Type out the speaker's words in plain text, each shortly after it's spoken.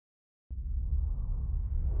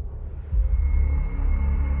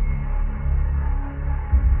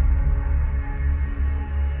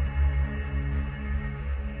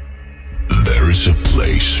is a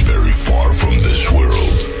place very far from this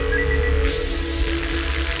world.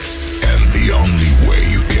 And the only way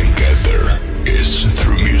you can get there is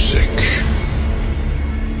through music.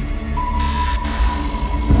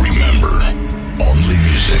 Remember, only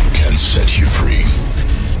music can set you free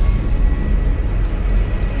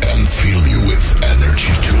and fill you with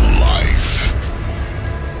energy to life.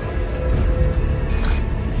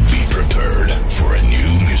 Be prepared for a new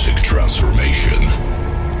music transformation,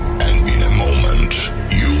 and in a moment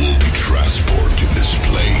you will be transported to this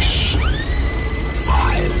place.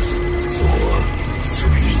 5, 4,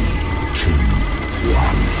 3, 2,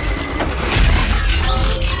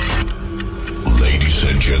 1. Ladies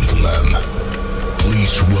and gentlemen,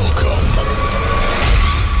 please welcome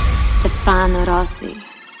Stefano Rossi.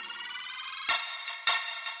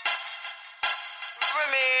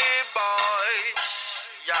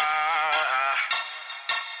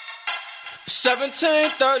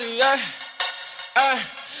 17:30,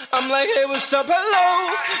 I'm like, hey, what's up, hello?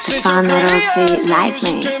 Stefano Rossi live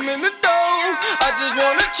mix. Came in the door, I just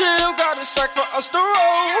wanna chill, got a sack for us to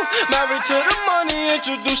roll. Married to the money,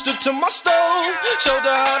 introduced her to my stove. Showed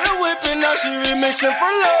her how to whip it, now she remixing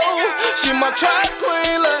for low. She my track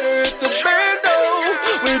queen, let her hit the bando.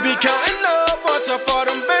 We be counting up, watch how far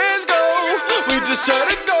them bands go. We just set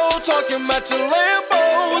it go, talking matching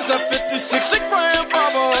Lambos. At 56 a gram,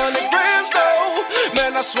 500 grams though.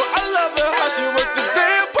 Man, I swear I love her, how she work the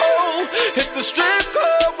damn pole. Hit the strip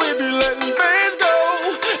club, we be letting bands go.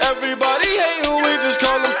 Everybody hate who we just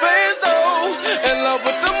call them fans though. In love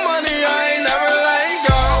with the money, I ain't never letting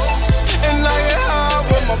go. And I get high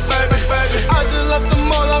with my baby, baby. I just left the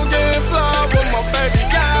mall, I'm getting fly with my baby,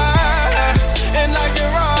 yeah. And I can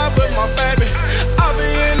ride with my baby. I be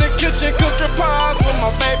in the kitchen cooking pies with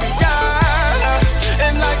my baby, yeah.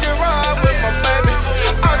 And I can ride with my baby.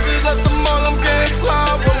 I just left the mall, I'm getting fly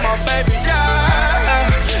with my baby,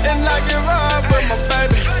 yeah. And I can ride with my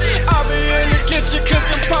baby. I be in the kitchen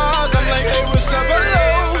cooking pies. I'm like, hey, what's up,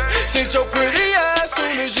 hello? Seen your pretty ass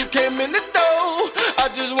soon as you came in the door. I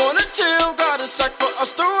just wanna chill, got a sack for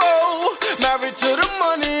us to roll. Married to the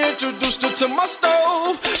money, introduced her to my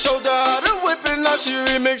stove. Showed her how to whip it, now she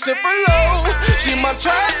remixing for low. She my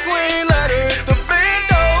track queen, let her hit the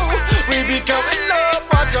bando. We be counting up,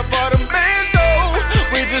 watch how far them bands go.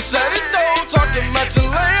 We just set it though, talking matching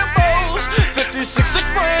Lambos. 56 a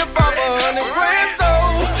gram, 500 grams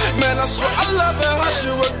though. Man, I swear I love her, how she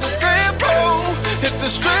work the damn pole. Hit the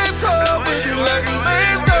strip club, we be letting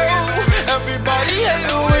bands go. Everybody hate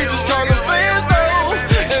who we just call them fans though.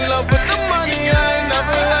 In love with the money, I ain't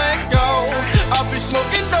never let go. I be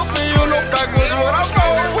smoking dope and you know backwards what I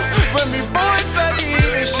roll. Remy boy, fatty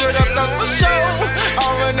eating shit up, that's for sure. I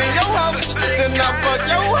run in your house, then I fuck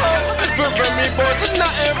your hoe. But Remy boys are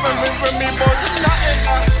nothing, Remy boys are nothing.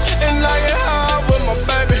 And I get high with my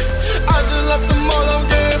baby. I just left the mall, I'm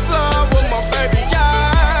getting fly with my baby,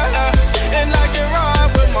 yeah. And I can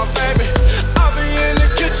ride with my baby. I be in the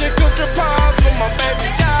kitchen cooking pies with my baby,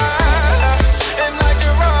 yeah. And I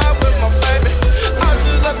can ride with my baby. I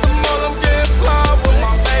just left the mall, I'm getting fly with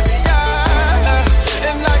my baby, yeah.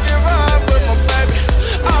 And I can ride with my baby.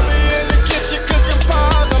 I be in the kitchen cooking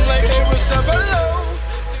pies. I'm like, hey, what's up, hello?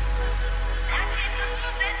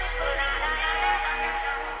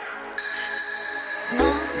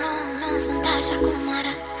 Nu sunt așa cum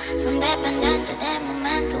arăt. Sunt dependentă de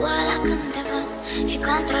momentul ăla când te văd și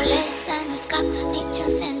controlez să nu scap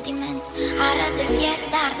niciun sentiment. Arăt de fier,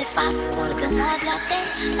 dar de fapt curg în mod latent.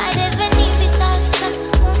 Ai devenit vital ca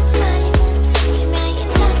un aliment și mi-ai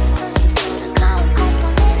intrat în structură ca un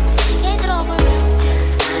component. Ești drogul meu, cel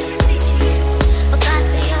mai frigid. Păcat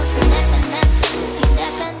că eu sunt dependent, tu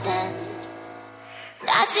independent.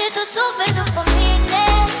 Dar ce tu suferi după mine?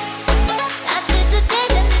 Dar ce tu te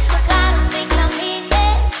gândești măcar un pic la mine?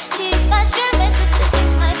 Și îți faci filme să te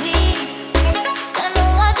simți mai bine, că nu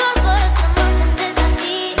ador fără să mă gândesc la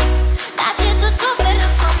tine. Dar ce tu suferi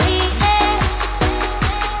după mine?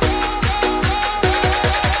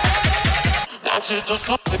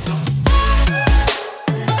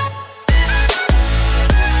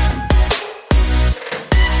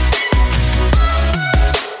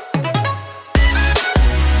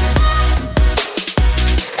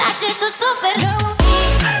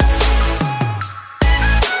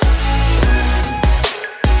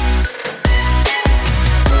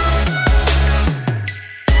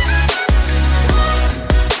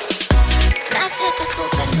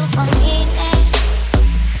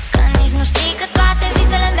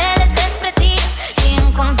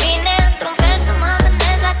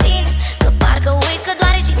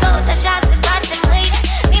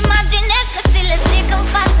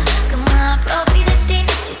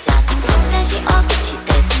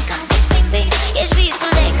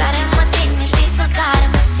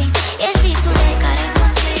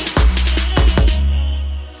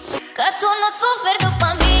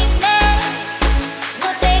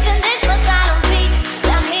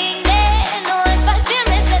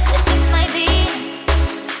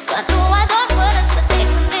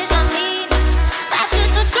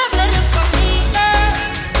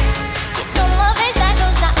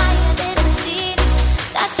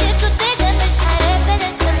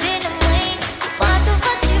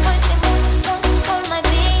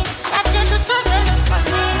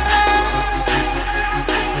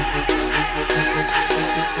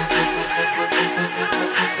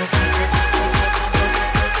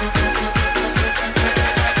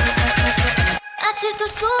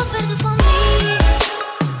 suferi după mine,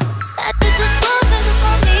 de ce tu suferi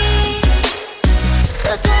după mine,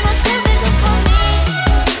 că tu mă suferi după mine,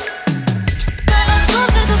 știu că nu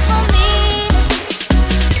suferi după mine,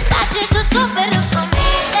 de ce tu suferi după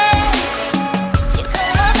mine, și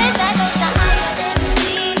când mă vezi ai tot să ai de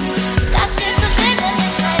rușine, de ce tu te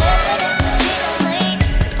gândești mai repede să vină mâine,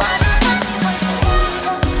 poate faci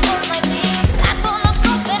mult mai bine, dar tu nu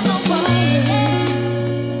suferi după mine.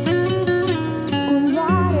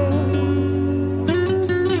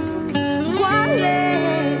 Goale,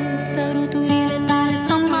 săruturile tale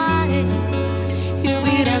sunt mare,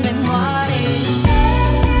 iubirea ne moare.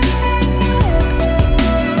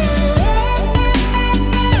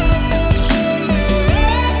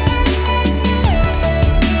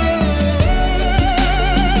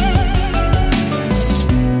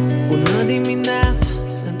 Bună dimineața,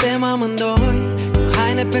 suntem amândoi, cu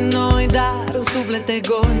haine pe noi, dar în suflete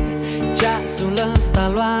goi. Ceasul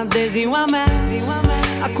ăsta luat de ziua mea,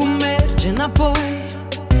 acum merge înapoi.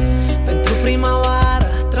 Pentru prima oară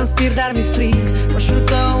transpir, dar mi-e frig. Roșul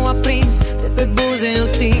tău aprins, de pe buze îl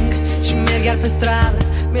sting. Și merg iar pe stradă,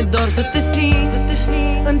 mi-e dor să te simt.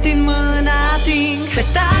 Întind mâna, ating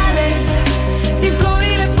petale din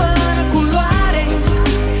florile fără culoare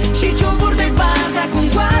și ciumburi de varză acum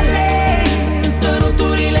goale.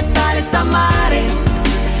 Săruturile tale sunt mare,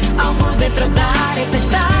 au gust de trădare,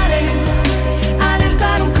 petale alerg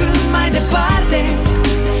aruncând mai departe.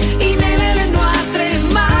 Inelele noastre în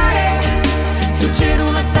mare, sub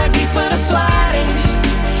cerul ăsta gri fără soare,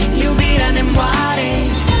 iubirea ne moare.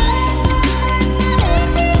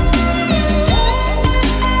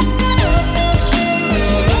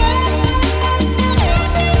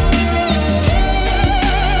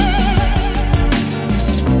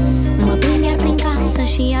 Mă plimb iar prin casă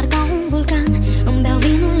și iar ca un vulcan îmi beau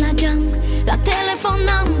vinul la geam. La telefon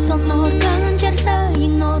am sonor că încerc să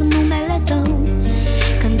ignor numele tău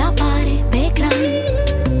când apare pe ecran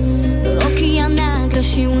rochia neagră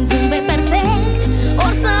și un zâmbet perfect,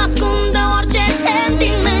 or să ascundă orice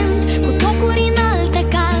sentiment. Cu tocuri înalte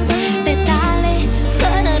calb, petale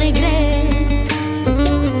fără regret.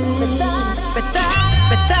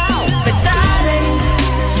 Petale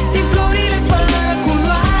din florile fără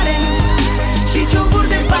culoare și ciumburi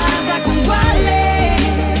de varză acum goale.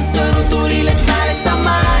 Săruturile tale sunt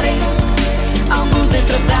mare, au gust de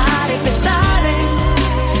trădare, petale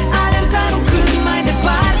alerg aruncând mai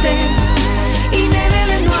departe.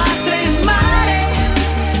 Inelele noastre în mare,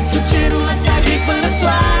 sub cerul ăsta gri fără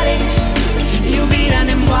soare, iubirea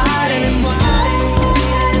ne moare, moare.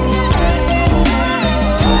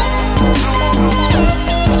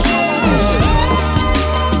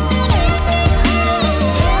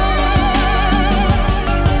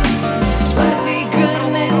 Părții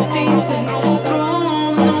cărne stinse,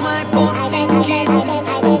 scrum, numai porți închise,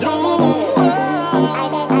 drum.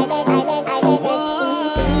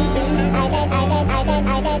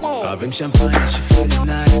 Avem șampanie și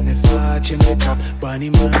felinare, ne facem de cap. Banii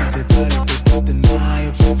mari de tale, pe toate n-ai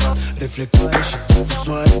observat. Reflectoare și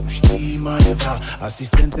difuzoare, nu știi manevra.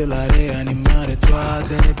 Asistente la reanimare,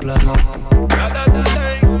 toate ne plac. Da, da, da,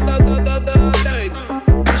 da, da, da, da, da.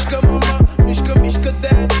 Mișcă mama, mișcă, mișcă,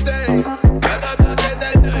 de-de. Da, da, da, da,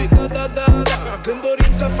 da, da, da, da, da. Când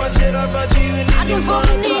dorința face ravagii în inima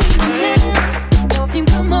ta. Simt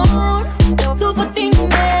că mor după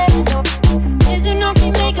tine, vezi în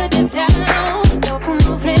ochii mei că te vreau. Cum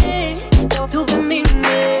nu vrei tu pe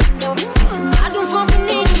mine, arde un foc în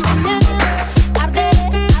inima mea. Arde,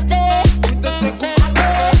 arde, Uită-te cum arde,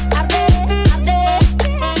 arde, arde,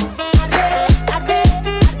 arde, arde,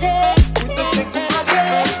 arde, uită-te cum arde.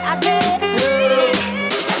 arde.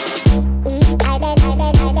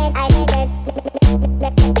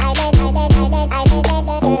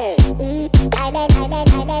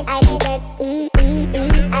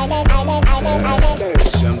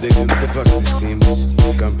 Și-am de gând să te fac să simți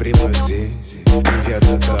ca în prima zi din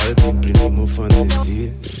viața ta, îți împlinim o fantezie.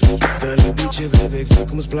 Dă-le bice, bebe, exact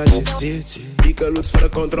cum îți place ție. Ticăluț fără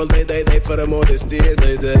control, dai, dai, dai, fără modestie,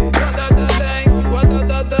 dai, dai. Da, da, da, dai, da,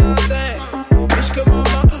 da, da, dai. Mișcă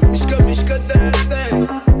mama, mișcă, mișcă, dai, dai.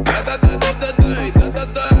 Da, da, da, da, da, dai, da, da,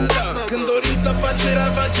 da, da. Când dorința face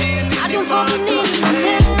ravagii în inima ta.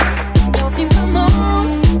 Simt că mor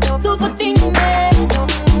după tine,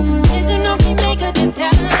 vezi în ochii mei că te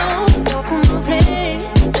vreau. Cum nu vrei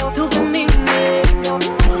tu pe mine,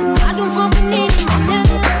 arde un foc în inima mea.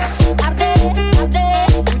 Arde, arde,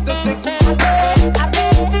 Uită-te cum arde, arde,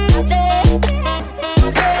 arde,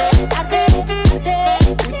 arde, arde, arde.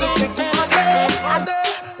 uită-te cum arde, arde.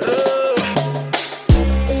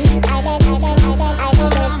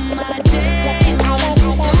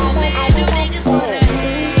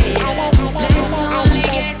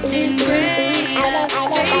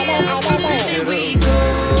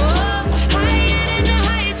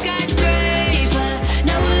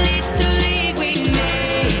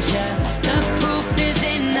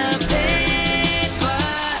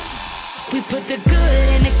 the good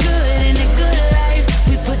in the good in the good life.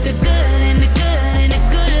 We put the good in the good in the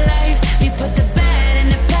good life. We put the bad in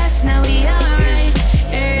the past, now we alright.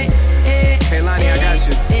 Hey Lonnie, I got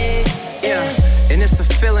you. Yeah, and it's a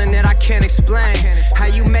feeling that I can't explain. How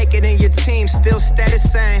you make it in your team still stay the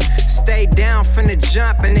same. Stay down from the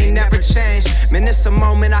jump and they never change. Man, it's a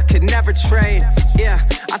moment I could never trade. Yeah,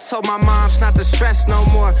 I told my moms not to stress no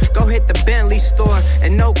more. Go hit the Bentley store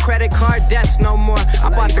and no credit card debts no more. I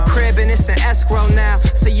bought the crib and it's an escrow now,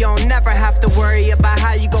 so you don't never have to worry about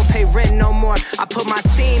how you gon' pay rent no more. I put my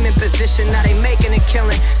team in position, now they making a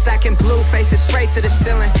killing. Stacking blue faces straight to the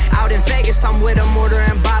ceiling. Out in Vegas, I'm with them,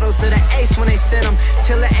 ordering bottles of the Ace when they send them.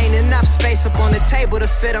 Till it ain't enough space up on the table to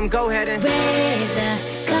fit them. Go ahead and raise a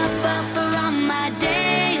cup up for all my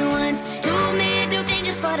day ones. 2 middle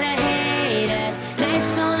fingers for the haters.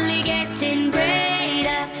 Life's only getting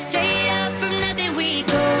greater. Straight up from nothing we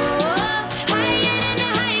go. Higher than the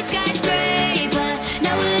highest skyscraper.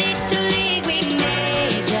 No little league we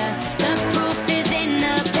major. The proof is in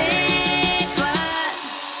the paper.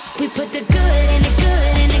 We put the good in the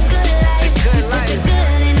good in the good life. We put the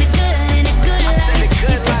good in the good in the good life. We put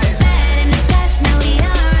the bad in the past, now we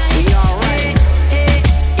alright. We alright.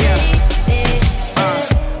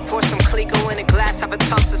 Pour some Clico in a glass, have a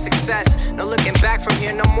toast to success. No looking back from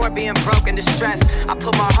here, no more being broke and distressed. I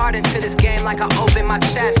put my heart into this game like I open my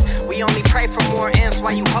chest. We only pray for more M's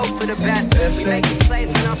while you hope for the best. We make these plays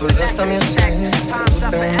when I'm finessing these checks. Time's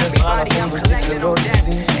up for everybody, I'm collecting on debts.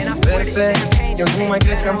 And I swear this champagne eu nu mai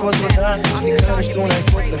cred că am fost vreodată. Știi că nici tu n-ai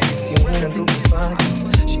fost perfecțiune într-un privat.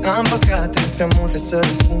 Și am păcate prea multe să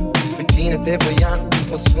răspund. Pe tine te voiam,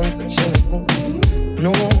 o sfântă ce nebun.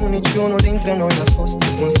 Nu, niciunul dintre noi n-a fost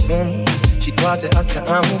un sfânt. Și toate astea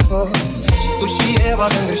am un cost. Și tu și eu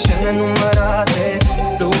avem greșeli nenumărate.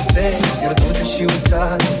 Lupte, pierdute și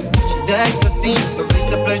uitate. Și de-ai să simți că vrei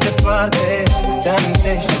să pleci departe. Să-ți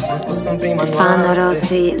amintești ce ți-am spus în prima noapte. Stefano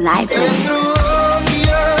Rossi Live Mix. Pentru ochii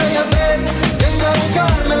ăi aveți deja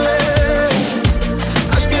scarmele.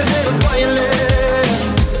 Aș pierde războaiele.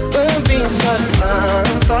 Învins asta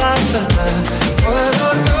în fața ta. Fără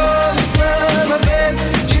orgoliu să mă vezi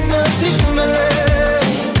și să-mi strici numele.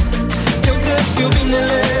 Eu să-ți fiu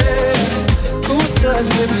binele. Tu să-ți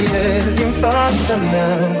deviezi în fața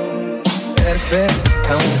mea. Perfect,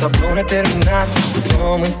 ca un tablou neterminat.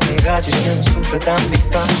 Om în stângace și în suflet am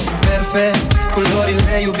pictat. Perfect,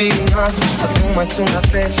 culorile iubirii noastre azi nu mai sunt la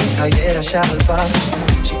fel ca ieri așa albastru.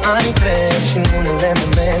 Și anii trec și în unele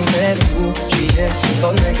momente tu și eu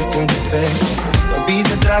tot ne găsim defect. Vorbiți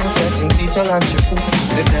de dragoste, simțit-o la început.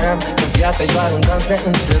 Credeam că viața e doar un dans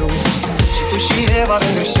neîntrerupt. Și tu și eu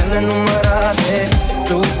avem greșeli nenumărate.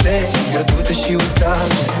 Lupte, pierdute și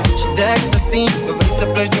uitate. Și de-aia să simți că vrei să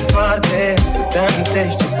pleci departe. Să-ți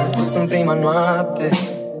amintești ce ți-am spus în prima noapte.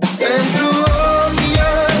 Pentru ochii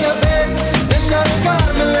ăi aveți deja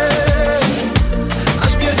scarmele.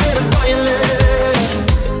 Aș pierde războaiele.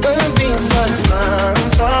 Învins asta în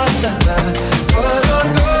fața ta. Fără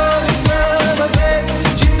orgoliu să mă vezi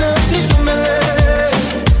și să-mi strici numele.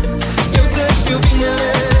 Eu să-ți fiu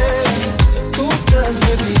binele. Tu să-ți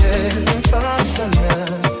deviezi în fața mea.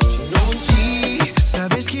 Și nu știi,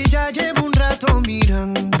 sabes que ya llevo un rato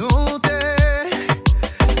mirándote.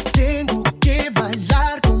 Tengo que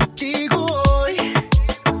bailar contigo hoy.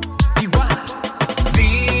 Igual,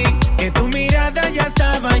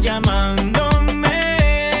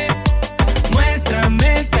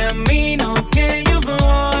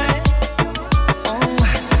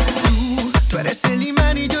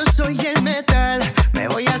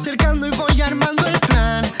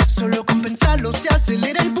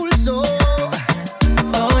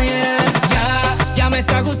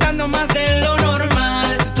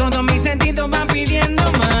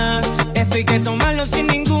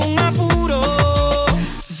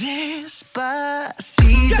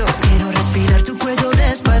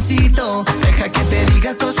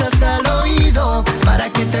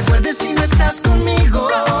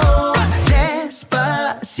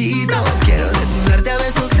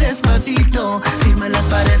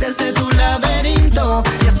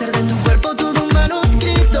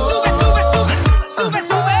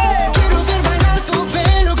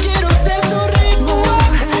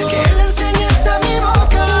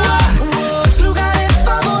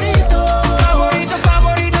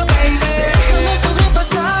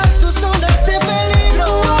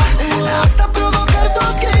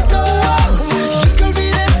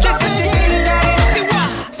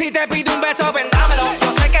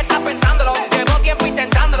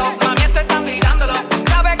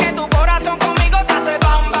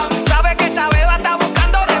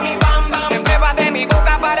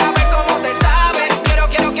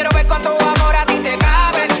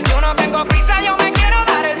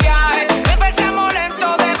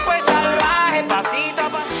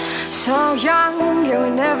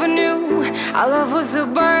 Our love was a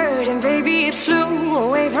bird and baby it flew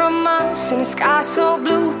away from us in a sky so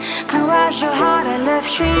blue. Blue as the heart I left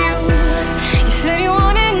to you. You said you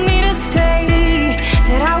wanted me to stay,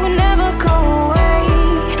 that I would never go away.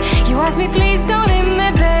 You asked me please don't leave me,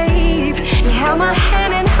 babe. You held my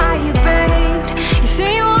hand and how you begged. You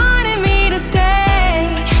said you wanted me to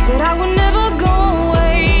stay, that I would never go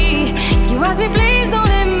away. You asked me please don't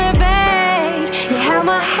leave me, babe. You held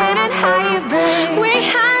my hand and how you begged. We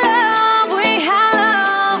had love, we had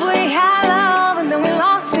love, we had love, and then we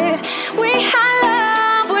lost it. We had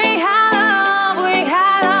love, we had love, we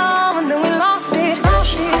had love, and then we lost it.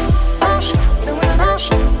 Lost it, lost it, then we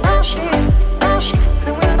lost it, lost it, lost it,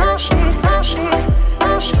 then we lost it, lost it,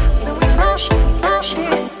 lost it, then we lost it, lost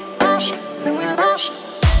it, lost it, then we lost it.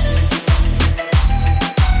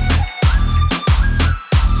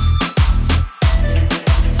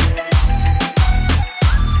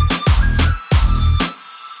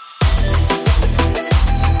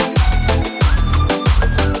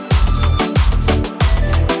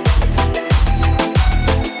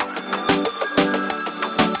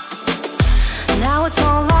 Now it's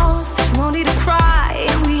all lost, there's no need to cry.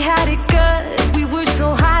 We had it good, we were so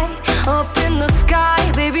high, up in the sky,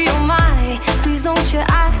 baby, oh my. Please don't you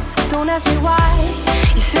ask, don't ask me why.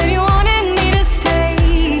 You said you wanted me to stay,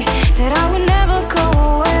 that I would never go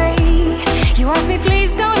away. You asked me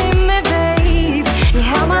please don't leave me, babe. You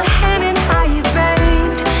held my hand and how you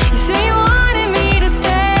begged. You said you wanted me to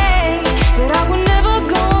stay, that I would never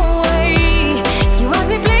go away. You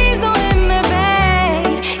asked me please don't leave me,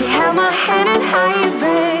 babe. You held my hand and how you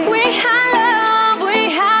begged. We had love, we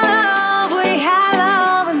had love, we had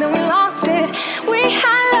love, and then we lost it. We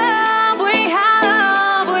had love, we had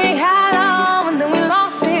love, we had love, and then we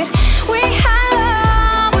lost it. We had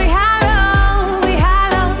love, we had love, we had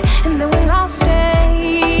love, and then we lost it.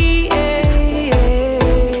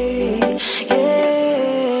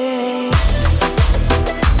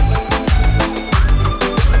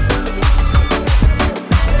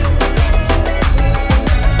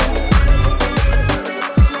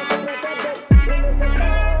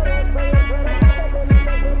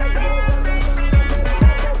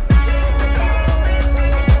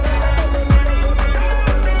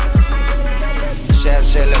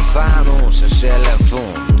 Șerșele fanul, șerșele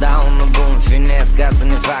fum. Dau un bun finesc ca să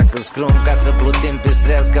ne facă scrum, ca să plutim pe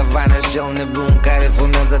stres ca Vania cel nebun care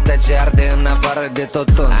fumează tăce arde în afară de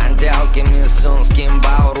totun. Anti-alchimist sunt, schimb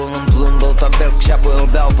aurul în plumb, îl topesc și apoi îl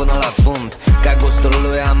beau până la fund. Ca gustul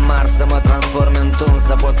lui amar să mă transform în tun,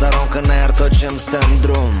 să pot să arunc în aer tot ce-mi stă în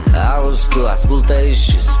drum. Auzi tu, ascultă aici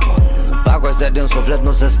și spun, pacostea din suflet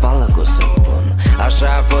nu se spală cu săpun. Așa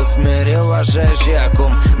a fost mereu, așa e și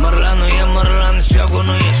acum. Mărlanul e mărlan și șogun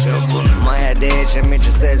nu e șogun. Mai ia de aici mici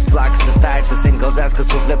să-ți plac să taci, să se încălzească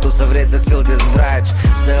sufletul, să vrei să ți-l dezbraci,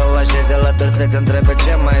 să-l așezi alături, să te întrebe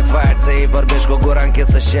ce mai faci, să-i vorbești cu gura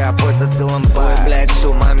închisă și apoi să ți-l împaci. Bleci, tu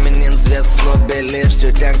mă ameninți, vezi slobelești.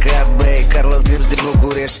 Eu te-am creat, băi, Carlos Dims de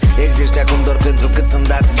București. Existi acum doar pentru că ți-am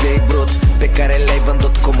dat de brut, pe care le-ai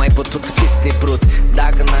vândut cum ai putut piste brut.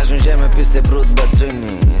 Dacă n-ajungem peste brut,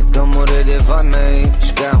 bătrânii, tu muri de foame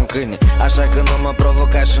și ca un câine. Așa că nu mă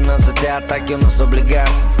provoca și nu o să te atac, eu nu-s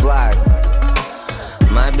obligat să-ți plac.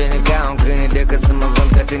 Mai bine ca un câine decât să mă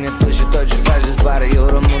vând ca tine tu și tot ce faci dispare, eu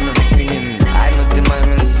rămân în bine. Hai, nu te mai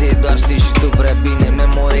minți, doar știi și tu prea bine.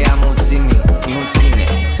 Memoria mulțimii nu ține,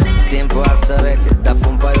 timpul a să rete, dar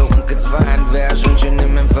pun pariu în câțiva ani vei ajunge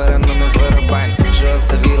nimeni fără nume, fără bani. Și o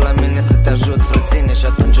să vii la mine să te ajut, frăține, și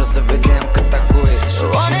atunci o să vedem cât acui.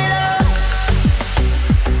 Want it up,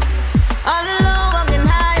 all alone, walking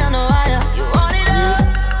high on the wire. You want it up,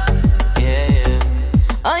 yeah,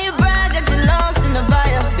 yeah. On your brag, got you lost in the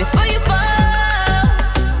fire. Before you fall,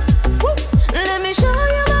 woo, let me show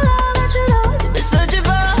you my love that you know you've been searching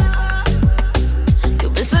for.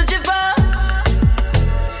 You've been searching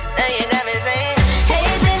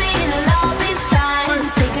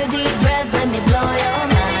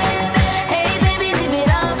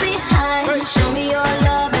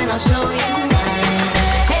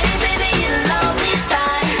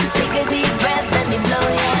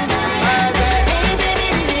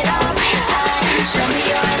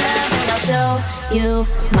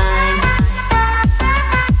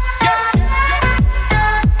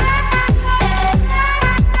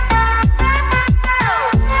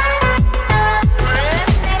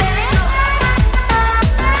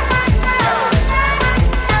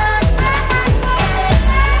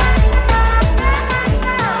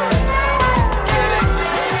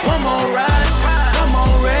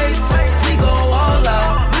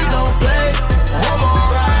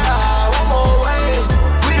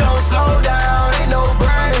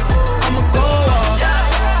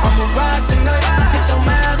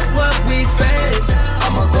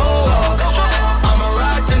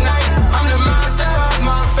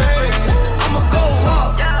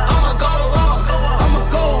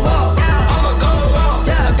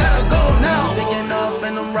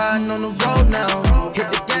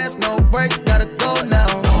gotta go now.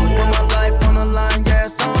 Put my life on the line, yeah,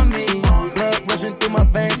 it's on me. Blood rushing through my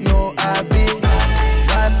veins, no IV.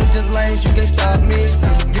 Ride switching lanes, you can't stop me.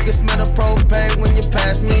 You can smell the propane when you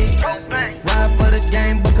pass me. Ride for the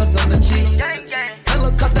game because I'm the chief.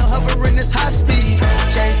 Helicopter hovering this high speed.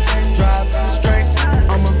 Chase, drive, straight.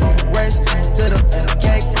 I'ma race to the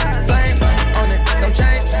cake. Flame on it, no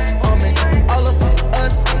change on me. All of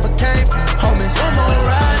us became homies. One more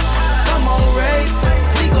ride, one more race.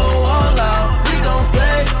 We go all out, we don't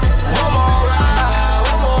play. One more ride,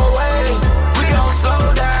 one more way. We don't slow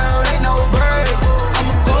down, ain't no breaks.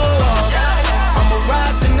 I'ma go off, I'ma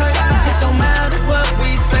ride tonight. It don't matter what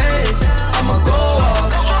we face. I'ma go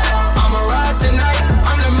off, I'ma ride tonight.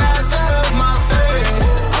 I'm the master of my fate.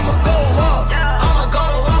 I'ma go off, I'ma go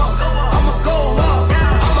off, I'ma go off.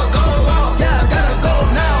 I'ma go off. Yeah, I gotta go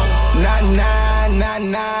now.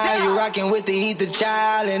 Nah, you rockin' with the Ether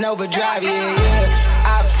Child and Overdrive,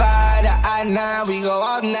 yeah. I-5 to I-9, we go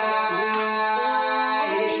all night.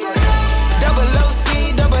 Double low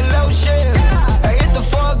speed, double low shift. I hit the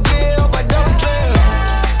 4th gear, hope I don't drift.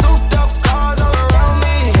 Souped up cars all around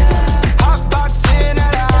me. Hot boxing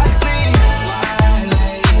at a high speed. Wine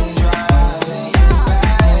lane driving,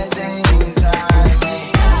 bad things I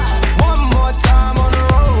make. One more time on the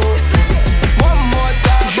road. One more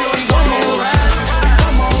time, One more ride,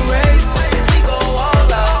 one more race. We go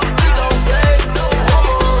all out, we don't play. one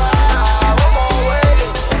more ride, one more way.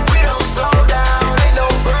 We don't slow down, ain't no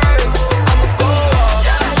breaks. I'ma go off,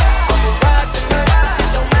 I'ma ride tonight. It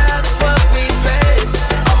don't matter what we face.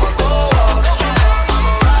 I'ma go off.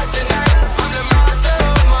 I'ma ride tonight. I'm the master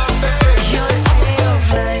of my fate. You're the city of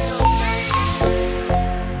life.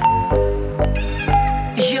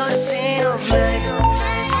 You're the city of life.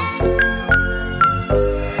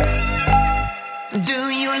 Do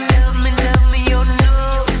you love me, oh no?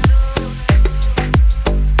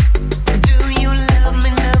 Do you love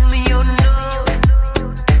me, oh no?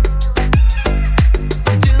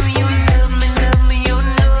 Do you love me, oh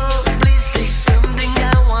no? Please say something,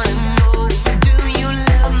 I wanna know. Do you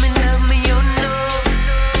love me, oh no?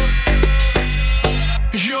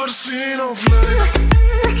 You're the scene of life.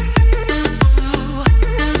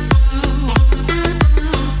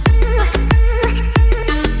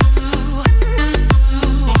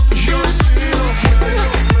 You're the scene of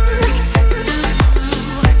life.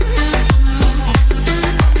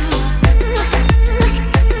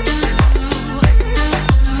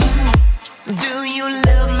 Do you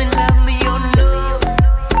love me, oh no?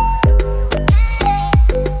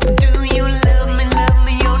 Do you love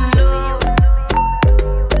me, oh no?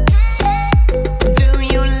 Do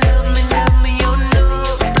you love me, oh no?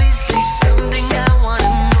 Please say something, I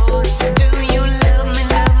wanna know. Do you love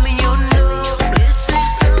me, oh no? Please say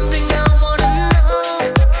something, I wanna know.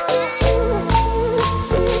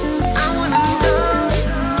 I wanna know.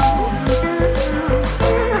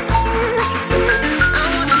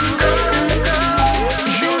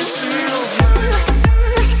 You're the scene of life. You're the scene of life. You're the scene of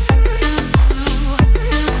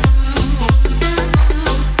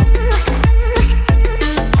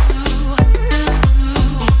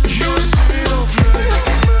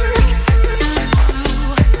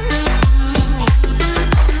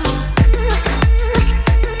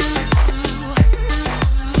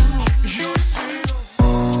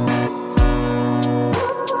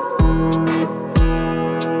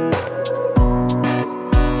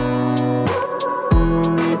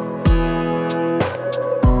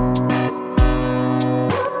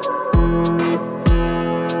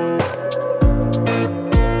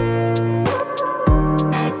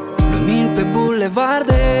Lumini pe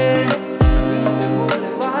bulevarde,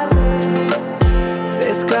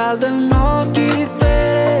 se scaldă în ochii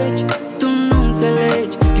tăi reci. Tu nu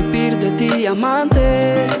înțelegi, schipiri de diamante.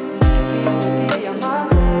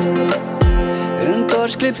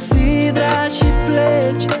 Întorci clepsidra și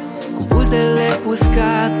pleci cu buzele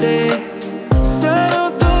uscate.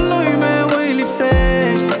 Sărutului meu îi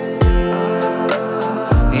lipsești.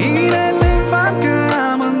 Irelevant că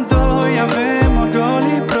amândoi avem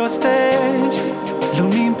orgolii prostești.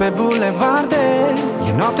 Lumini pe bulevarde,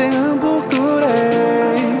 e noapte în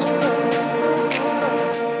București.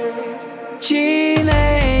 Cine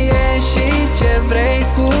ești și ce vrei,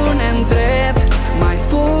 spune-mi drept. Mai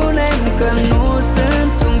spune-mi că nu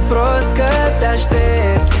sunt un prost, că te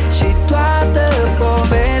aștept. Și toată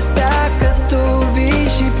povestea că tu vii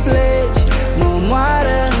și pleci mă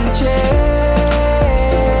omoară încet.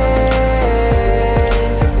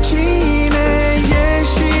 Cine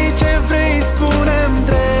ești și ce vrei, spune-mi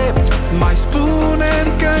drept. Mai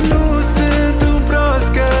spune-mi că nu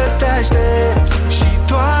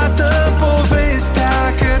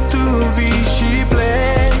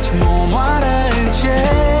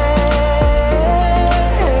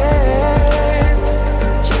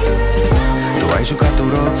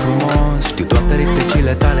cântărit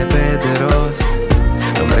pecile tale pe de rost.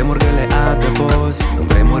 În vremuri grele adăpost, în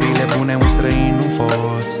vremurile bune un străin nu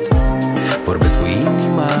fost. Vorbesc cu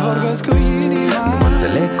inima, nu mă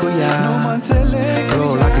înțeleg cu ea.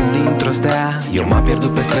 Plouă lacrimi dintr-o stea, eu m-am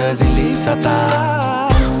pierdut pe străzi în lipsa ta.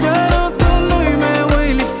 Sărutul meu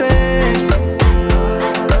îi lipsești.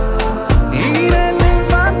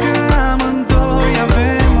 Irelevant că amândoi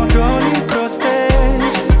avem orgolii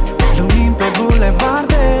prostești. Lumini pe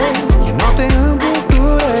bulevarde, e noapte în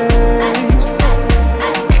București.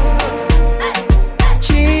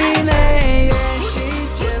 Cine ești și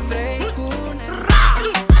ce vrei spune?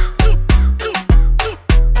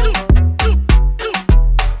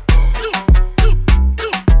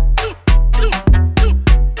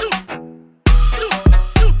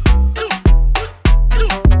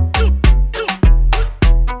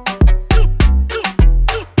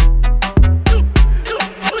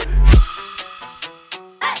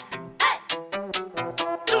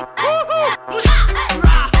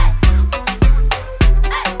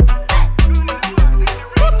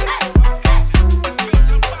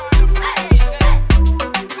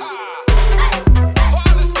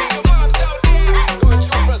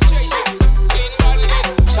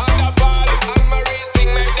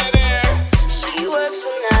 She works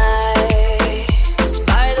the nights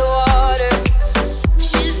by the water.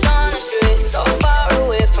 She's gone astray, so far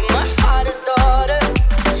away from her father's daughter.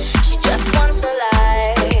 She just wants a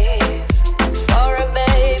life for a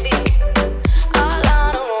baby. All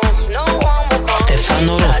on her own, no one will call.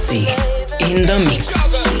 Stefano Rossi in the mix.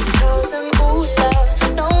 She tells him, ooh, love,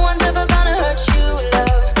 no one's ever gonna hurt you,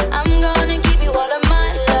 love. I'm gonna give you all of my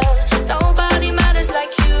love. Nobody matters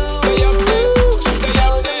like you. She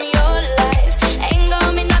tells him your life ain't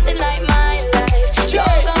gonna be nothing like my life.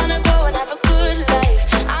 You're gonna go and have a good life.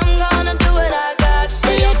 I'm gonna do what I got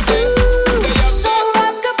to do. So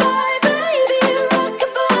rock-a-bye, baby,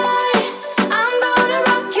 rock-a-bye. I'm gonna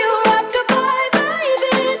rock you, rock-a-bye,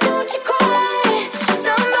 baby, don't you cry.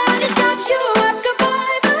 Somebody's got you,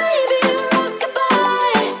 rock-a-bye, baby,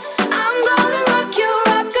 rock-a-bye. I'm gonna rock you,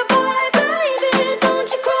 rock-a-bye, baby, don't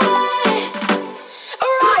you cry.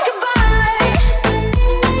 Rock-a-bye.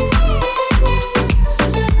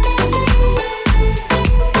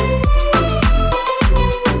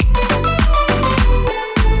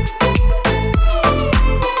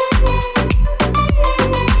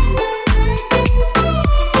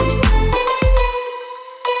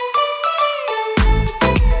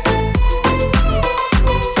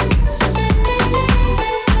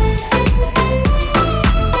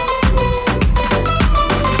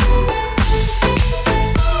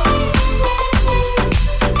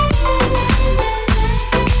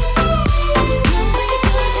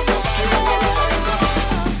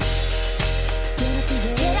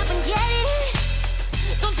 Get up and get it.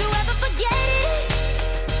 Don't you ever forget it.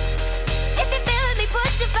 If you feel me,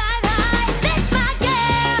 put your vibe high. That's my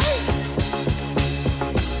girl.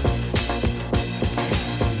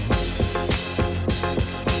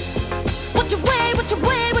 What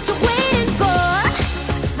you waiting for?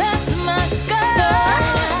 That's my girl.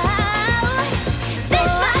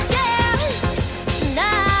 That's my girl.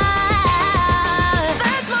 Nah,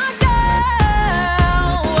 that's my girl.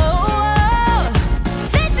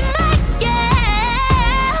 That's my girl.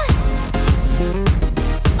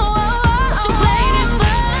 What you waiting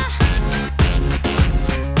for?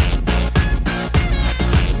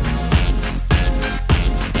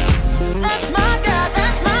 That's my girl.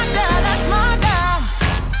 That's my girl. That's my girl.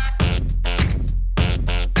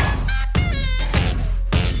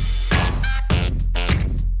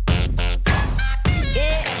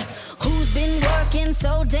 Yeah, who's been working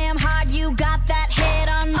so damn hard? You got that head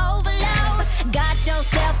on overload. Got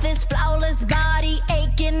yourself this flawless body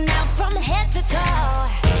aching out from head to toe.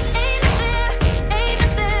 Ain't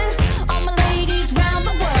nothing, all my ladies round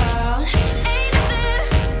the world. Ain't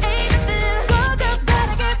nothing, girl, just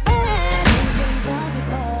gotta get back. You've been down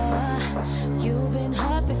before, you've been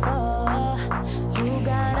hurt before, you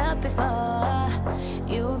got up before.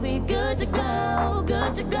 You'll be good to go,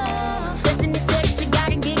 good to go. Destiny sex, you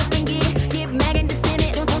gotta get up and get it. Get mad and defend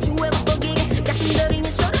it, don't you ever forget it. Got some dirt in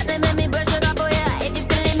your shoulder, then let me brush it off for ya. If you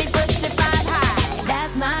feeling me, put your vibe high.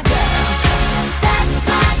 That's my girl. That's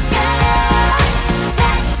my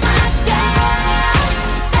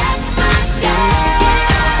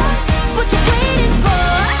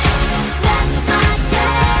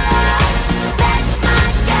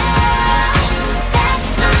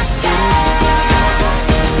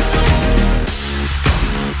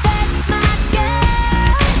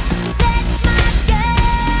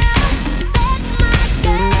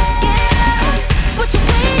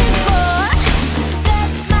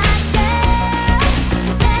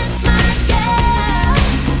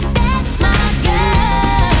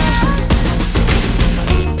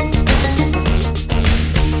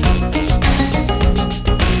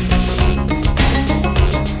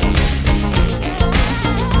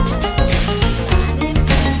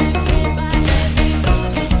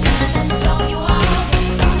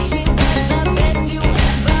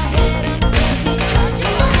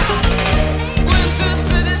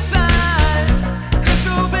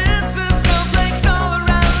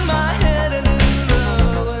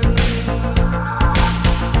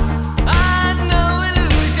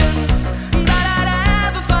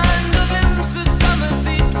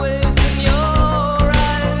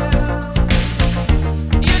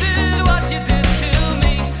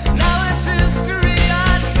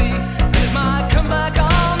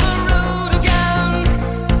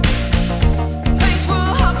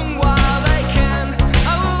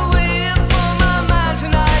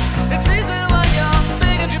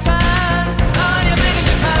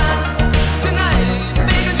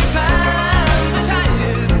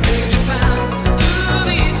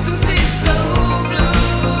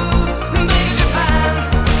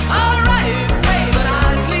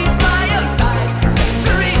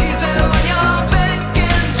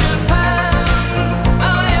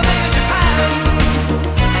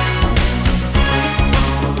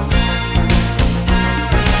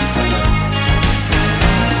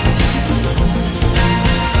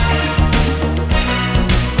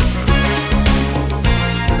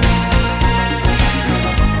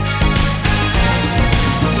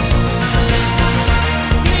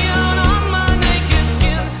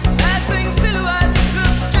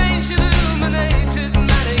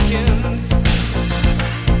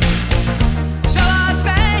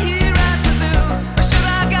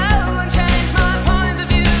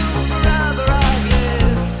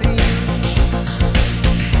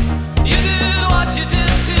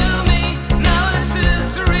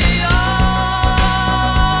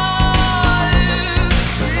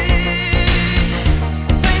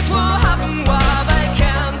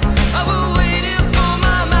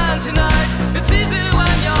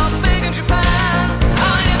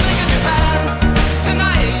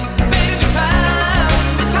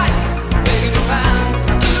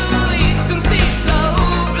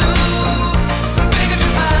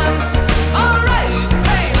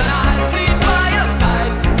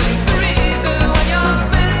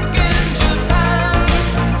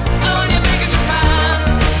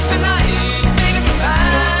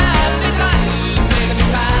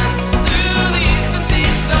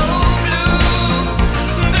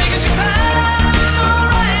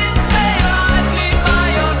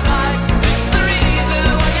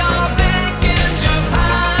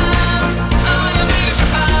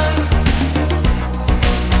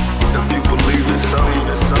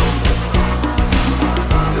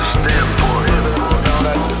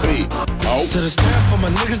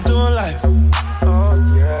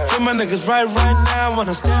my niggas right now. When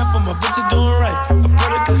I stand for my bitches doing right. I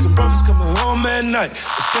put it cooking breakfast coming home at night.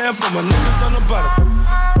 I stand for my niggas on the bottom.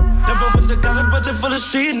 Never went to college, but they full of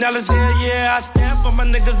street. Now let's hear, yeah. I stand for my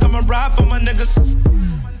niggas, I'ma ride for my niggas.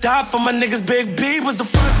 Die for my niggas, Big B was the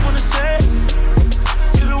first one to say.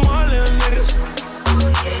 You the one little nigga.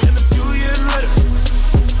 And a few years later,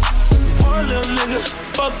 you one little nigga.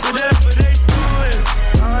 Fuck whatever they doing.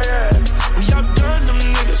 We outdone them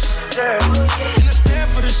niggas. And I stand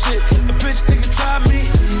for the shit. A bitch nigga try me.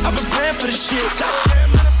 I've been praying for the shit. Goddamn,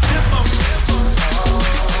 man, I stand for it.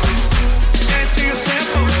 Anything I stand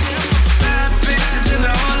for. Bad bitches in the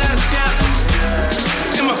all that sky.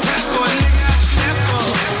 In my passport, nigga, I stand for.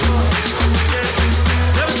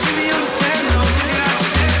 Never see me on the stand, no, nigga, I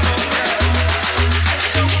stand for.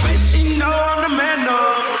 So bitch, she know I'm the man, no.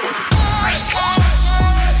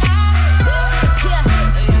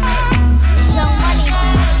 Young Money,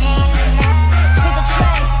 Trigger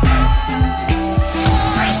Trey.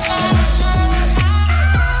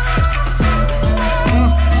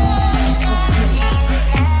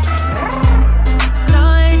 No, I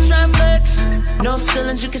ain't tryna flex. No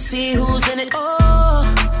ceilings, you can see who's in it. Oh,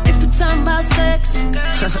 if we're talking about sex,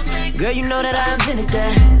 girl, you know that I invented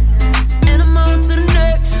that. And I'm on to the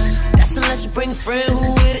next. That's unless you bring a friend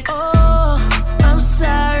who with it. Oh, I'm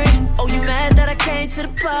sorry. Oh, you mad that I came to the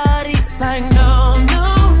party? Like, no, no,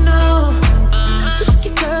 no. We took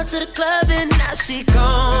your girl to the club and now she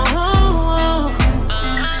gone.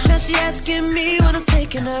 Now she asking me when I'm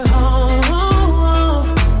taking her home.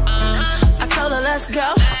 I told her let's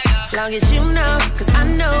go, long as you know, cause I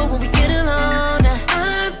know when we get alone,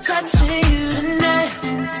 I'm touching you tonight.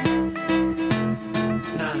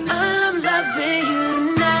 I'm loving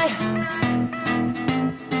you tonight.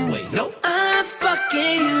 Wait, no, I'm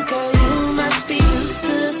fucking you, girl. You must be used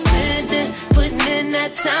to spending, putting in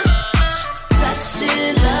that time.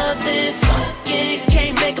 Touching, loving, fucking,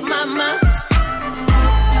 can't make up my mind.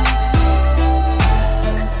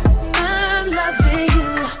 I'm loving you.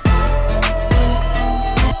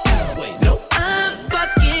 Wait, no, I'm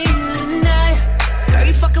fucking you tonight. Girl,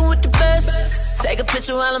 you fucking with the best. Take a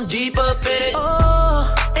picture while I'm deep up in it.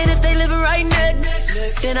 Oh, and if they living right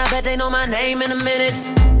next, then I bet they know my name in a minute.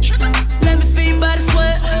 Let me feel your body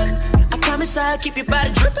sweat. I promise I'll keep your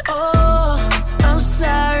body dripping. Oh, I'm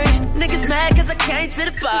sorry. Niggas mad cause I came to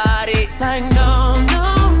the party. Like, no,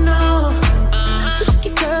 no, no. We took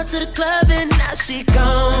your girl to the club and now she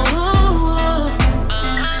gone.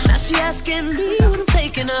 Now she asking me when I'm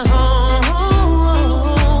taking her home.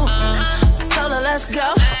 I told her let's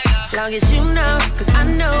go, long as you know, cause I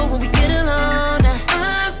know when we get alone,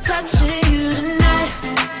 I'm touching you tonight.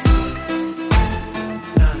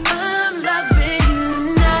 I'm loving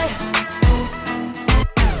you tonight.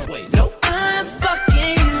 Wait, no, I'm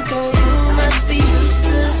fucking you, girl. You must be used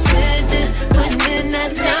to spending, putting in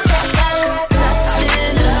that time.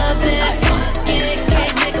 Touching, loving, fucking,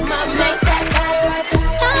 can't make up my mind.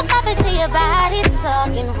 Don't stop until your body's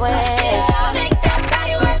soaking wet.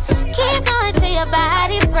 Keep going till your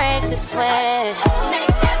body breaks a sweat.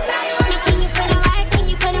 Can you put it right? Can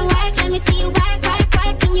you put it right? Let me see you work, work,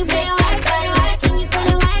 work. Can you put it right, right, right? Can you put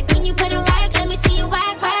it right? Can you put it right? Let me see you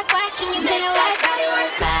work, work, work. Can you put it right, right?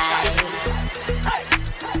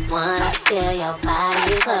 Wanna feel your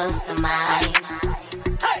body close to mine.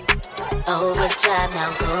 Overdrive, now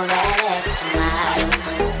go that extra mile.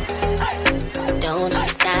 Don't you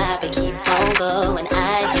stop and keep on going. I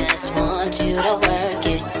just want you to work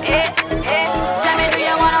it. Tell me, do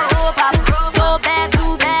you wanna roll pop? So bad,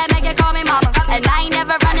 too bad, make it call me mama. And I ain't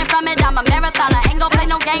never running from it, I'm a marathoner. Ain't gon' play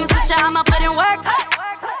no games with you, I'ma put in work.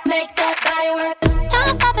 Make that body work.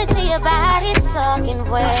 Don't stop until your body's soaking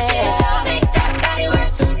wet. Make that body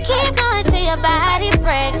work. Keep going till your body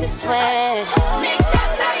breaks a sweat. Make that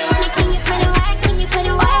body work. Can you put it right? Can you put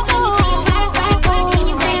it right? Let me see you work, work, work. Can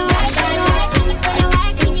you put it right? Can you put it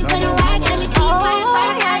right? Can you put it right? Let me see you work,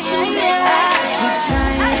 work, work. Can you put it right?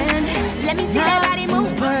 Let me see that body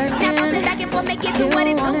move. Now bust it back and forth, make it do what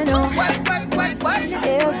it do. Work, work, work, work.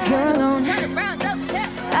 If you're alone, Turn around, double tap.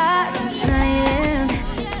 I'm trying to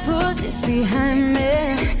put this behind me.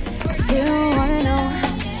 I still wanna know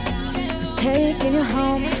what's taking you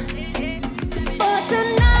home. For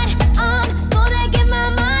tonight, I'm gonna get my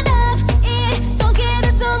mind up. It don't care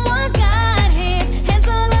that someone's got his hands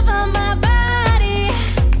all over my body.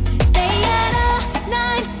 Stay out all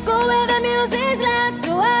night, go where the music's loud,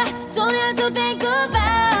 so I don't have to think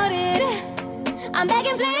about it. I'm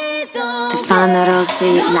begging, please don't. Stefano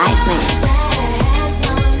Rossi live mix.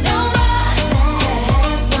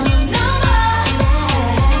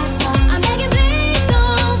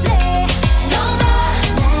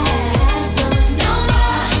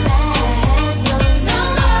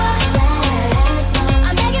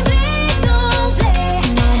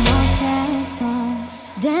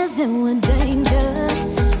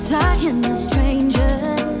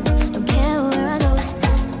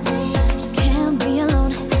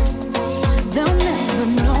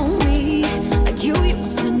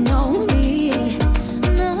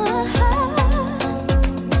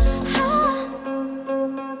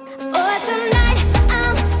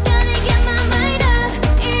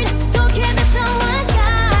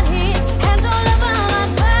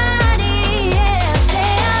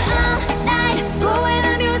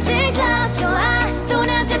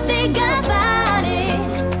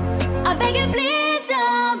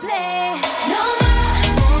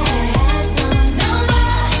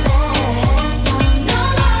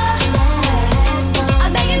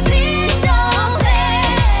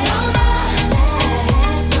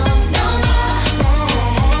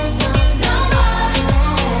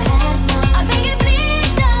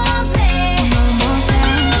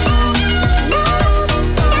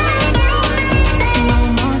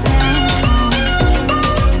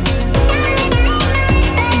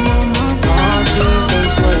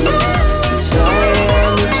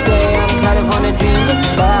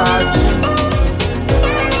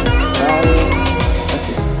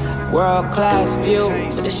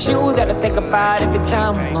 think about every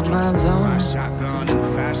time when my mind's on.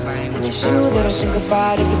 And it's you that I think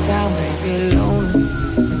about every time when I feel alone.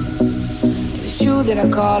 And it's you that I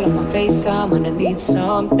call on my FaceTime when I need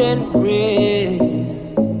something real.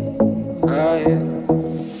 Oh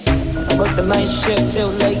yeah. I work the night shift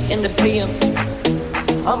till late in the PM.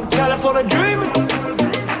 I'm California dreaming.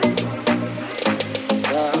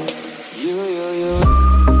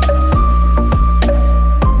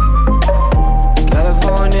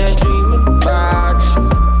 California dreaming about you.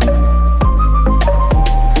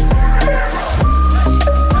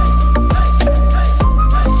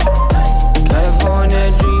 California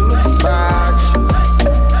dreaming about you.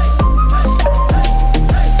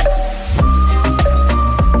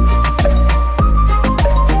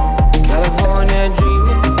 California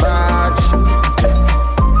dreaming about you.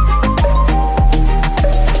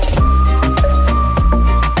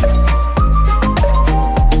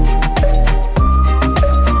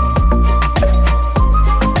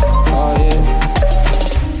 Oh yeah.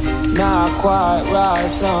 Not quite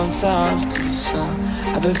right sometimes, 'cause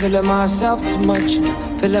I've been feeling myself too much,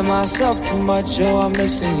 feeling myself too much. Oh, I'm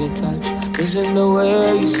missing your touch, missing the way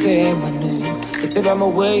you say my name. If it I'm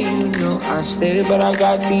away, you know I stay, but I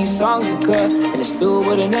got these songs to cut, and it's still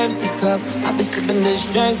with an empty cup. I've been sipping this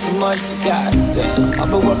drink too much, but goddamn, I've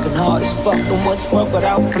been working hard as fuck, and what's work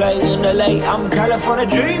without playing LA? I'm California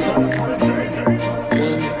dreaming.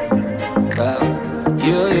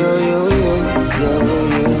 You.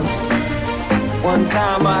 One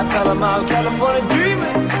time I tell them I'm California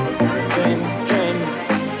dreaming. Dreaming.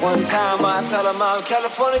 One time I tell them I'm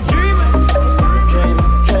California dreaming.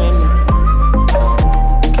 Dreaming.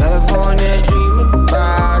 California dreaming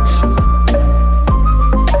about you.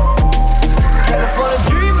 California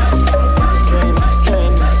dreaming.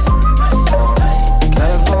 Dreaming.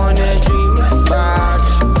 California dreaming about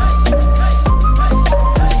you.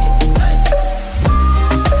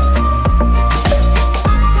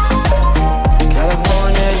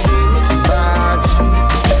 California dreaming about you.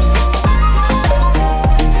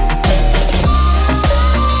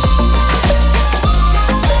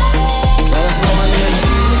 California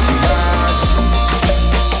dreaming about you.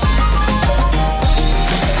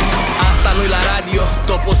 Asta nu-i la radio,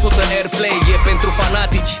 top 100 airplay. E pentru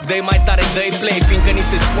fanatici, dă-i mai tare, dă-i play. Fiindcă ni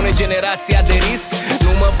se spune generația de risc.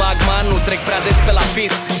 Nu mă bag, man, nu trec prea des pe la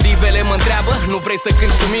fisc. Divele mă întreabă, nu vrei să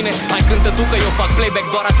cânti cu mine? Hai cântă tu că eu fac playback,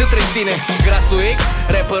 doar atât reține. Grasul X,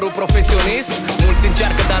 rapperul profesionist. Mulți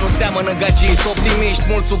încearcă, dar nu seamănă gagis. Optimiști,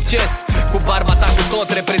 mult succes. Cu barba ta cu tot,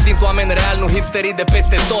 reprezint oameni real, nu hipsterii de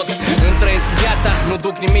peste tot. Îmi trăiesc viața, nu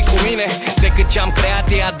duc nimic cu mine. Decât ce-am creat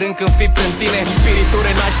e adânc înfipt în tine. Spiritul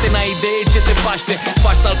renaște, n-ai idee ce te paște.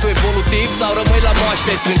 Faci saltul evolutiv sau rămâi la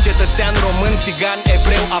moaște? Sunt cetățean român, țigan,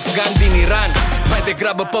 evreu, afgan din Iran. Mai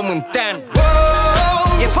degrabă pământean.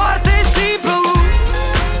 E foarte simplu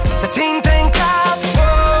să-ți intre în cap,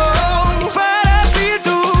 fără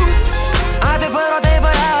filtru, adevărul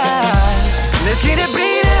adevărat. Deschide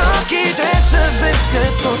bine ochii, trebuie să vezi că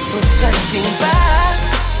totul ce-a schimbat,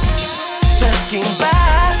 ce-a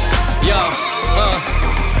schimbat.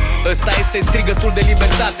 Ăsta este strigătul de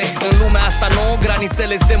libertate. În lumea asta nouă,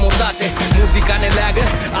 granițele-s demodate. Muzica ne leagă,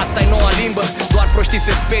 asta-i noua limbă. Doar proștii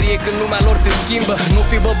se sperie când lumea lor se schimbă. Nu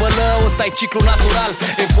fi băbălău, ăsta-i ciclu natural.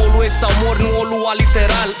 Evoluezi sau mori, nu o lua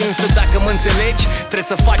literal. Însă dacă mă înțelegi,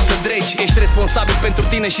 trebuie să faci să dregi. Ești responsabil pentru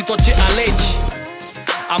tine și tot ce alegi.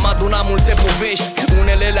 Am adunat multe povești,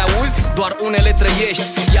 unele le auzi, doar unele trăiești.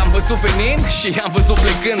 I-am văzut venind și i-am văzut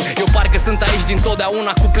plecând. Eu parcă sunt aici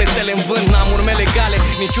dintotdeauna cu pletele în vânt. N-am urme legale,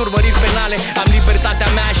 nici urmăriri penale. Am libertatea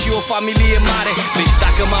mea și o familie mare. Deci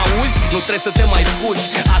dacă mă auzi, nu trebuie să te mai scuzi.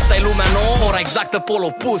 Asta e lumea nouă, ora exactă pol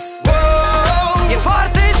opus. E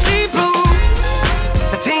foarte simplu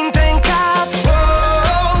să-ți intre în cap,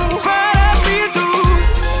 fără filtru,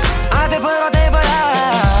 adevărul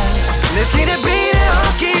adevărat. Deschide bine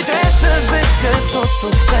ochii, trebuie să vezi că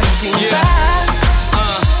totul ți-a schimbat,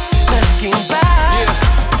 ți-a schimbat.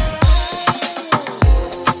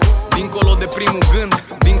 Dincolo de primul gând,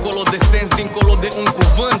 dincolo de sens, dincolo de un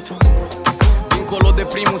cuvânt, dincolo de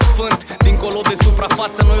primul sfânt, dincolo de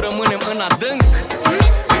suprafață, noi rămânem în adânc.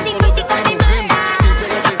 Dincolo de primul gând,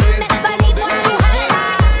 dincolo de sens, dincolo de un cuvânt,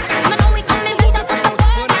 dincolo de primul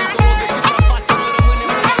sfânt, dincolo de suprafață, noi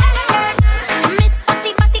rămânem în adânc.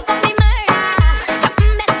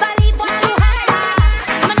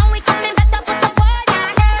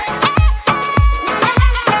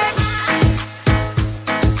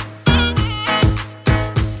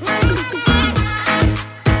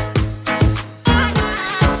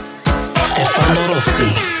 Stefano Rossi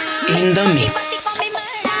in the mix.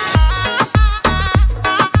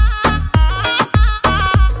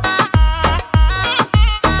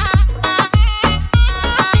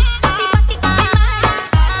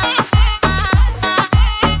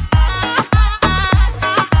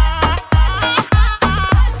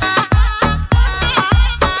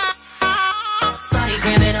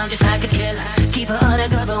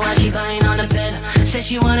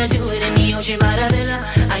 noche maravilla.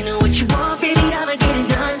 I know what you want, baby, I'ma get it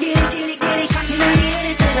done. Get it, get it, get it. Shots in my head,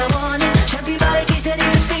 it says I want it. Champion by the case that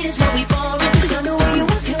is the speed is what we born. Love the way you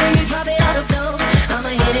work it when you drop it out of flow. I'ma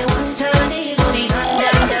hit it one time, then you gon' be hot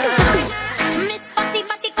down, down. Miss Fatty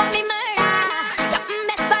Fatty call me murder.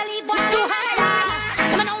 Best believe what you heard.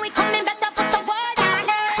 I know we coming better put the word out.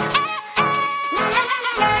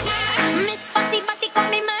 Miss Fatty Fatty call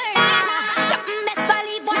me murder. Best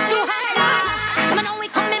believe what you heard. I know we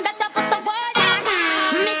coming better put the word out.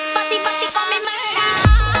 Miss Fatty Fatty call me murder.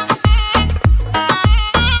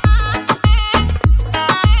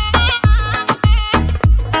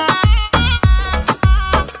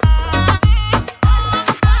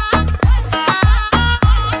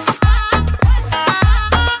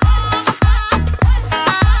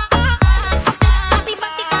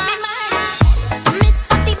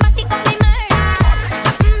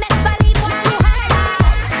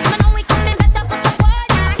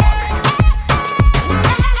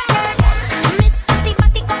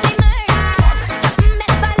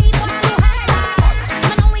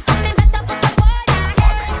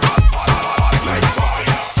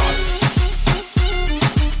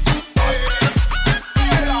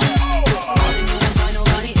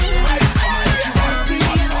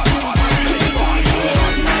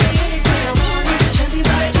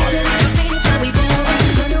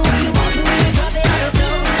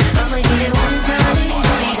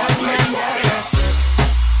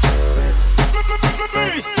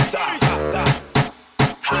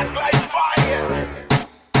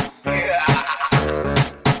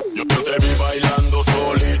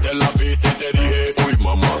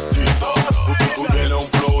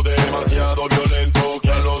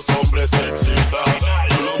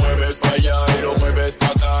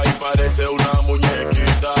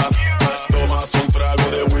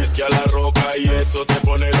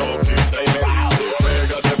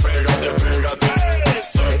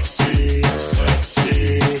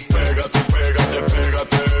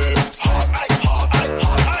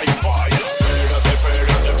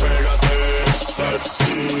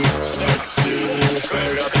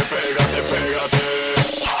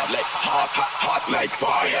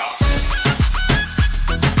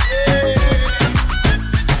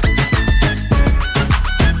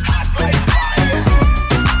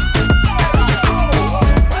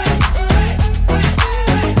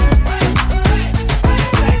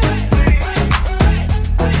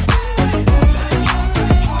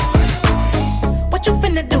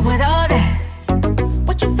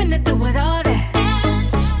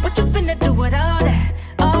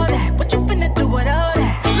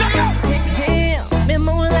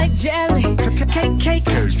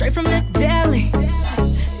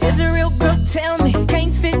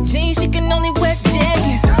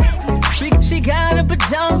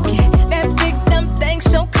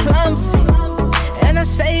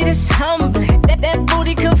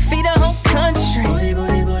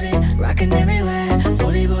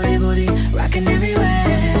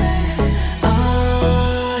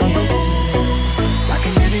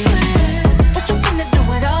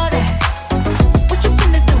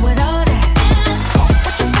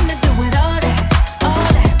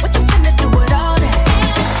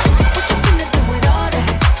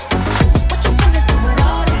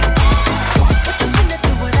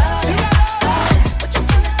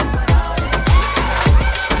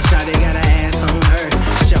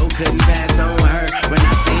 Couldn't pass on her when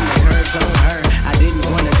I seen the curves on her. I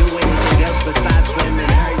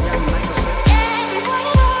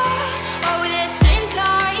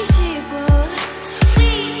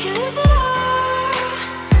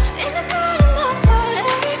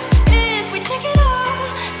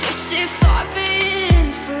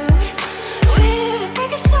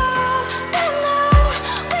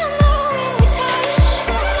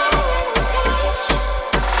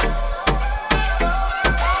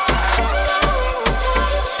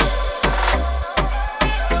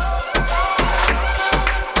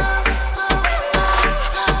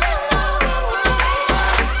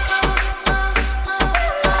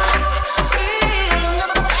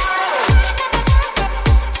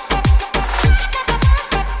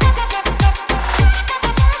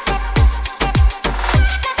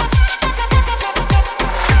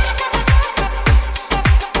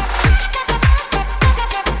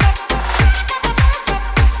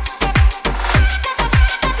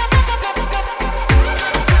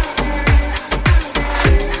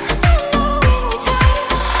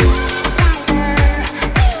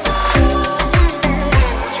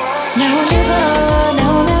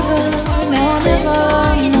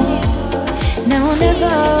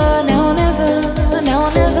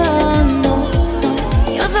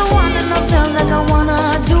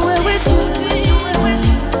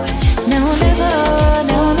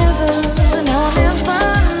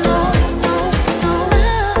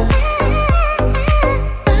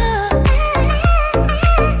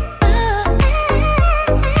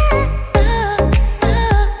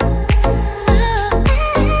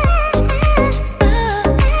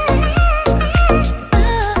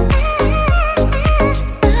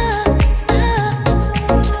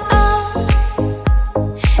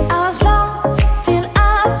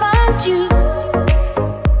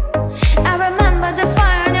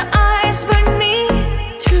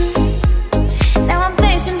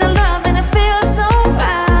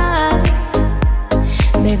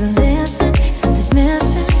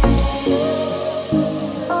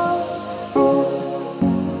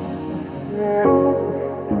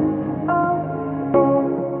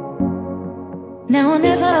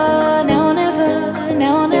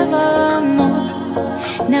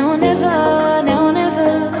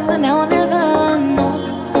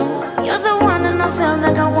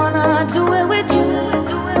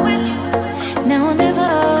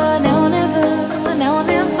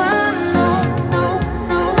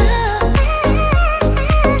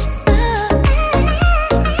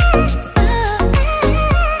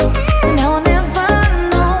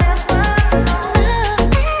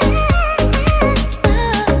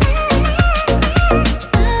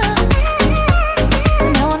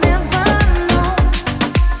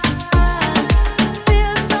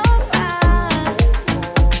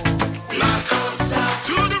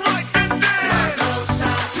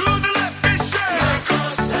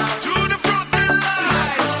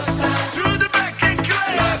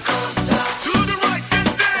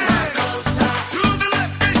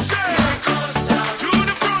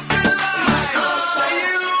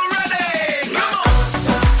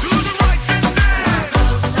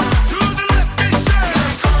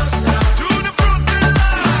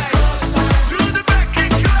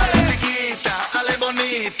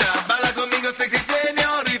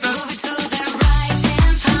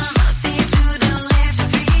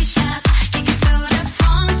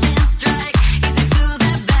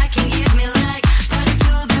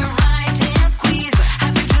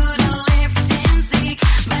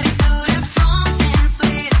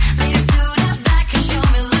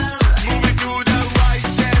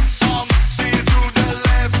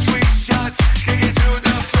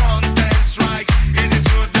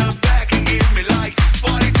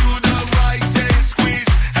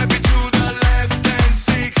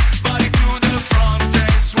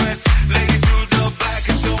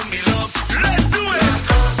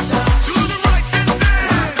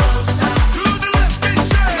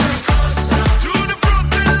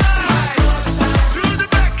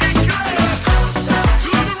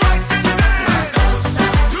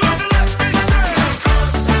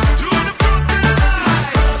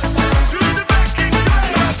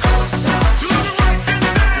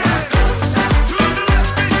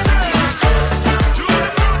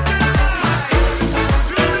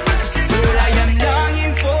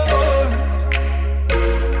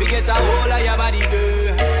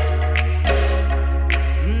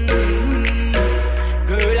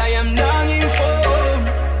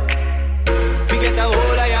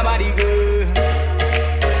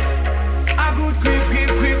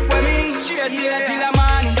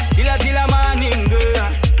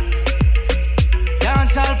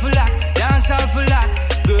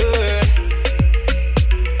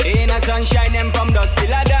and shine them from dusk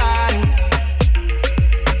till a dawn.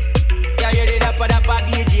 Yeah, you did up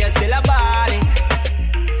DJ still a balling.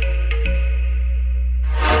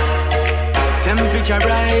 Temperature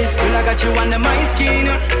rise, girl I got you under my skin.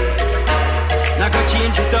 Not gonna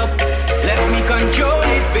change it up, let me control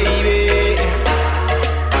it, baby.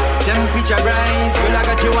 Temperature rise, girl I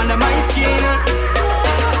got you under my skin.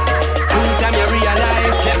 Full time you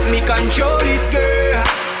realize, let me control it, girl.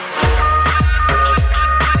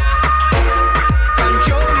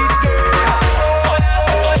 Control it, girl.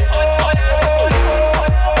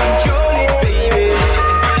 Control it, baby.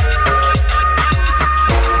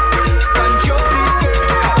 Control it,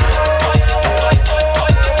 girl.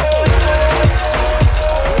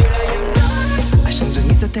 Aș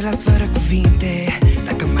îndrăzni să te las fără cuvinte,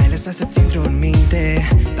 dacă m-ai lăsat să-ți intru în minte,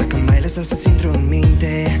 dacă m-ai lăsat să-ți intru în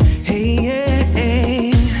minte. Hey, hey,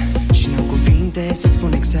 hey. Și n-am cuvinte să-ți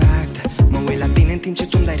spun exact. Mă uit la tine în timp ce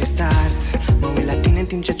tu-mi dai restart. Mă uit la tine în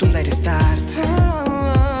timp ce tu-mi dai restart.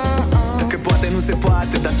 Dacă poate nu se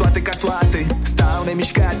poate, dar toate ca toate. Stau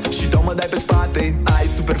nemișcat și tu mă dai pe spate. Ai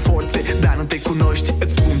super forțe, dar nu te cunoști.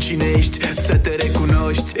 Îți spun cine ești, să te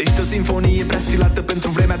recunoști. Ești o sinfonie prea stilată pentru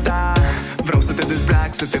vremea ta. Vreau să te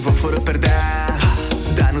dezbrac, să te văd fără perdea.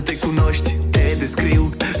 Dar nu te cunoști, te descriu,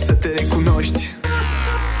 să te recunoști.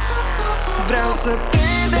 Vreau să te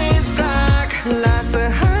dezbrac, lasă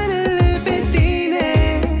hainele pe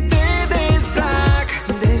tine. Te dezbrac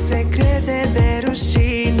de secrete, de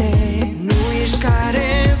rușine. Nu ești ca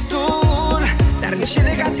restul, dar nici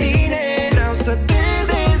ele ca tine. Vreau să te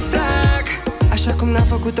dezbrac, așa cum n-a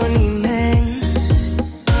făcut-o nimeni.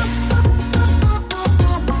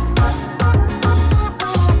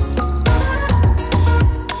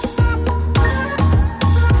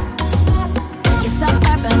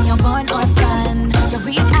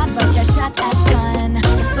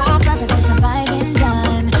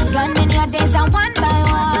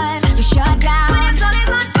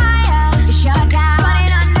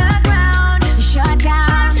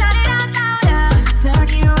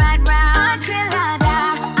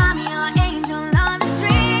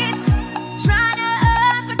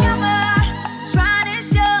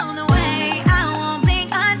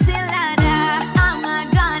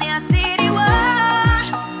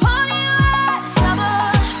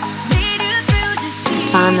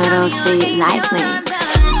 Life Mix.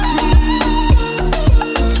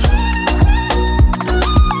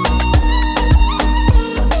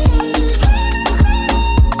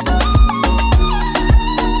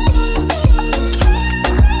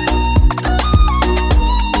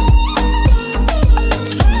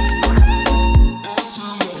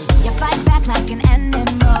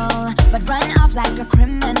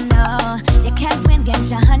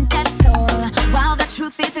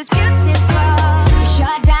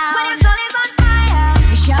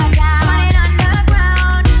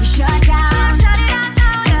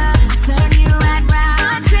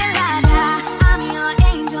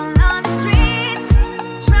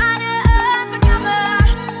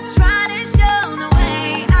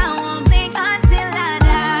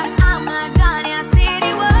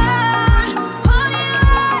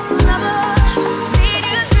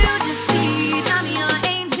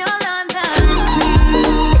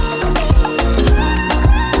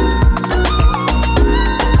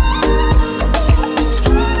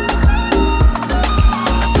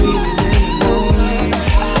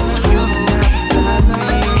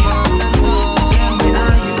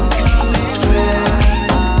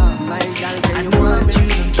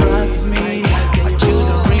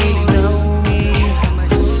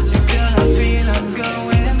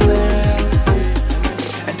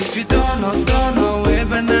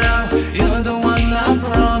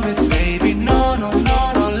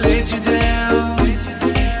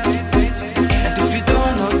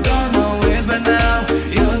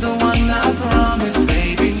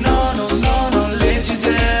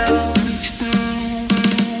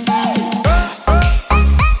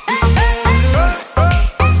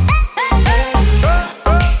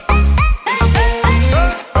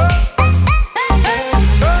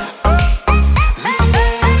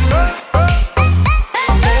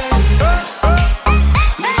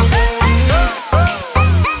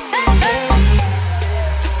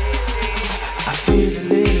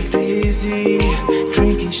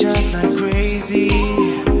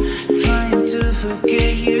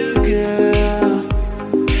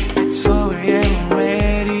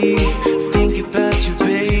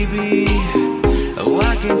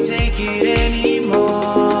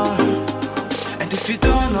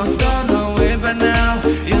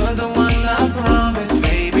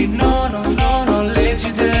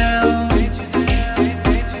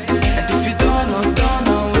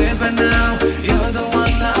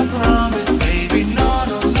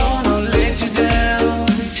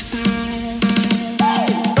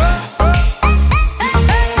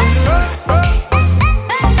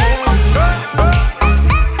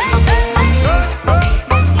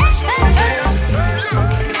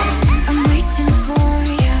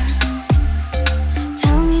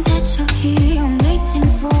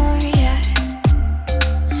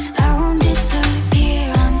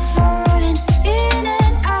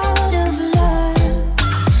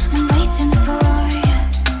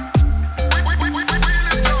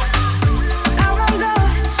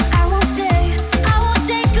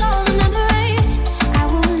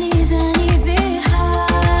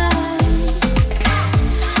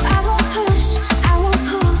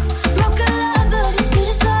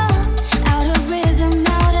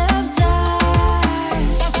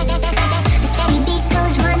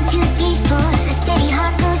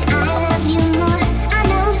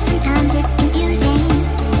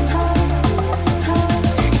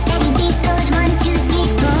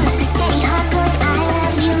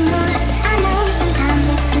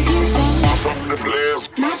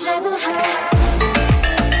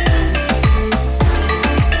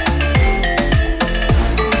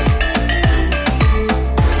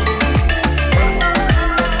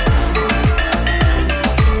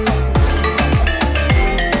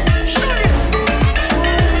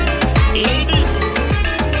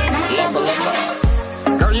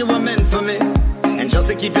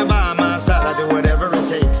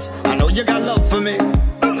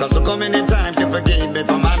 Cause look how many times you forgave me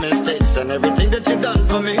for my mistakes and everything that you done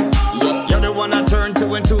for me. You're the one I turn to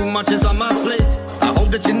when too much is on my plate. I hope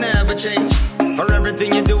that you never change. For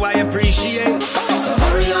everything you do I appreciate. So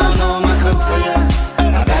hurry on home, I cook for you.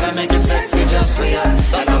 I gotta make it sexy just for you.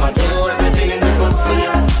 And I'ma do everything in the book for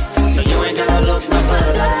you. So you ain't gotta look no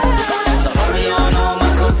further. So hurry on home, I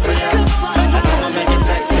cook for you. And I'ma make it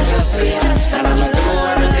sexy just for you. And I'ma do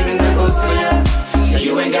everything in the book for you. So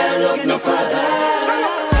you ain't gotta look no further.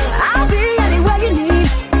 I'll be anywhere you need.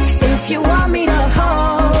 If you want me to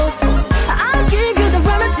hold, I'll give you the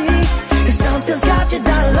remedy. If something's got you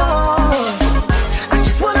down low, I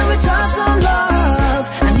just wanna return some love.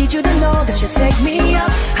 I need you to know that you take me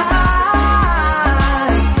up high,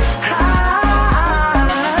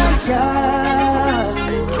 yeah.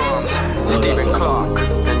 Stephen Clark,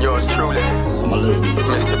 and yours truly,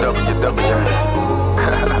 Mr. WW.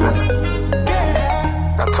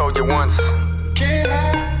 I told you once,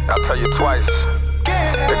 I'll tell you twice.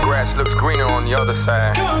 The grass looks greener on the other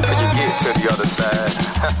side till you get to the other side.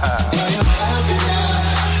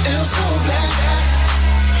 I'm so glad,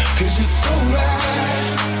 cause you're so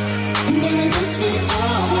right. But I guess we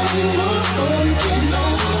always want more. Get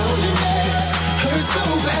loneliness hurts so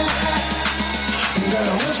bad.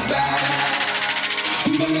 Gotta watch back.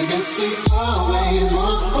 But I guess we always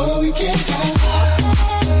want more. We can't go back.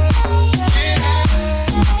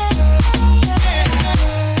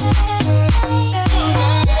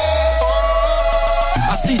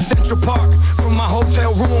 I see Central Park from my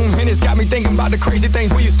hotel room, and it's got me thinking about the crazy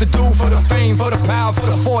things we used to do for the fame, for the power, for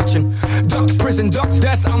the fortune. Ducked prison, ducked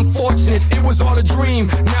death, unfortunate. It was all a dream.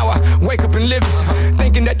 Now I wake up and live it,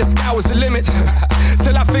 thinking that the sky was the limit.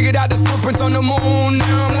 Till I figured out the footprints on the moon.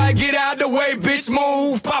 Now I'm like, get out the way, bitch,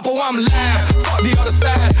 move. Papa, I'm live. Fuck the other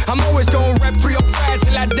side. I'm always gonna rep 305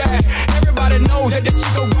 till I die. Everybody knows that the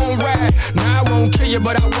Chico gon' ride. Now I won't kill you,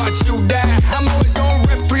 but I watch you die. I'm always gonna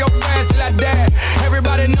rep 305 till I die.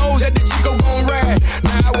 Everybody knows that the Chico gon' ride.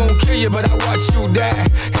 Now I won't kill you, but I watch you die.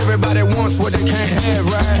 Everybody wants what they can't have,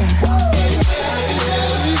 right?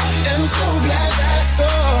 I'm so glad, so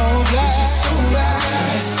glad. She's so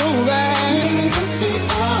right, so right. I guess we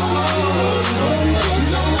always want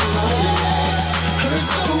loneliness hurts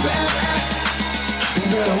so bad.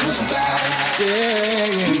 Girl, what's back?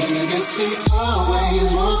 Yeah. But I guess we always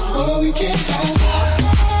want what we can't have.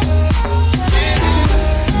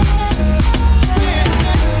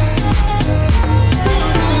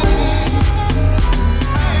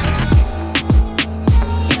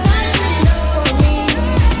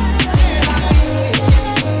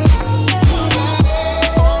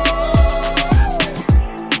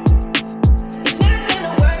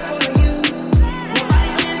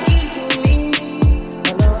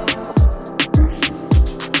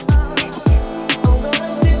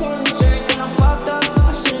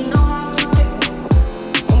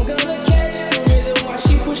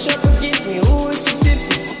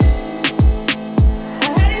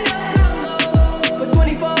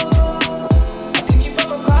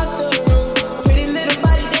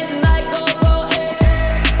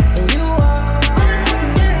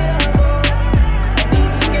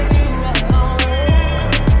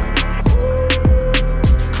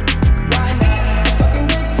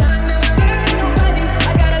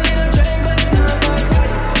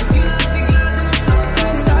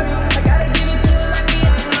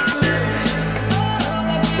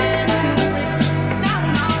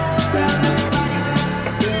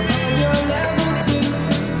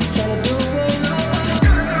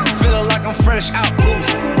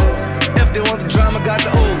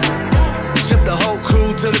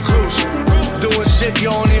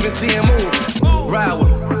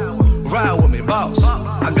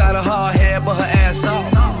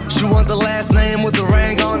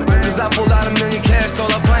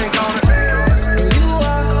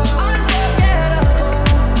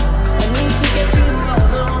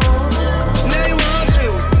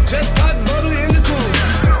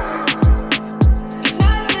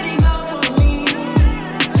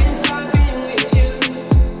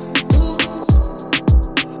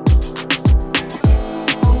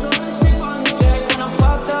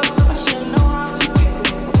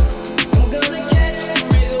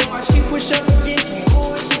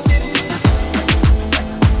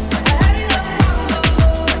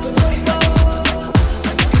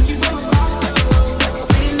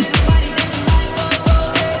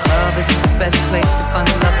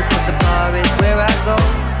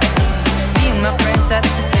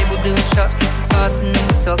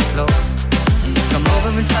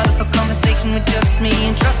 With just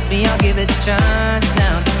me, I'll give it a chance.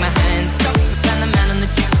 Now take my hand, stop, and the man on the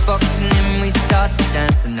juke box and then we start to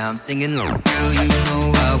dance. And now I'm singing, girl, you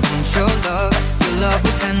know I want your love. Your love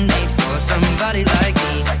was handmade for somebody like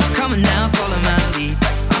me. Come on now, follow my lead.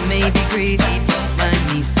 I may be crazy, don't mind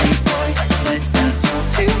me. Say, boy, let's not talk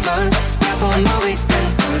too much. Grab on my waist and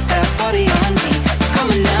put that body on me. Come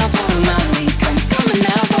on now, follow my lead. Come on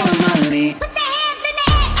now, follow my lead. Put your hands in the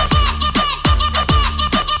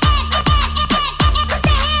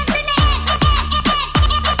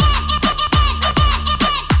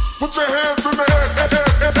Put your hands in the air.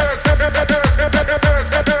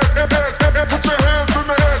 Put your hands in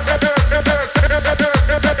the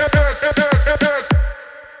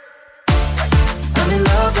I'm in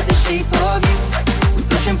love with the shape of you. We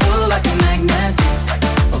push and pull like a magnet do.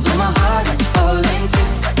 Although my heart is falling too.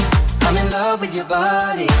 I'm in love with your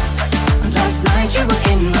body. Last night you were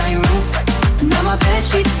in my room. Now my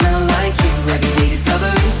bedsheets smell like you. Every day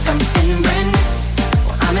discovering something brand new.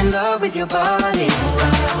 I'm in love with your body.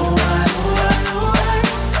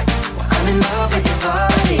 I'm in love with your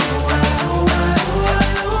body.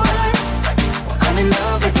 I'm in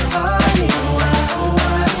love with your body.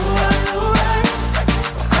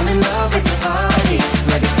 I'm in love with your body.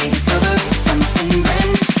 Every day discovering something brand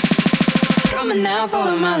new. Come on now,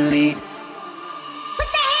 follow my lead.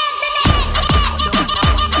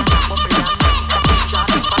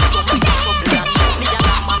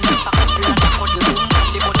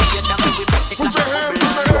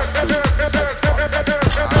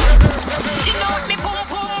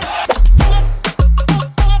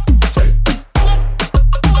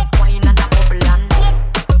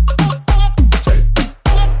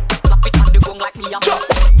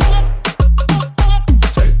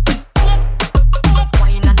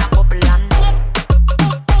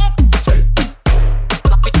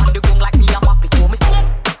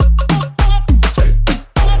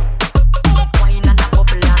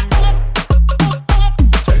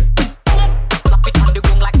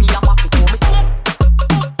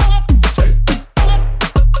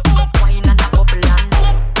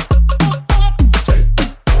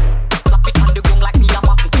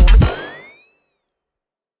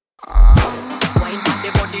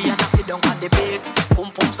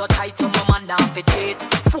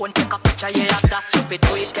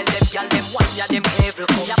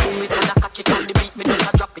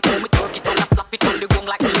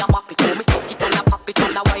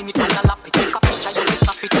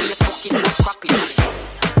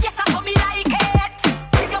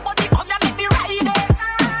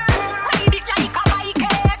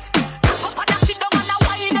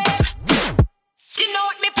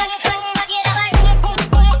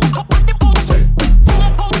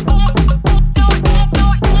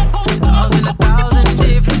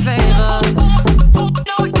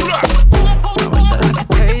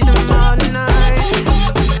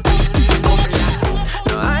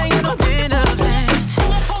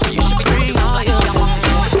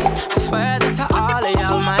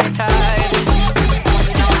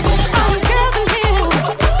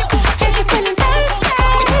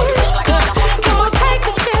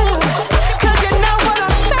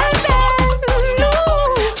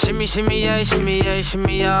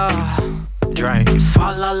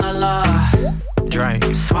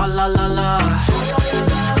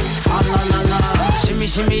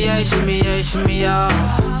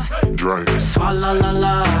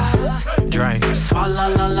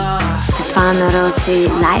 Stefano Rossi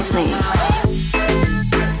live mix.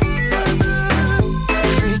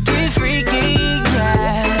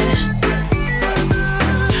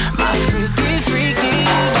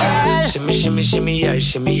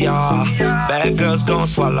 Shimmy, yeah. Bad girls gon'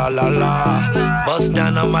 swallow la la. Bust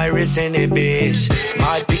down on my wrist in it, bitch.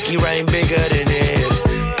 My pinky ring bigger than this.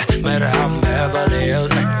 Matter how I'm Beverly Hills.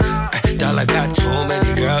 Dollar got too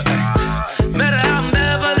many girls. Matter how I'm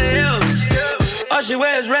Beverly Hills. All she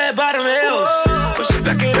wears red bottom heels. When she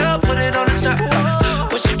back it up, put it on the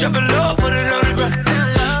top. When she drop it low, put it on the ground.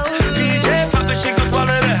 DJ pop it, she gon'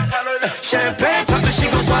 swallow that. Champagne pop it, she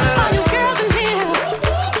gon' swallow that.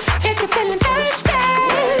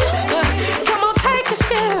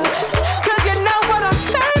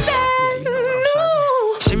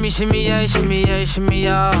 Shimmy,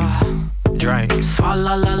 yeah. Drink,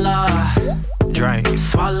 swalla la la. Drink,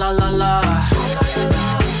 swalla la la.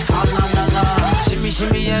 Swalla la la.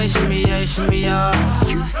 Shimmy, yeah.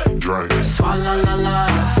 Drink, swalla la la.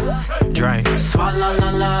 Drink, swalla la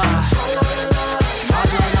la.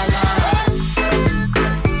 Swalla la la.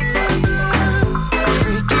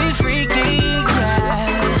 Freaky, yeah.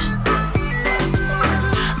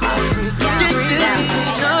 My freaky, distance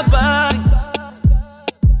between our bodies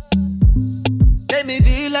make me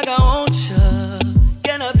feel like I want you.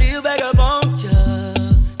 Can I feel back up on you?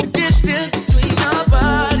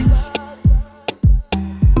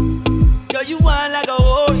 you want like a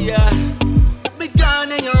warrior. Put me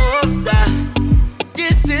down in your holster.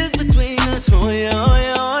 Distance between us, oh yeah, oh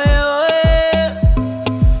yeah, oh yeah, oh yeah.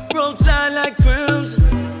 Roll tight like crimson.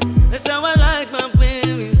 That's how I like my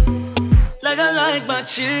baby. Like I like my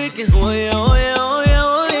chicken, oh yeah, oh yeah, oh yeah,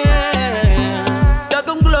 oh yeah. Y'all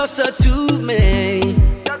come closer to me.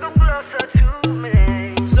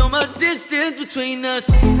 So much distance between us.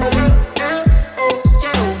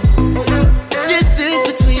 Distance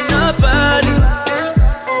between our bodies.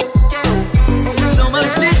 So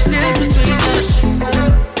much distance between us.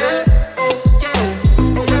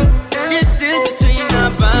 Distance between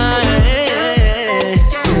our bodies.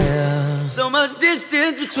 So much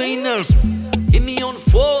distance between us. Hit me on the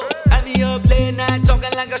floor, had me up late night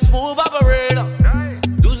talking like a smooth operator.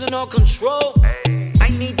 Losing all control. I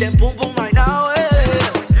need that boom boom right now.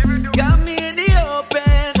 Got me in the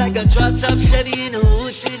open like a drop top Chevy in the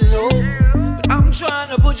hood sitting low. But I'm trying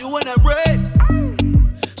to put you in that red.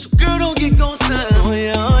 So girl, don't get ghost now. Oh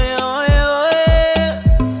yeah, oh yeah, oh yeah, oh yeah.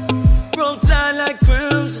 Roll tight like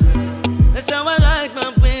crimson. That's how I like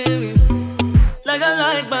my baby. Like I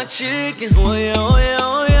like my chicken. Oh yeah, oh yeah,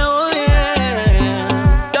 oh yeah, oh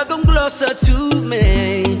yeah. Y'all come closer to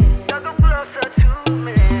me.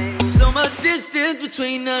 So much distance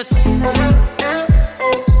between us.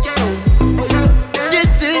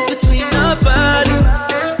 Distance between our bodies.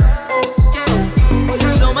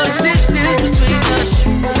 So much distance between us.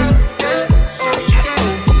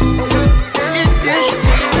 Distance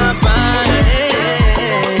between our bodies.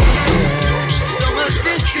 So much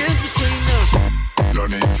distance between us. No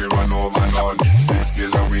need for run over none. 6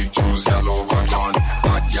 days a week, choose y'all over gone.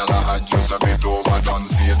 Hot y'all a hot, just a bit overdone.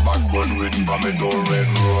 See it back, run written, but me don't red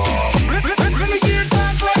raw. Renegade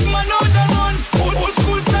back like man on the run. Old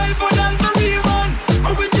school style, but dance a rerun.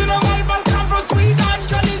 Original Bible come from Sweden,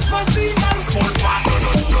 Chinese for season. Full back.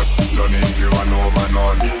 No need for run over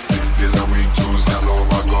none. 6 days a week, choose y'all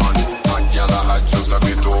over gone. Hot y'all a hot, just a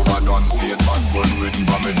bit overdone. See it back, run written,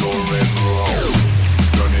 but me don't red raw.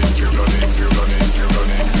 Running, running, running, running,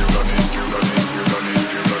 running, running, running, running, running.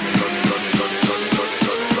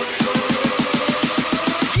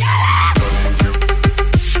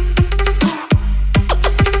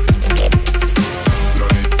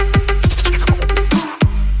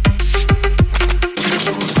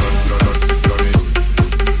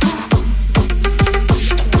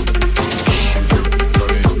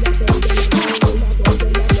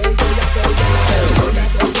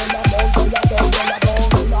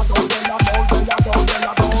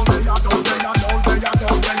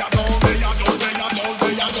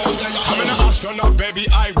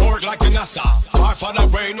 Far for the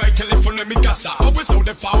brain, right telephone me casa. Always out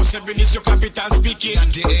the 4-7 is your captain speaking.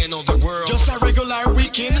 At the end of the world, just a regular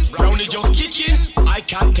weekend. Brownie just kicking. I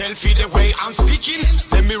can't tell feel the way I'm speaking.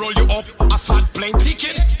 Let me roll you up a fat plain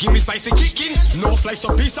ticket. Give me spicy chicken. No slice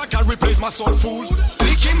of pizza can replace my soul food.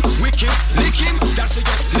 Lick him, wick him, lick him. That's it,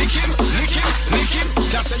 just lick him, lick him, lick him.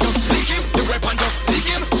 That's it, just lick him. The weapon just lick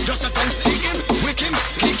him. Just a time, lick him, wick him,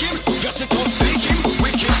 kick him. Just a time, lick him,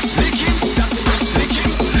 wick him, lick him. That's it, just lick him,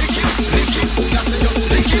 lick him, lick him. That's it, just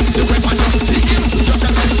lick him. The weapon just lick him. Just a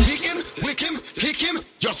time, lick him, wick him, kick him.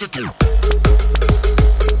 Just a time.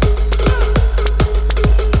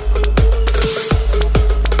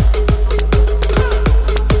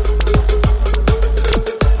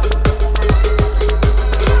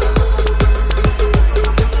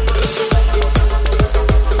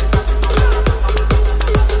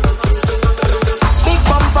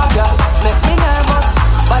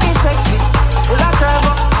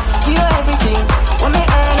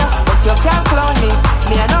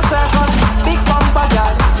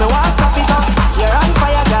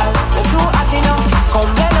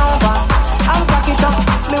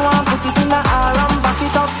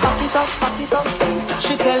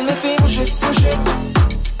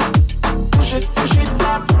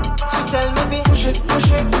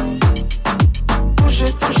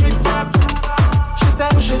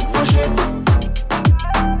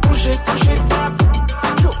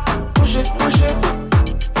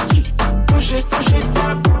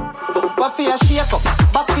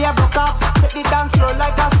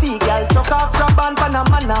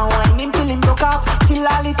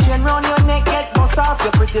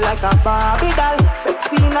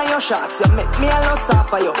 Shots, you make me a lot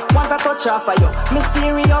for you. Want a touch off for you. Me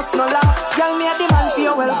serious, no laugh. Girl, me a demand for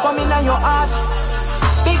you. Welcome in your heart.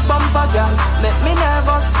 Big bumper, girl, make me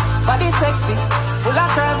nervous. Body sexy, full of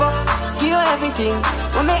curve. Give you everything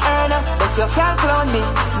when me earn up, but you can't clone me.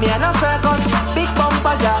 Me a no circus. Big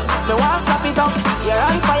bumper, girl, me want slap it up. You're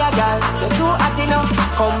on fire, girl. You're too hot enough.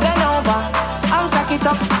 Come bend over and crack it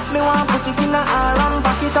up. Me want put it in a arm,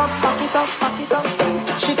 back it up, back it up.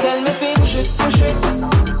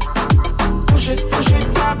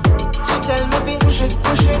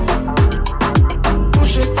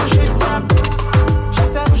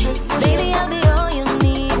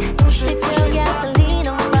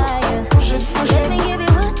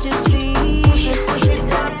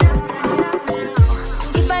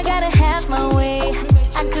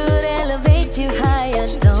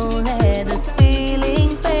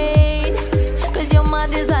 my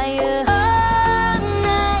desire. All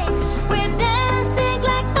night we're dancing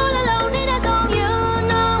like all alone in a song. You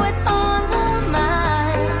know it's on my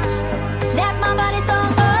mind. That's my body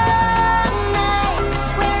song. All night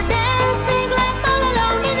we're dancing like all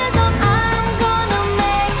alone in a song. I'm gonna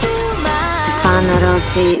make you mine. Stefano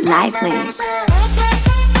Rossi Live Mix.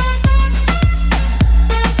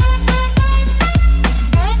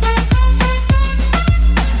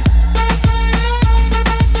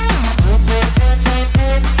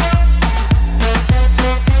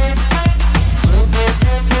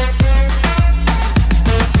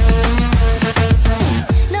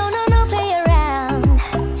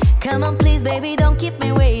 Come on, please, baby, don't keep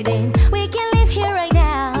me waiting. We can live here right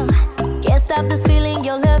now. Can't stop this feeling,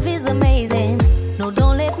 your love is amazing. No,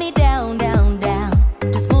 don't let me down, down, down.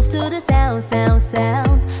 Just move to the sound, sound,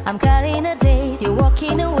 sound. I'm cutting a date, you're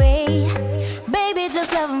walking away. Baby,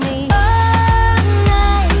 just love me. All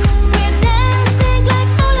night, we're dancing like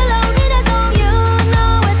all alone in a song. You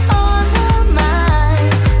know it's on my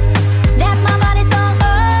mind. That's my body song.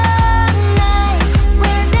 All night,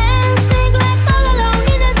 we're dancing like all alone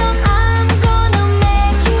in a song. I'm gonna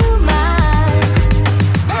make you mine.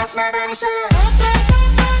 That's my body song.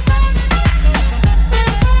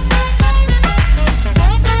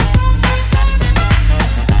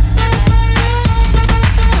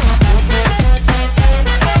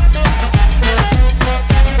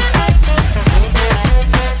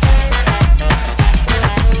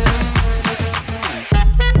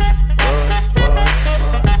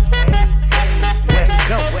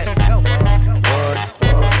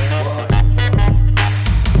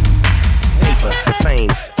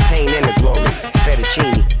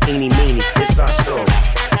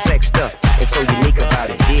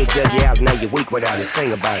 Without a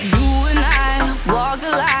sing about it. You and I walk the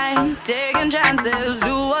line, taking chances,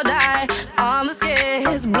 do or die. On the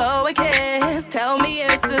skids, blow a kiss. Tell me,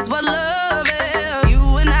 is this what love is?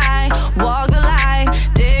 You and I walk the line,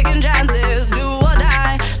 taking chances, do or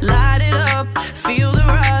die. Light it up, feel the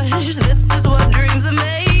rush. This is what dreams are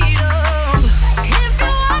made of. If you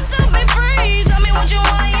want to be free, tell me what you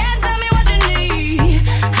want, yeah, tell me what you need.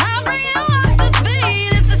 I'll bring you up to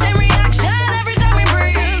speed. It's the same reaction every time we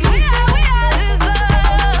breathe.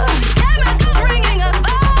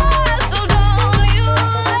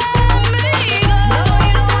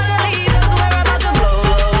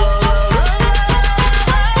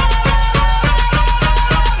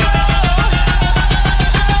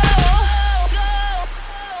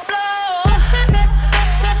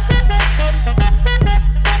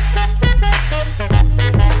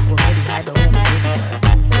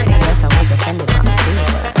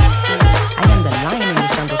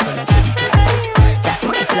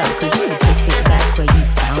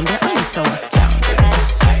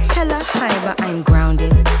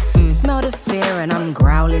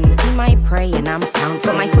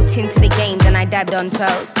 On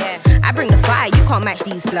toes. I bring the fire, you can't match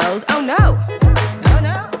these flows. Oh no, oh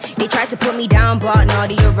no. They tried to put me down, but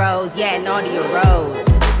Nadia rose. Yeah, Nadia rose.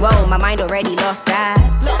 Whoa, my mind already lost that.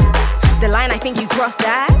 The line, I think you crossed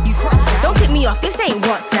that. Don't tip me off, this ain't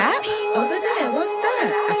WhatsApp. Over there, what's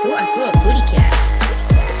that? I thought I saw a booty cat.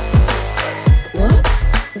 What?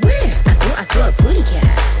 Where? I thought I saw a booty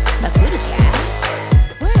cat. A booty cat?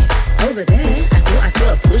 Where? Over there. I thought I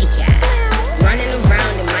saw a booty cat. Running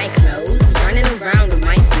around in my clothes. Running around with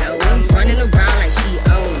my flows. Running around like she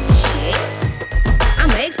owns shit.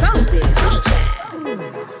 I'ma expose this booty cat.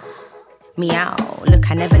 Meow.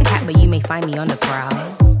 Look, I never cat, but you may find me on the prowl.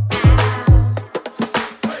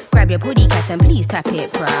 Grab your putty cat and please tap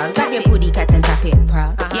it proud. Grab your putty cat and tap it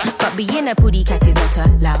proud. Yeah, but being a putty cat is not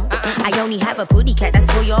allowed. I only have a putty cat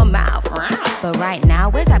that's for your mouth. But right now,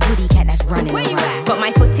 where's that putty cat that's running around? Got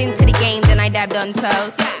my foot into the game, then I dabbed on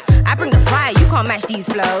toes. I bring the fire, you can't match these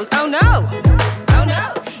flows. Oh no, oh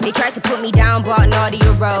no. They tried to put me down, but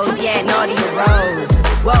Nadia rose. Yeah, Nadia rose.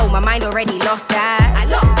 Whoa, my mind already lost that. I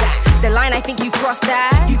lost that. The line, I think you crossed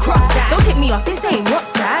that. You crossed that. Don't tip me off, this ain't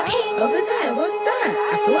WhatsApp. Over there, what's that?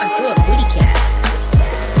 I thought I saw a booty cat.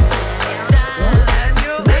 What?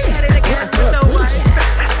 Where? I thought I saw a booty cat.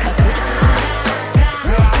 A booty cat.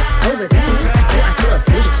 Over there, I thought I saw a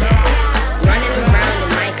booty cat. Running around in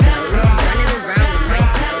my clothes. Running around in my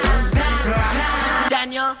clothes.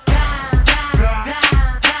 Daniel.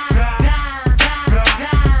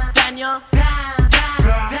 Daniel.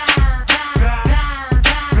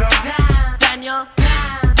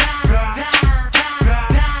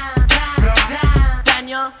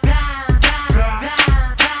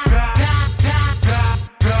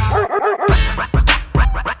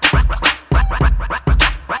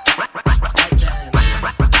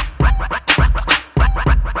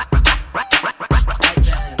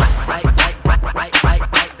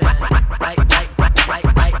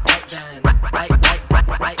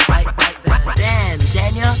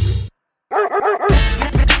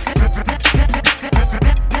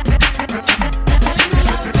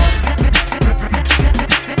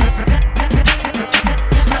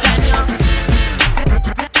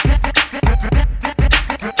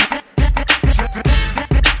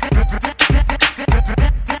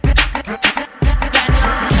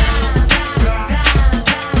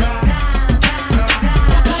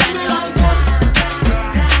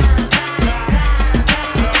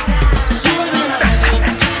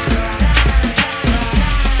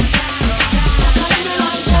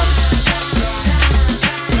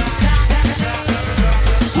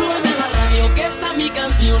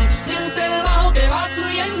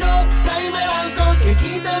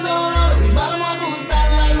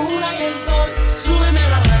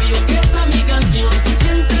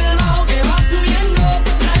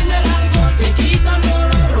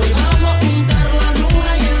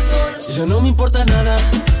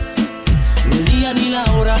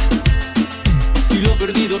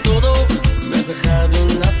 dejado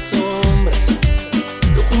en las sombras.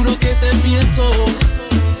 Te juro que te pienso,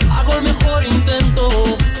 hago el mejor intento.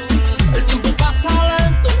 El tiempo pasa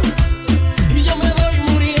lento y yo me voy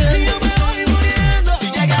muriendo. Si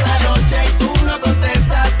llega la noche y tú no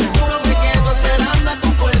contestas, seguro me quedo esperando a tu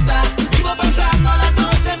puerta. Vivo pensando las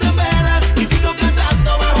noches en velas y sigo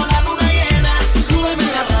cantando bajo la luna llena. Súbeme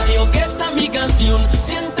la radio que está mi canción,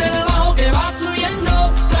 siente el bajo que va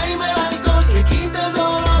subiendo. Tráeme el alcohol que quita el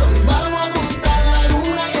dolor, vamos a juntar la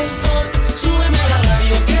luna y el sol. Súbeme la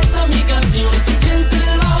radio que está mi canción, siente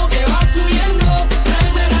el bajo que va subiendo.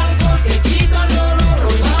 Tráeme el alcohol que quita el dolor,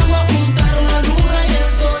 hoy vamos a juntar la luna y el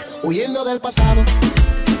sol. Huyendo del pasado,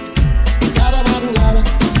 en cada madrugada,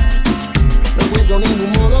 no encuentro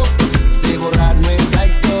ningún modo de borrar nuestra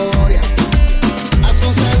historia. Haz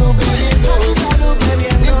un salud bebiendo,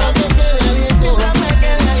 mientras me quede aliento.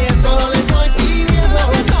 Solo le estoy pidiendo,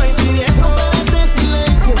 romper este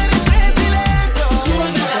silencio.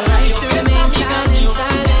 Súbeme la radio que está mi canción,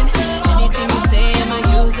 siente el bajo que va subiendo. Tráeme el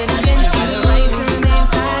alcohol que quita el dolor, vamos a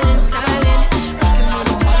juntar la luna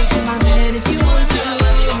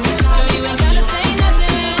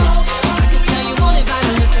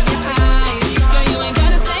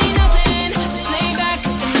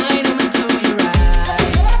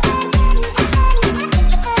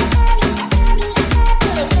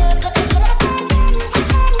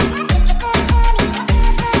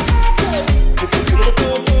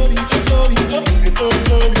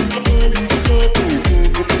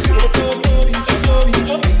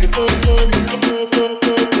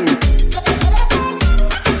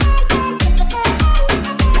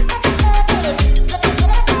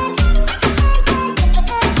y el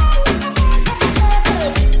sol.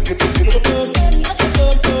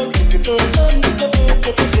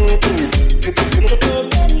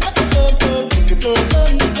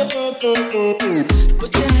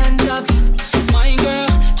 Put your hands up, wine girl.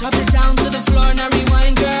 Drop it down to the floor, now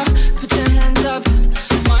rewind, girl. Put your hands up,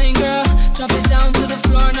 wine girl. Drop it down to the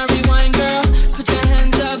floor, now rewind, girl. Put your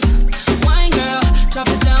hands up, wine girl. Drop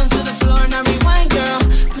it down to the floor, now rewind, girl.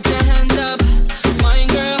 Put your hands up, wine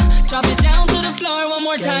girl. Drop it down to the floor one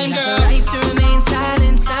more time, girl. You got the right to remain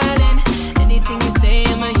silent, silent. Anything you say,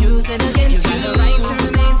 I'ma use it against you. You got the right to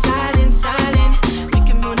remain silent, silent. We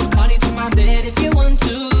can move this party to my bed if you want to.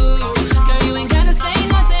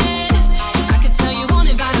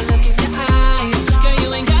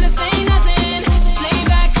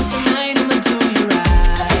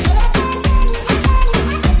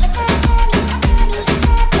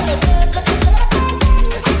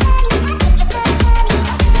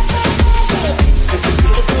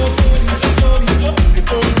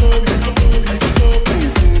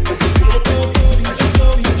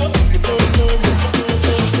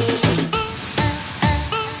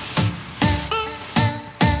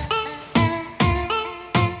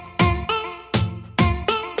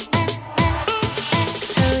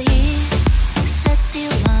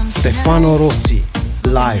 Stefano Rossi,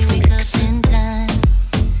 live mix.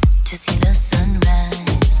 To see the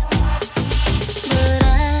sunrise, but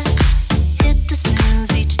I hit the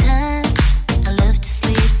snooze each time. I love to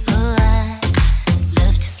sleep, oh I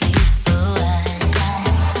love to sleep, oh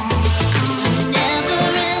never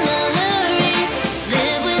in a hurry,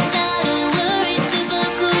 live without a worry. Super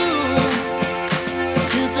cool,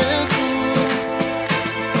 super cool.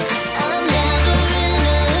 I'm never in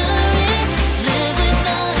a hurry, live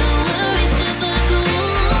without a worry. Super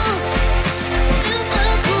cool,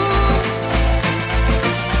 super cool.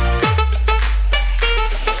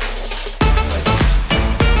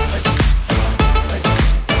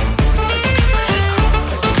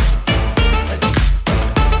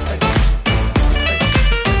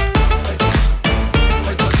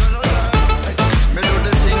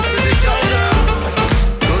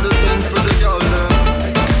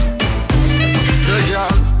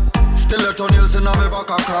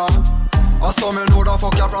 I saw me know that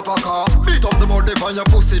fuck your proper car. Beat up the body on your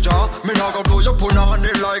pussy jaw. Me nah go blow your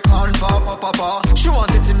punani like hand papa papa. She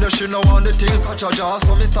want it in the she no want the thing catch a jaw.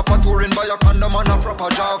 So me stop a touring by a condom and a proper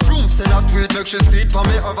jaw. Room say not tweet make she see it for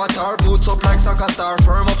me avatar. Boots up like soccer star,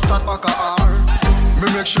 firm up stand back a R. Me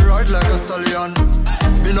make she ride like a stallion.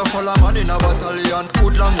 Me no follow man in a battalion.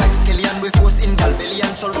 Put long like skeleton, we force in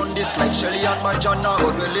galbillion. So run this like Shelly and my John now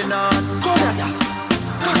go dwelling on. Come here,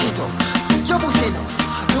 cock it up. Your pussy enough.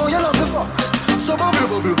 No, you love the fuck. So bubble,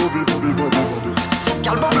 bubble, bubble, bubble, bubble, bubble.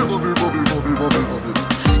 Girl, bubble, bubble, bubble, bubble, bubble, bubble.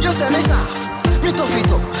 You say me soft, me tough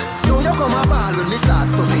it up. No, you come a ball when me start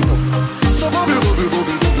stuff it up. So bubble, bubble,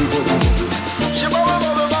 bubble, bubble, bubble, bubble. She bubble,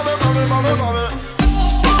 bubble, bubble, bubble, bubble, bubble.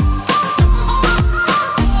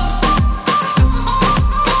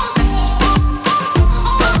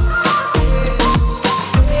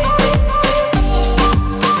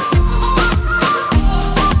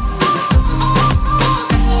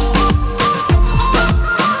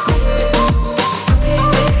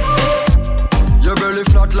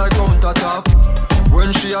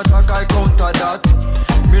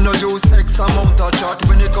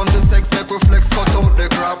 come to sex, make we flex, cut out the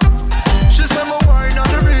crap. She say my wine on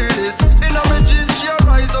the realest. In a me jeans, she a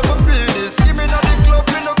rise up a penis. Give me not the club,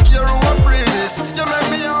 me no care who a breathe this. You make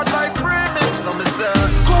me hard like remix. So me say,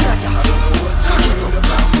 come here, girl, cock it up.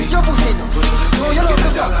 Your pussy enough. No, you love the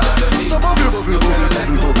fuck. So bubble, bubble, bubble,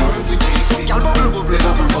 bubble, bubble. Girl, bubble, bubble,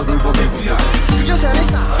 bubble, bubble, bubble. You say me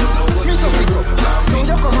soft, me stuff it up. No,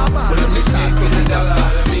 you come up and me start stuff it up.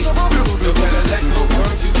 So bubble, bubble, bubble,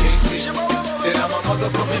 bubble. Then I'm a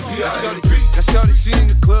motherfucking P.I. Now shorty, she in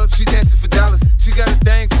the club, she dancing for dollars. She got a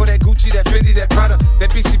thing for that Gucci, that Fendi, that Prada,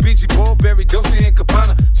 that BCBG, Burberry, Dolce and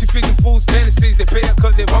Gabbana. She feeding fools fantasies, they pay her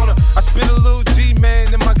cause they want her. I spit a little G,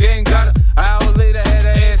 man, and my gang got her. An hour later, had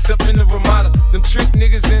her ass up in the Ramada. Them trick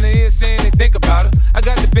niggas in her ear saying they think about her. I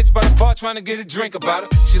got the bitch by the bar trying to get a drink about her.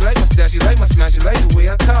 She like my style, she like my smile, she like the way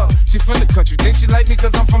I talk. She from the country, then she like me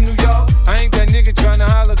cause I'm from New York. I ain't that nigga trying to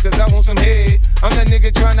holler cause I want some head. I'm that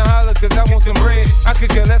nigga trying to holler cause I want some bread. I could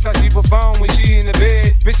care less how she perform when she in the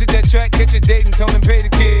bed. Bitch at that track, catch a date and come and pay the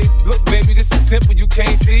kid. Look baby, this is simple, you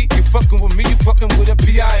can't see. You fucking with me, you fucking with a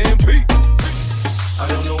P.I.M.P. I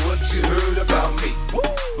don't know what you heard about me,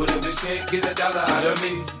 but a bitch can't get a dollar out of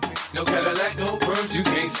me. No Cadillac, no perms, you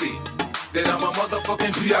can't see. Then I'm a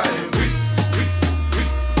motherfucking P.I.M.P.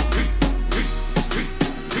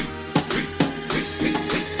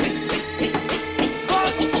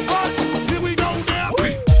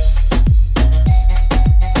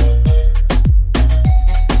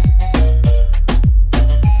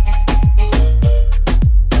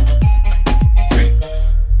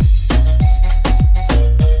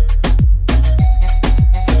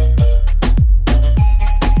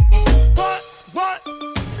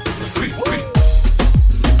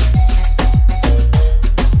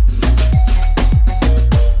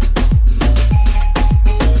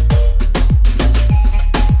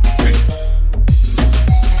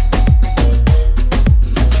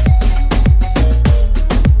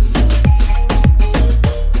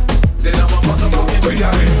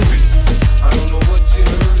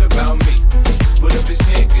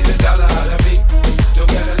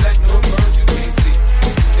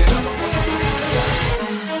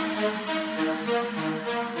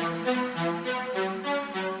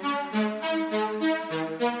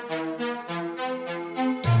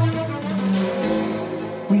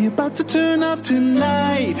 We about to turn up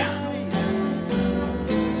tonight.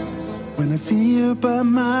 When I see you by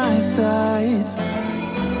my side,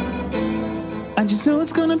 I just know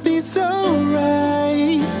it's gonna be so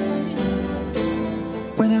right.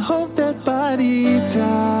 When I hold that body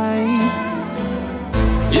tight.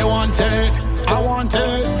 You want it, I want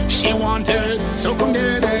it, she want it, so come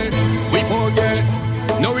get it. We forget,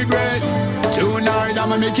 no regret. Tonight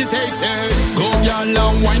I'ma make you taste it. Go y'all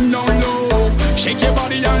and wind down low. Shake your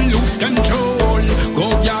body and lose control. Go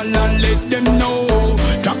y'all and let them know.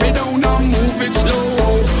 Drop it down and move it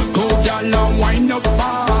slow. Go y'all and wind up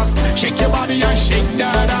fast. Shake your body and shake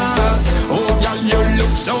that ass. Oh y'all, you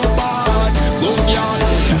look so bad. Go y'all,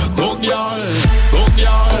 go y'all, go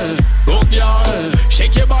y'all, go y'all.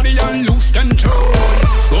 Shake your body and lose control.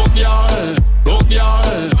 Go y'all, go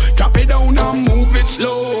y'all. Drop it down and move it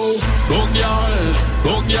slow. Go y'all,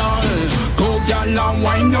 go y'all, go y'all and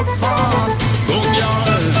wind up fast. Go y'all,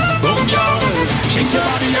 shake your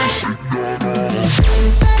body and shake that ass.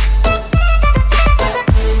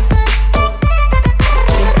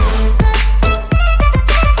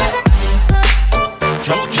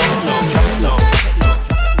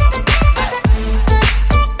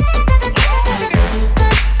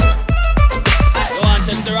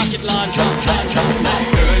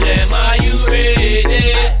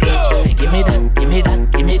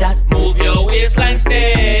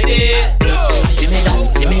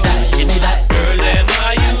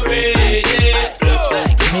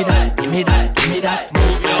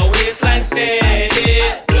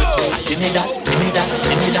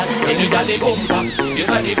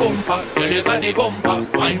 You got the bumper,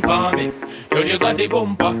 wine for me. Girl, you got the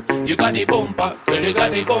bumper, you got the bumper. Girl, you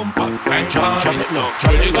got the bumper, crank on me.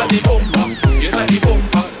 Girl, you got the bumper, you got the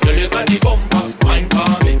bumper. Girl, you got the bumper, wine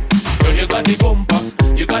for me. Girl, you got the bumper,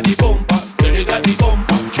 you got the bumper. Girl, you got the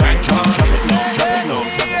bumper, crank on me.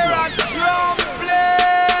 Here at the drum play.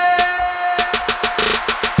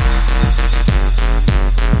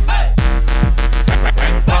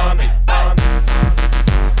 Crank on me.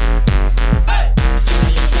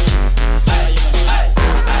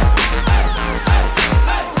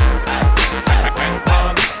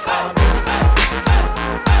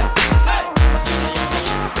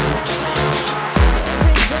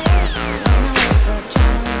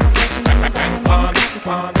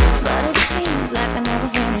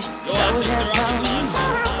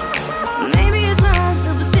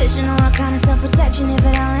 kind of self-protection if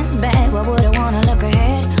it all ends bad. Why would I wanna look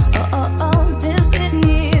ahead? Oh, oh, oh, still sitting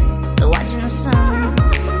here, still watching the sun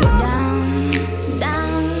go down,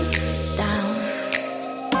 down, down.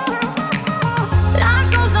 Life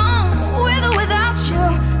goes on with or without you.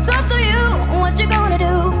 It's up to you what you gonna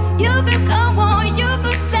do. You could go on, you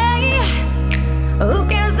could stay. Who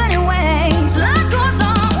cares anyway? Life goes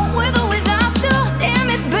on with or without you. Damn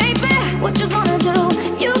it, baby, what you gonna do?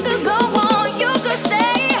 You could go on, you could stay.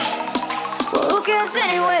 Well, who cares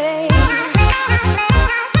anyway?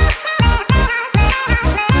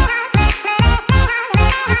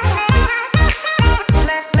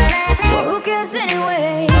 Well, who cares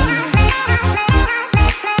anyway?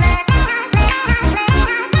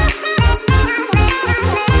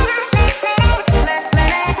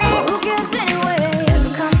 Well, who cares anyway?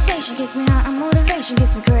 The conversation gets me hot, and motivation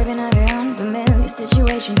gets me craving every unfamiliar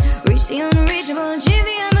situation. Reach the unreachable, achieve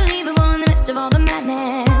the unbelievable in the midst of all the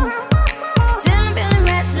madness. Still I'm feeling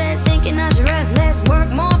restless, thinking I should rest less, work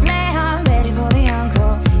more, play hard, ready for the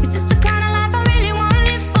encore. Is this the kind of life I really want to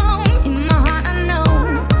live for? In my heart I know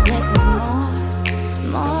less is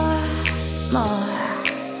more, more.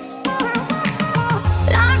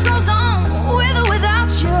 Life goes on with or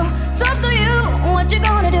without you. It's up to you what you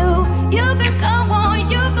gonna do. You could go on,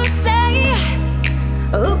 you could stay.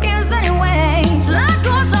 Who cares anyway? Life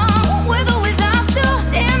goes on with or without you.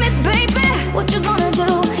 Damn it, baby, what you gonna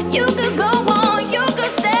do? You could go on, you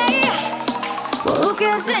could stay. Well, who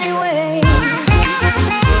cares anyway?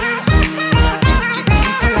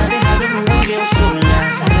 La dejado en un video sola,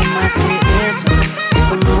 sabe más que eso.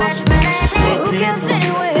 Conoce sus secretos.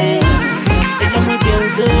 Ella muy bien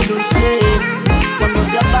se luce cuando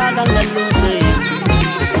se apagan las luces.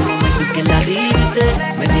 Desde el momento en que la dice,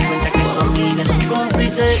 me di cuenta que su amiga es su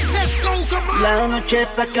cómplice. La noche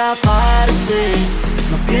para escaparse,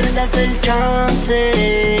 no pierdas el chance.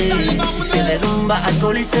 Y se derrumba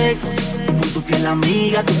alcohol y sex, con tu fiel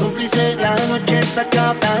amiga, tu cómplice. La noche pa'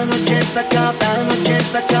 acá, la noche pa' acá, la noche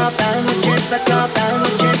pa' acá, la noche pa' acá, la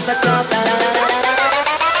noche pa' acá.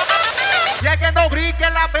 Y es que no brinque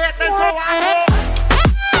la meta, eso bajo.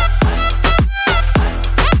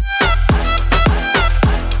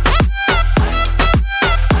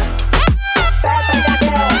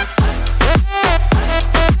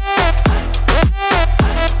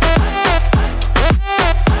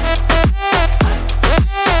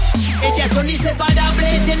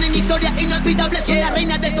 Inseparables, tienen historias inolvidables. Son las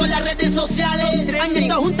reinas de todas las redes sociales. Han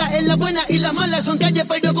estado juntas en la buena y la mala. Son calles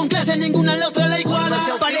pero con clase, ninguna la otra la iguala.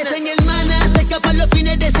 Parecen hermanas, se escapan los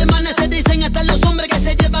fines de semana. Se dicen hasta los hombres que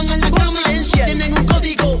se llevan a la cama. Tienen un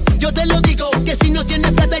código, yo te lo digo, que si no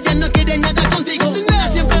tienes plata ya no quieren nada contigo.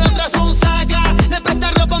 Siempre la otra son saca, le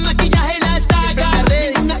presta ropa, maquillaje, la ataca.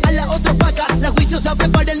 Ninguna a la otra paga, la juiciosa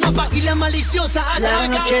prepara el mapa y la maliciosa ataca. La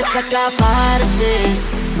noche pa' escaparse,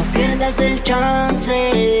 no pierdas el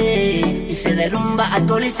chance. Y se derrumba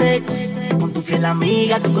alcohol y sex, con tu fiel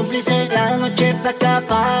amiga, tu cómplice. La noche pa'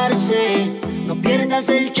 escaparse, no pierdas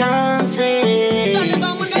el chance.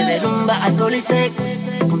 Y se derrumba alcohol y sex,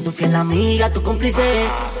 con tu fiel amiga, tu cómplice.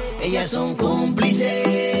 Ellas son cómplices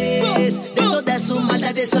de todas sus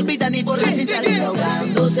maldades, se olvidan y por la cinta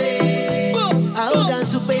desahogándose. Ahogan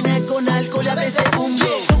su pena con alcohol y a veces un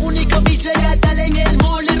beso. Su único vicio es gastar en el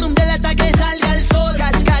mall y rumbear hasta que salga el sol.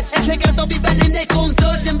 El secreto viven en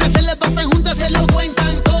descontrol, siempre se le pasan juntas, se lo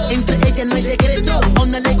cuentan todo. Entre ellas no hay secreto, a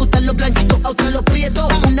una le gustan los blanquitos, a otra los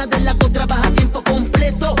prietos. Una de las dos trabaja a tiempo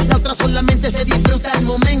completo, la otra solamente se disfruta el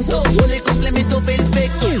momento. Son el complemento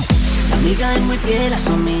perfecto. La amiga es muy fiel a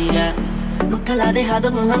su amiga, nunca la ha dejado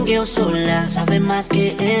en un jangueo sola. Sabe más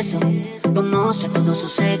que eso, conoce todos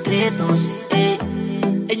sus secretos.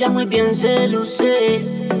 Ella muy bien se luce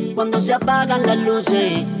cuando se apagan las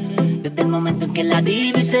luces. Desde el momento en que la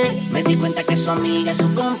divisé, me di cuenta que su amiga es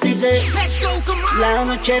su cómplice. La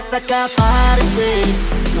noche pa' escaparse,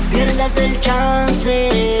 no pierdas el chance.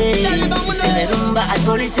 Y se derrumba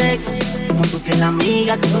alcohol y sex, con tu fiel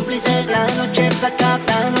amiga, tu cómplice. La noche pa' acá,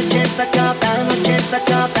 la noche pa' acá, la noche pa'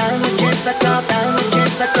 acá, la noche pa' acá, la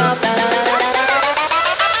noche pa' acá.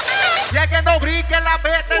 Y es que no brinque la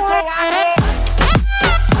meta, eso bajo.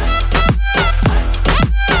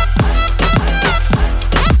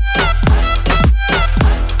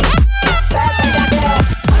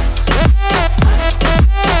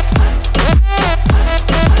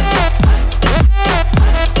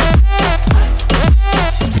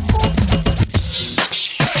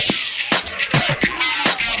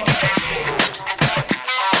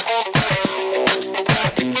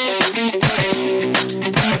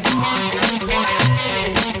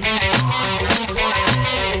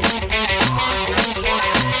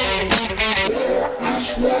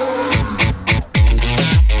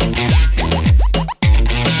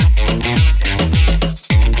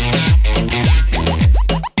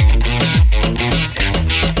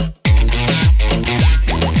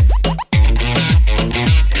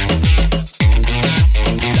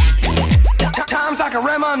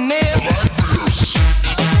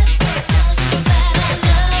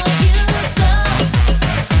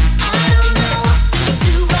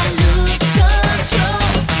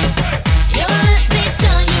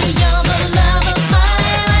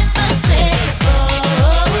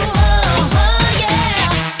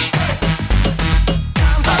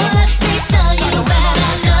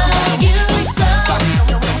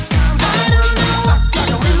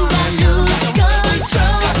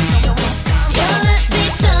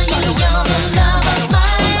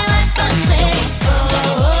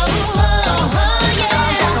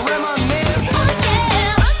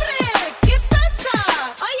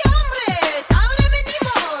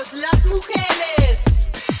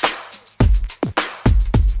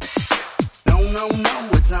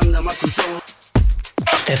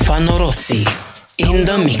 Stefano Rossi in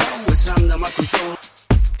the mix. It's under my control.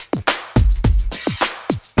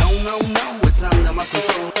 No, it's under my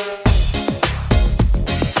control.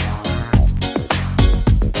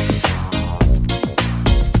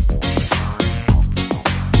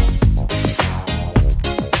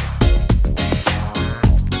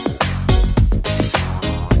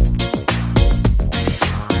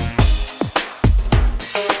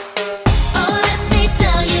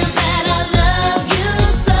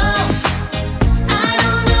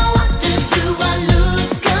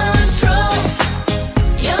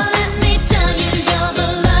 Let me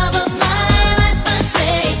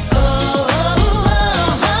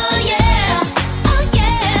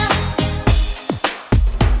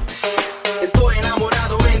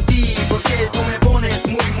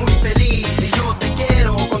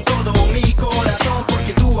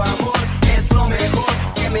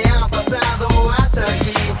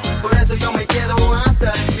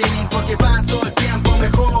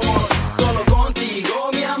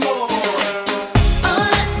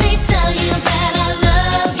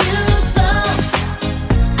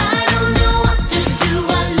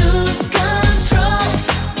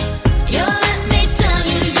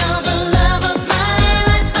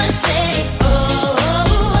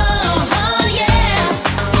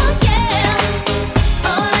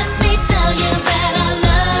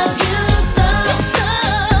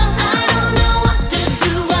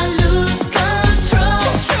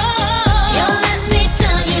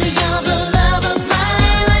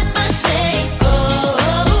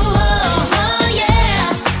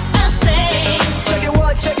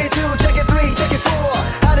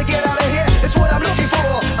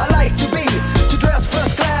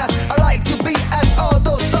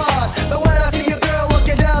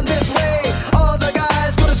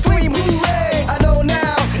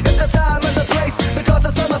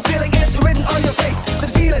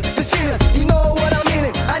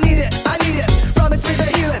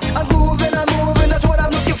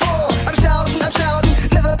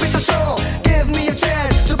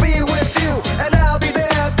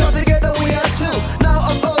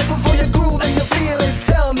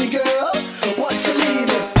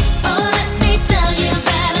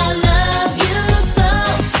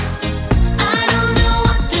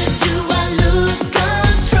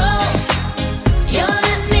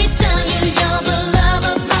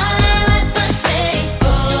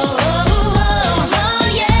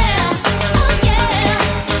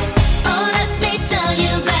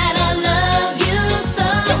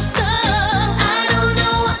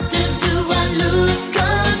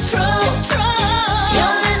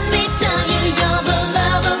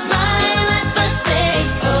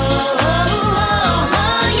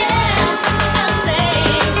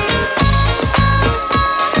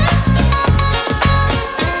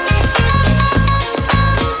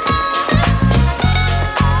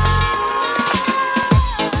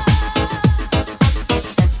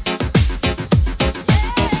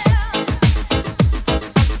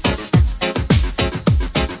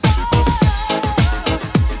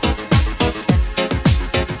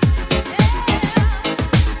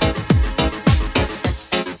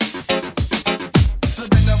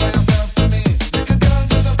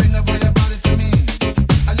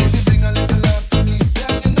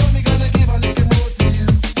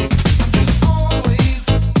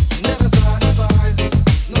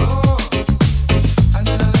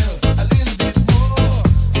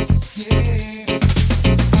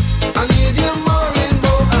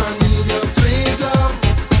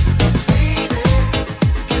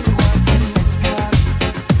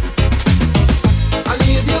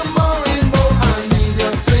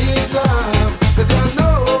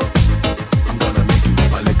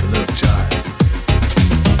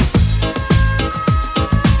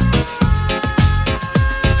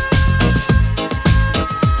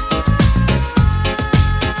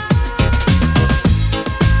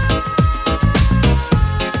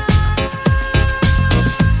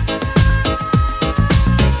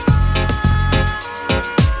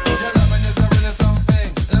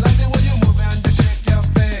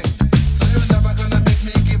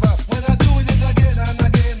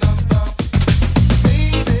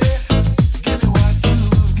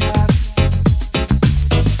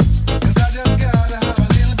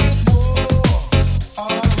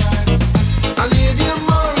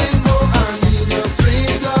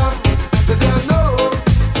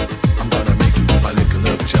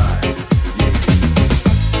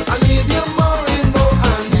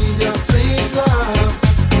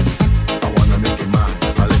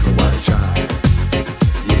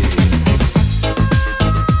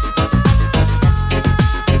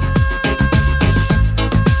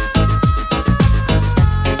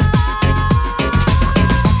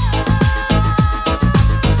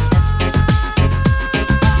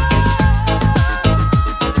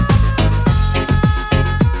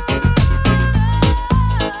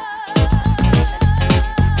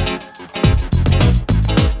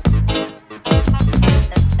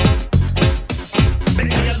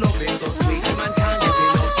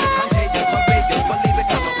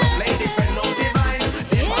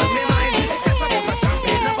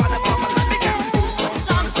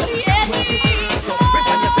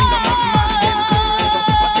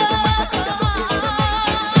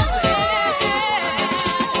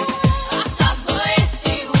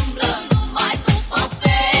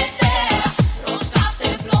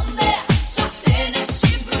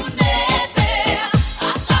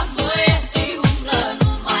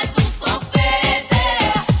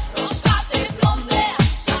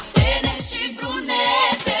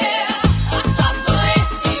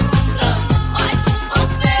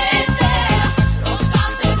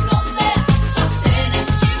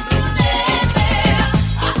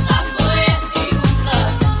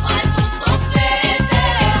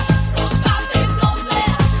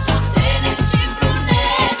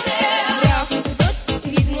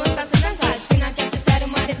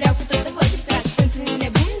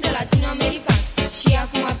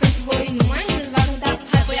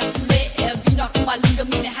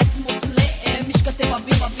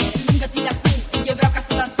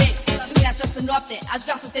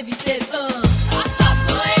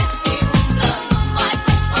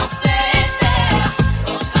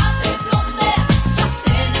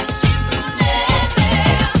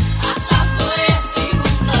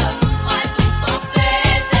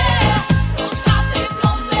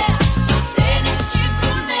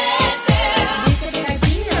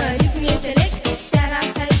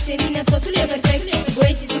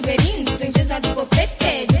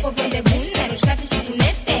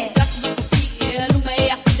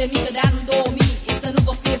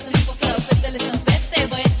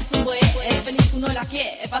știe,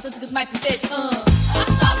 e fată cât mai puteți.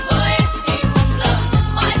 Așa-s băieții umblă,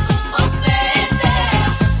 mai după fete,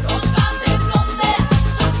 roșcante, blonde,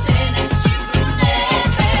 șoptene și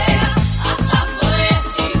brunete. Așa-s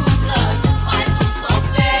băieții umblă, mai după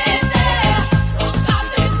fete,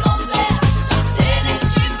 roșcante, blonde, șoptene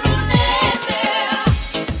și brunete.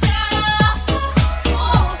 Seara asta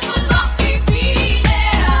totul va fi bine,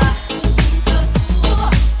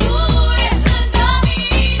 tu ești lângă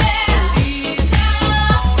mine. Seara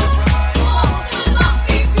asta totul va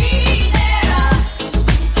fi bine,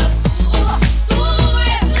 tu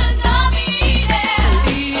ești lângă mine.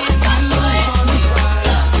 Așa-s băieții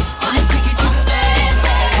umblă, mai după fete.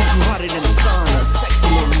 You hotter than the sauna, sexy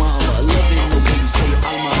little mama. Loving the way you say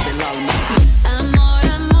alma del alma. Amor,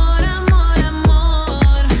 amor, amor,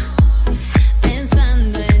 amor,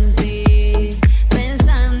 pensando en ti,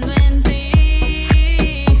 pensando en ti.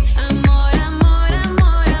 Amor, amor,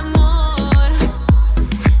 amor, amor,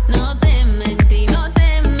 no te mentí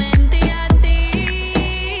a ti.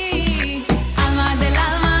 Alma del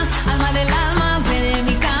alma, ven en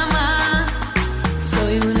mi cama.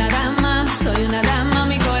 Soy una dama,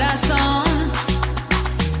 mi corazón.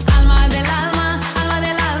 Alma del alma,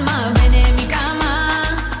 ven en mi cama.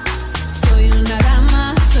 Soy una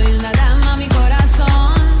dama, mi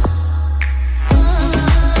corazón.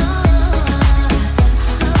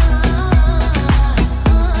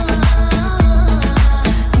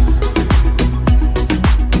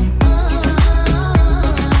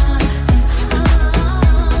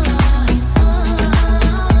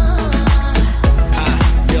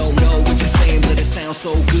 Don't know what you're saying, but it sounds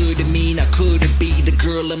so good to me. Now could it be the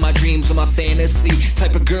girl in my dreams or my fantasy?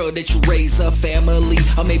 Type of girl that you raise a family,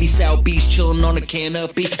 or maybe South Beach chilling on a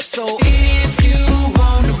canopy. So if you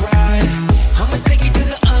wanna ride, I'ma take you to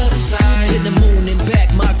the other side, to the moon and back.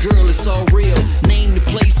 My girl, it's all real. Name the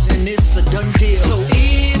place and it's a done deal. So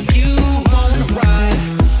if you wanna ride,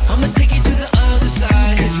 I'ma take you to the other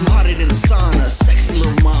side. 'Cause you hotter than the sauna, sexy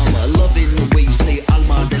little mama. Loving the way you say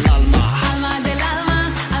alma del alma. Alma del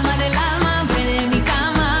alma, ven en mi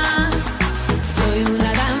cama. Soy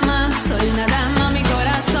una dama, mi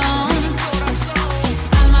corazón.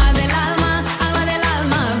 Alma del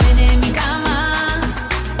alma, ven en mi cama.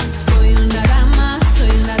 Soy una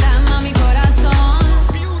dama, mi corazón.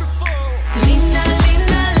 Linda,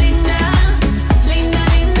 linda,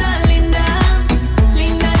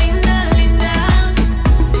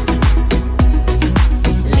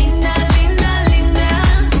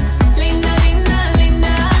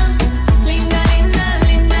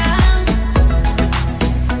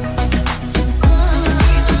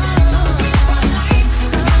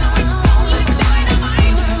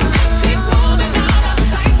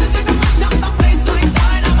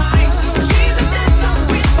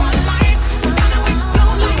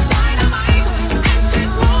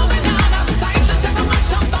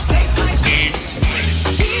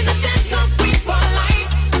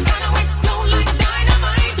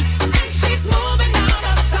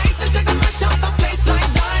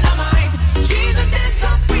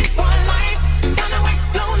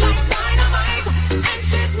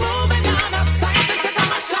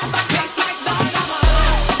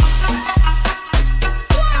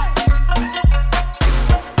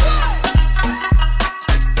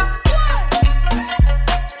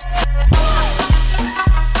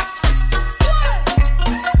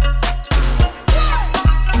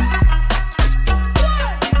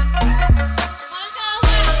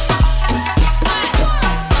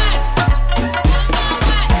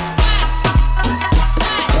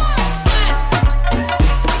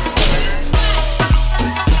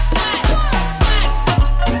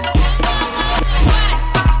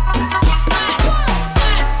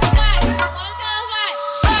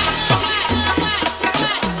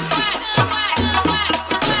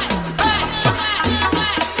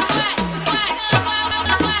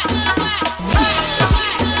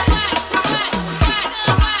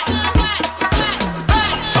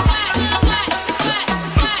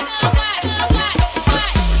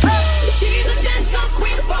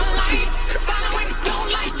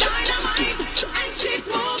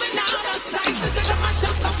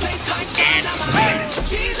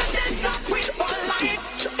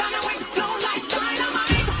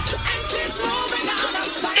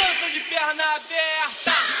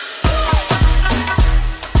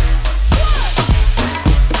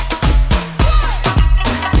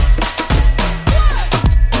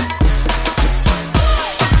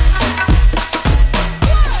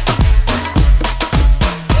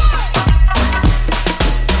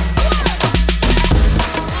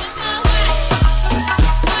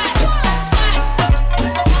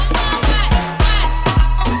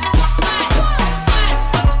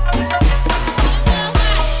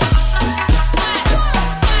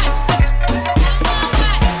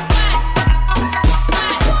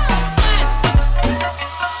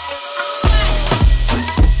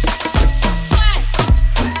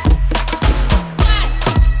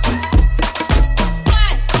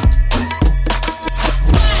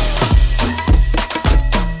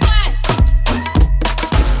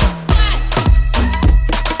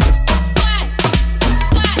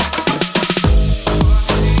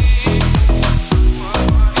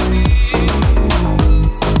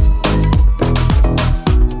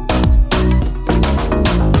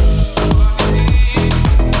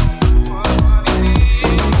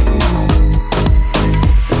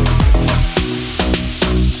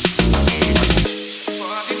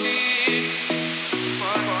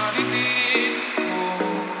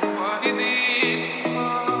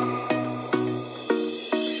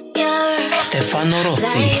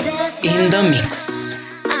 in the mix.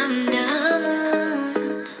 I'm the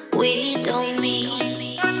moon without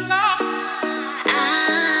me. I'm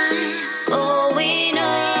going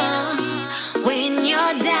up when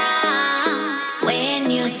you're down, when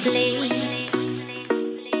you sleep.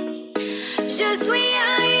 Je suis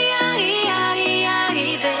arrivé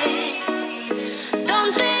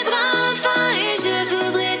dans tes bras fins et je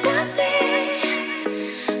voudrais danser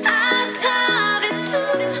à travers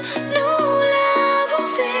tout. Nous l'avons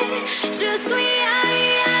fait. Je suis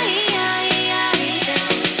arrivé.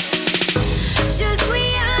 Je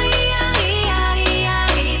suis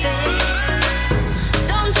arrivé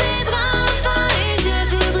dans tes bras fins et je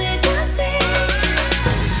voudrais danser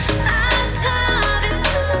à travers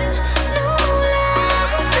tout. Nous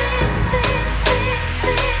l'avons fait.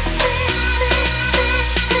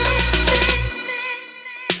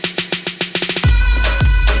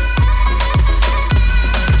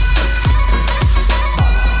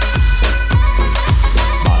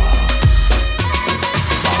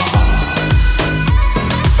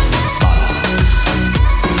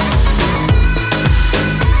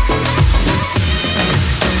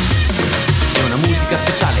 È una musica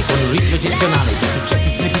speciale con un ritmo eccezionale, di successi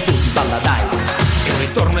strepitosi, balla dai. È un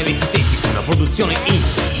ritorno ai vecchi tempi, una produzione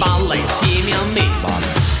indie, balla insieme a me.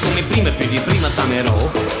 Come prima e più di prima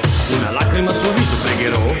t'amerò, una lacrima sul viso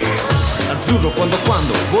pregherò. Azzurro quando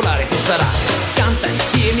volare tu sarai, canta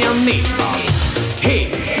insieme a me. Hey,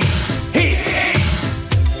 hey.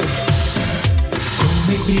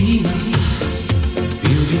 Come prima,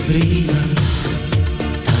 più di prima,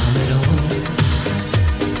 t'amerò.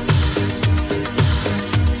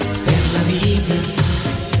 Per la vita,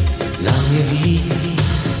 la mia vita,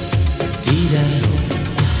 ti darò.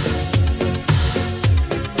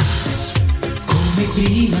 Come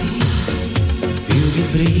prima, più di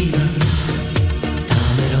prima,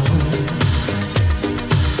 t'amerò.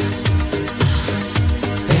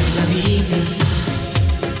 Per la vita,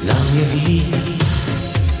 la mia vita,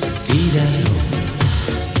 ti darò.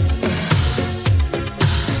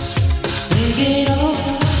 Pregherò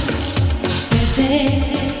per te,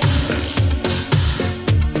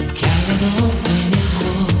 che hai la notte nel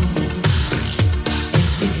cuore, e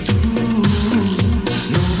se tu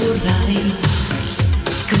non vorrai,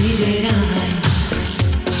 griderai.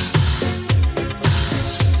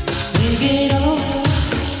 Pregherò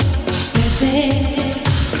per te,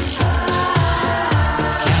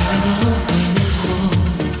 che hai la notte nel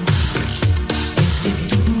cuore, e se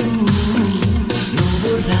tu non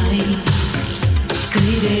vorrai,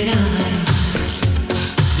 griderai.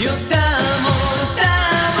 Io t'amo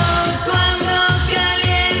quando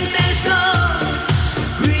calienta il sole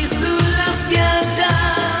qui sulla spiaggia.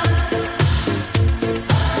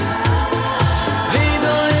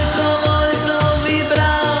 Vedo il tuo volto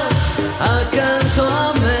vibrare accanto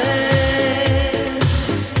a me.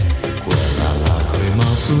 Quella lacrima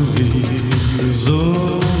sul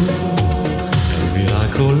viso è un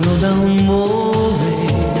miracolo d'amore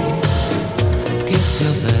che si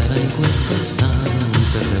avvera in questo istante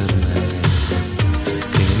per me,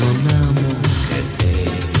 che non amo che te.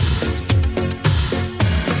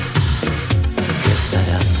 Che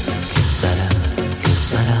sarà, che sarà, che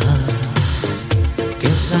sarà,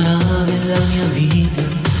 che sarà della mia vita,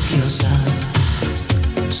 chi lo sa.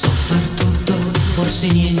 So far tutto, forse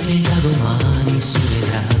niente, da domani si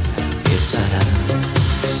vedrà. Che sarà,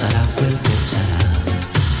 sarà quel che sarà.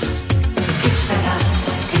 Che sarà,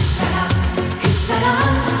 che sarà, che sarà,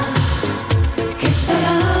 che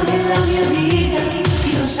sarà della mia vita,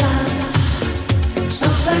 chi lo sa. So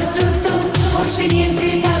far tutto, forse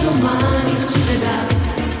niente, da domani si vedrà.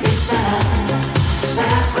 Che sarà,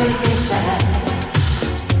 sarà quel che sarà.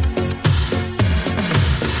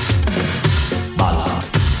 Balla,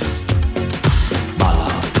 balla,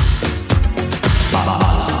 balla,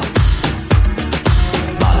 balla,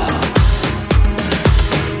 balla.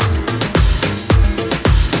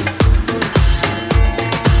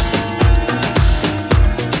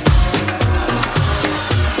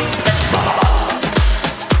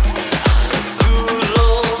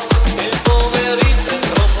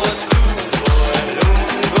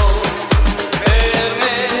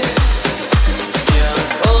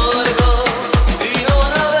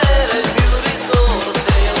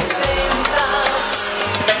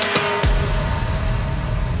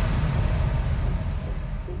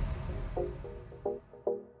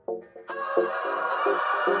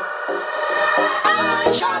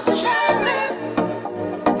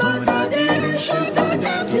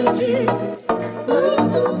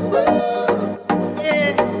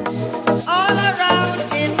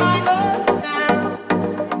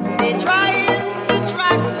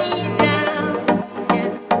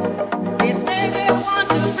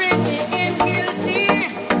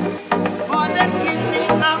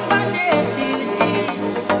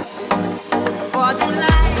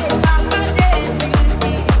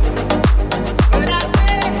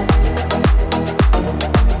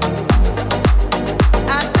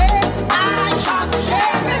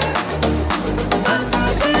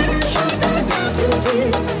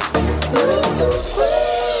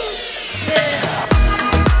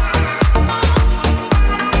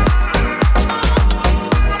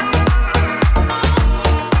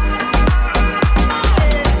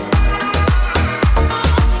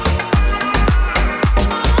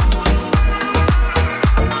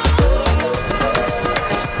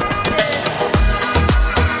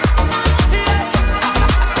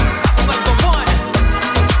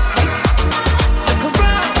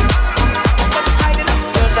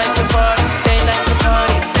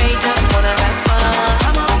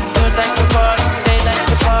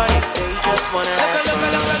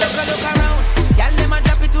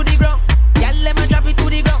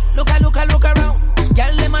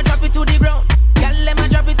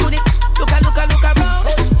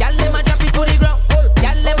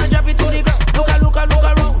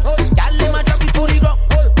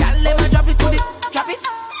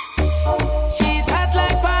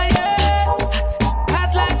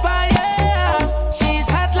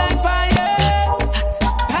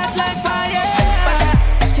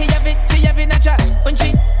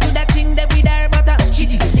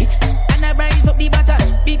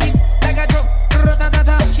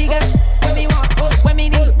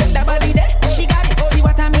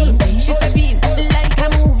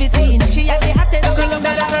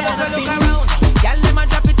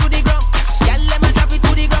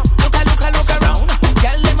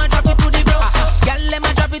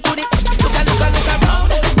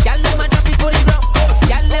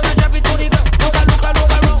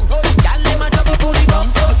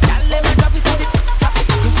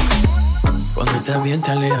 estás bien,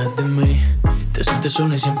 te alejas de mí. Te sientes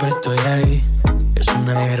sola y siempre estoy ahí. Es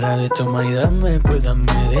una guerra de toma y dame, pues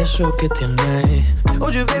dame de eso que tienes.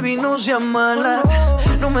 Oye, baby, no seas mala,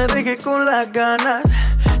 no me dejes con las ganas.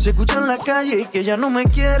 Se escucha en la calle y que ya no me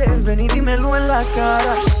quieres. Ven y dímelo en la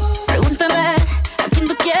cara. Pregúntale a quien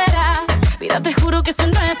tú quieras. Mira, te juro que eso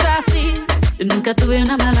no es así. Yo nunca tuve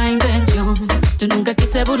una mala intención. Yo nunca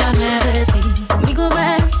quise burlarme de ti. Conmigo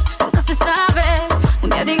ves, nunca se sabe. Un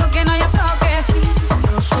día digo que no, yo creo que sí.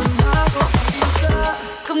 No soy masoquista.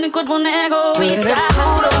 Con mi cuerpo un egoísta.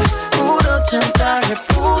 Eres puro chantaje.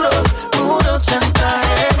 Puro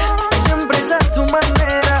chantaje. Siempre es a tu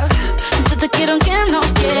manera. Yo te quiero aunque no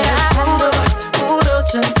quieras. Puro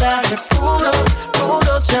chantaje. Puro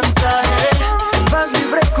chantaje. Vas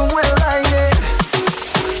libre como el aire.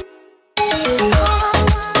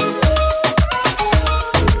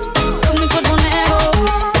 Con mi cuerpo negro.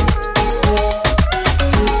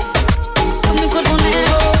 Con mi cuerpo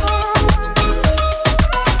negro.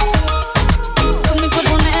 Con mi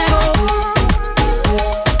cuerpo negro.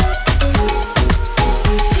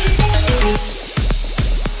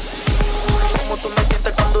 Como tú me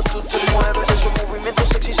sientes cuando tú te mueves. Esos movimientos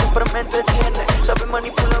sexy siempre me entretienen. Sabes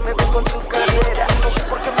manipularme bien con tu carrera. No sé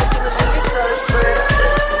por qué me tienes en lista de espera.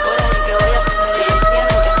 Que voy a hacerme diciendo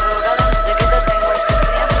que solo cada noche que te tengo es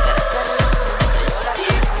sufriendo.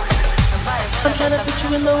 I'm tryna put you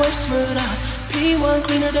in the worst mood. P1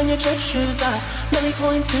 cleaner than your church shoes. Nelly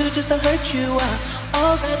point 2 just to hurt you.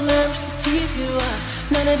 All red lamps to tease you.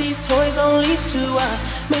 None of these toys on lease to.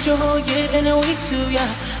 Made your whole year in a week too.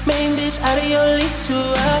 Main bitch out of your league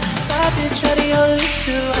too. Side bitch out of your league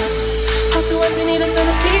too. House to empty, need a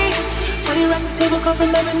centerpiece. 20 racks of table come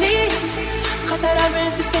from Ebony. Cut that iron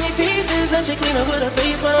into skinny pieces. Let you clean up with a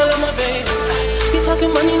face when I love my baby. You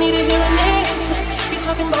talking money, need a hearing aid. You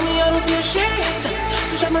talking about me, I don't see a shade.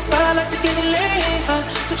 Switch up my style, like to get it laid.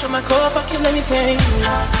 Switch up my core, if I kill any pain.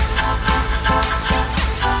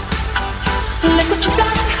 Look what you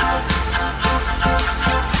got.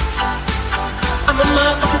 I'm a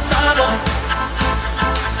motherfucking star boy.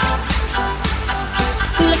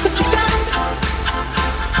 Look what you got.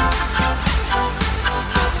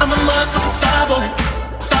 I'm a motherfucking star boy.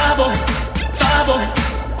 Star boy. Star boy.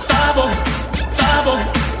 Star boy. Star boy.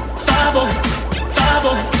 Star boy. Star boy. Star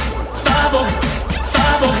boy. Star boy.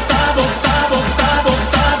 Star boy. Star boy. Star boy. Star boy.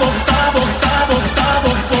 Star boy. Star boy. Star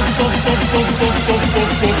boy.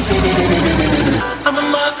 I'm a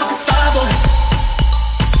motherfucking star boy.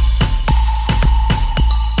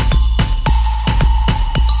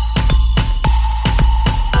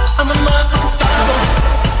 I'm a motherfucking star boy.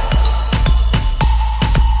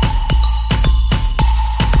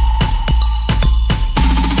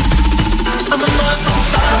 I'm a motherfucking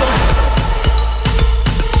star boy.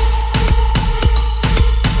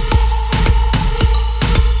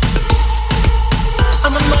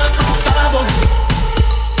 I'm a motherfucking star boy.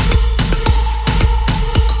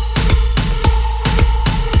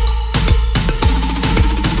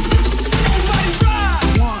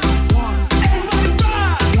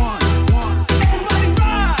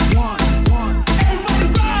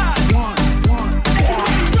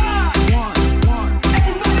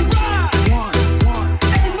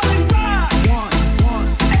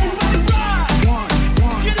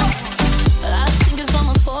 I think it's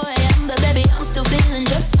almost 4 a.m., but baby, I'm still feeling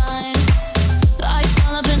just fine. Ice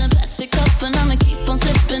all up in a plastic cup, and I'ma keep on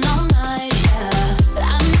sipping all night, yeah.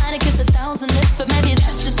 I might have kissed 1,000 lips, but maybe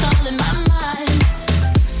that's just all in my mind.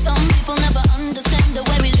 Some people never understand the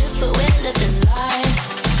way we live, but we're living life.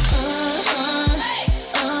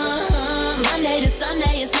 Monday to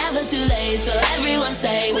Sunday, it's never too late, so everyone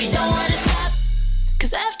say we don't wanna stop.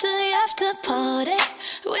 'Cause after the after party,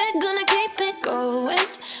 we're gonna keep it going.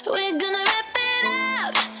 We're gonna wrap it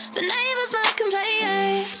up. The neighbors might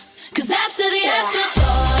complain. 'Cause after the after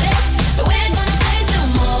party, we're gonna stay till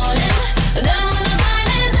morning. Then when the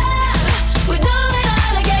time is up, we do it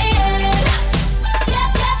all again. Yeah,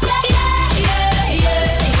 yeah, yeah, yeah, yeah, yeah,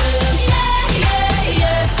 yeah, yeah,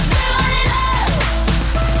 yeah. We want it all.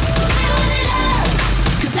 We want it all.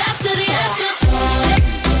 'Cause after the after party,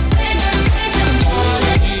 we're gonna stay till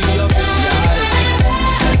morning.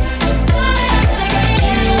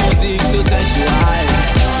 Music so sensual.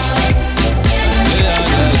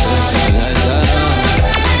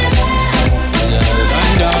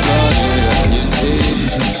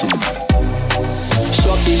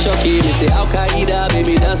 Shocky, me say Al Qaeda,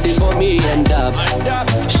 baby dancing for me and up.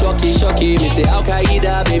 Shocky, me say Al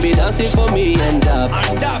Qaeda, baby dancing for me and up.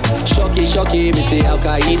 Shocky, me say Al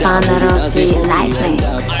Qaeda, baby dancing for me and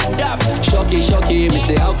up. Shocky, me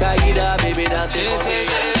say Al Qaeda, baby dancing for me.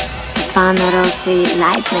 Stefano Rossi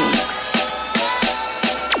Live Mix.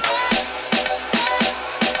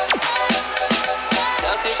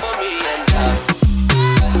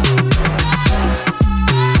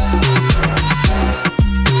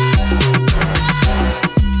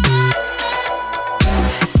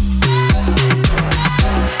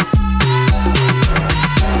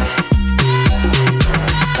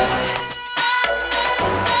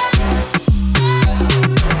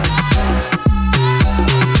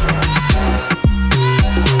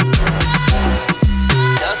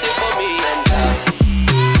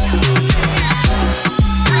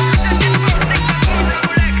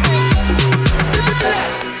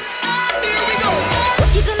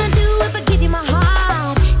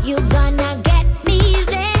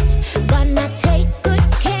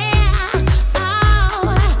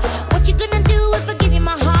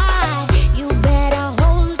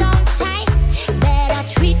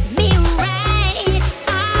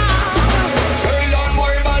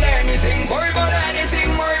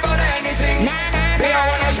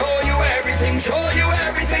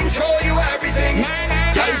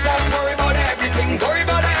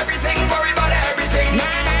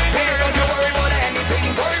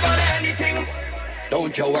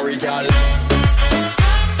 Don't you worry, girl.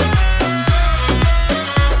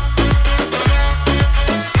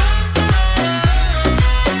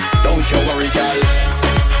 Don't you worry, girl.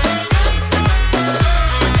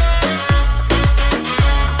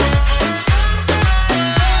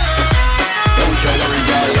 Don't you worry,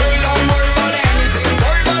 girl. Don't worry about anything.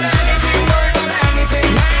 Worry about anything. Worry about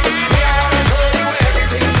anything. We are gonna show you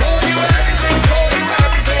everything. Show you everything. Show you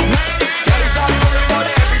everything. Gotta stop worrying about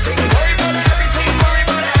everything. Worry about everything. Worry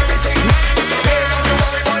about everything. Hey, don't you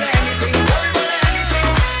worry about anything. Worry about anything.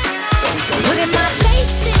 Putting my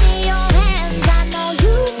faith in your hands, I know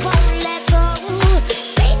you won't let go.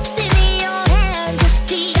 Faith in your hands, it's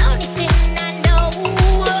the only thing I know.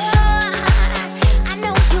 I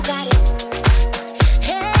know you got it.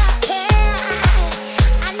 Yeah,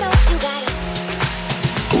 I know you got it.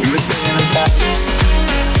 We were staying in Paris.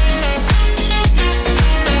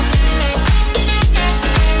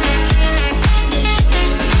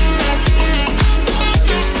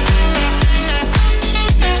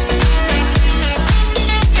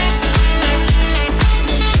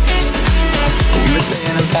 We were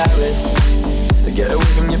staying in Paris to get away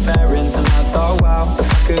from your parents, and I thought, wow, if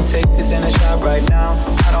I could take this in a shot right now,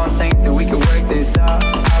 I don't think that we could work this out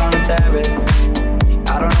on the terrace.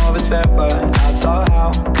 I don't know if it's fair, but I thought,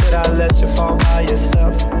 how could I let you fall by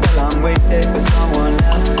yourself? Well, I'm wasted for someone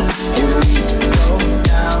else. If we go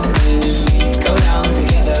down, then we go down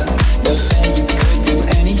together. They'll say you could do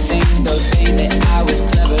anything. They'll say that I was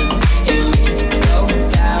clever. If we go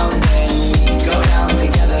down, then we go down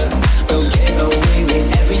together. We'll get away with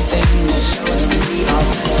everything. Let's show them we are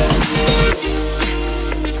better.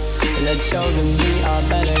 Let's show them we are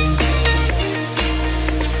better.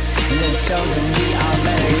 Let's show them we are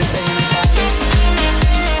better. We're staying in Paris.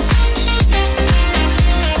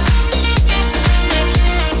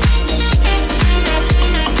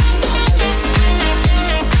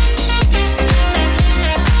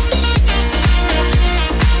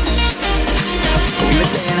 We were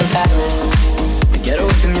staying in Paris to get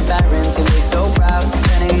away from your parents. You look so proud,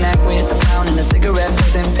 standing there with a frown and a cigarette,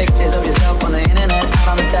 posting pictures of yourself on the internet, out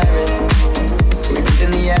on the terrace. We breathe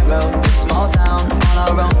in the air of this small town on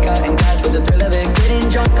our own, cutting glass with the thrill of it, getting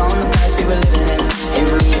drunk on the past we were living in. If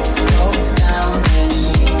we go down, then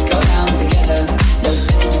we go down together. They'll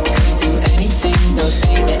say you could do anything. They'll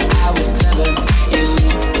say that I was clever. If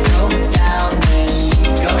we go down, then we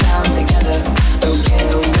go down together. We'll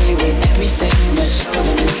get away with everything. Let's show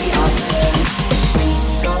them we are better. We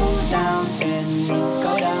go down, then we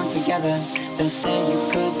go down together. They'll say you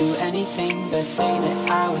could do anything. They'll say that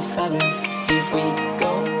I was clever. If we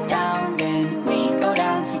go down, then we go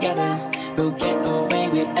down together. We'll get away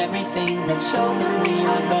with everything. Let's show them we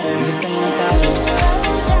are better. We were staying in Paris.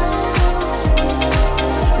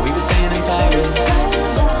 We were staying in Paris.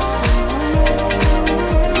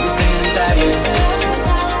 We were staying in Paris.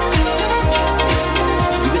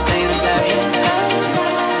 We were staying in Paris.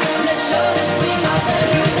 Let's show them we are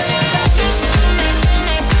better. We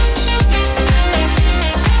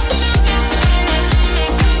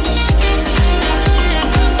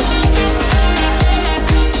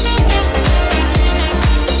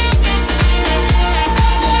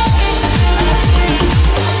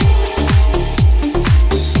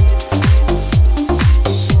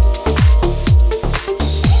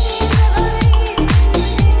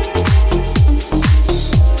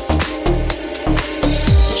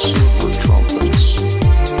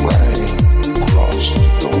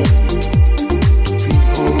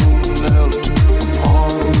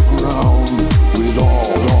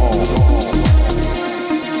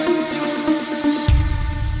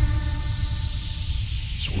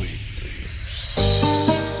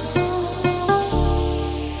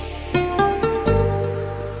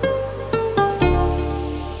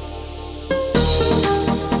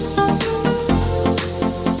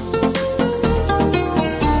were staying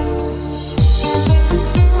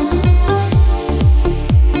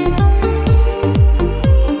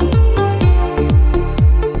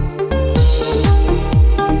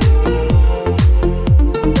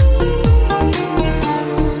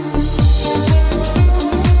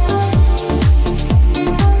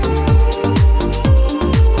in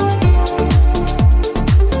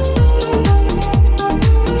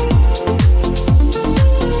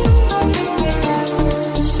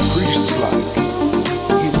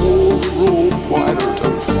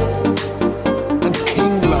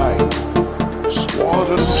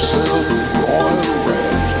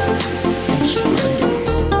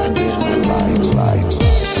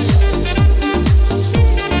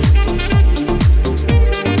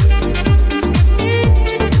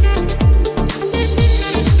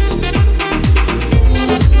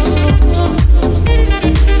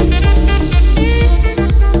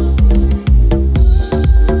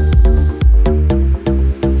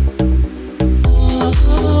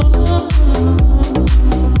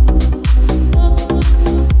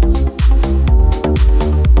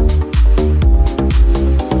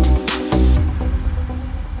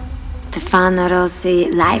Stefano Rossi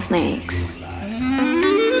Live Mix.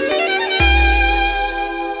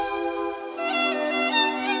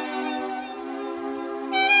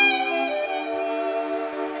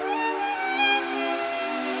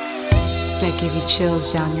 That give you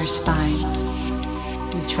chills down your spine.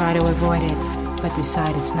 You try to avoid it, but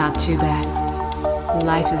decide it's not too bad.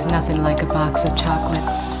 Life is nothing like a box of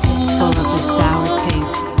chocolates. It's full of the sour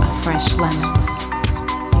taste of fresh lemons.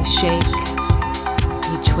 You shake,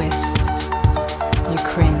 you twist, you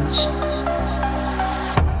cringe.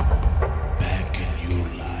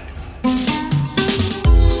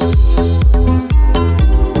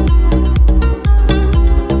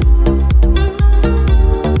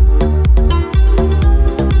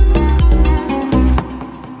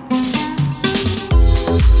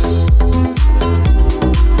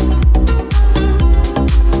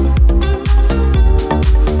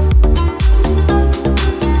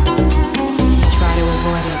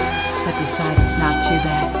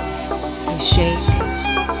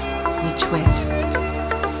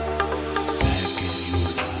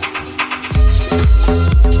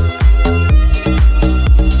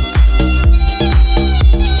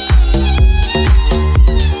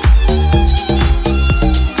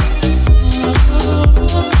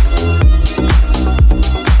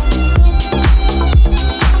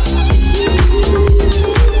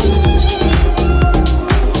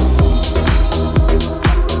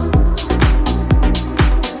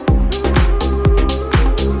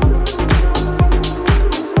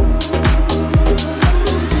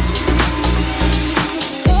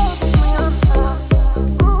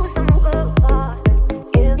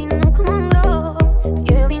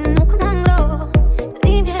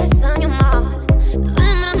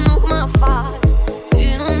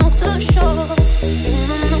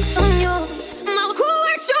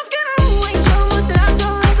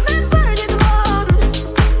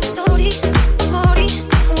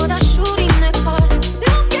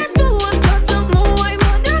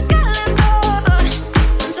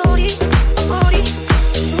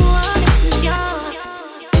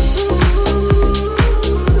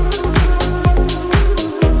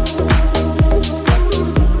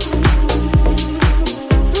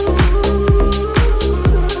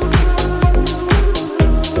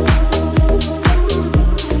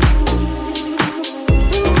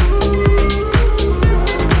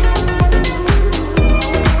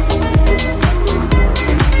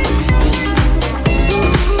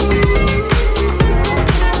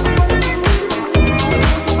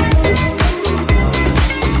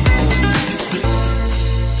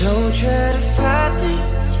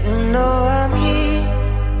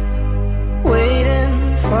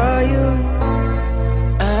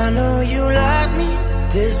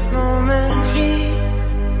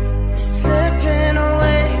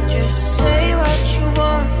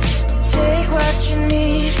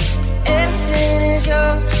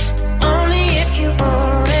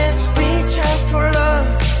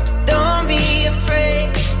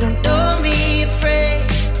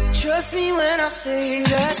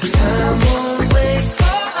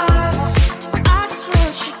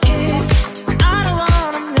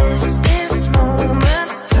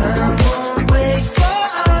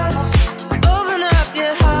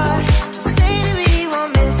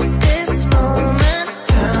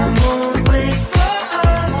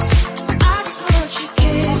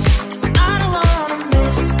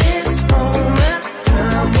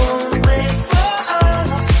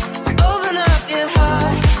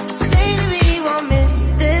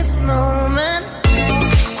 Moment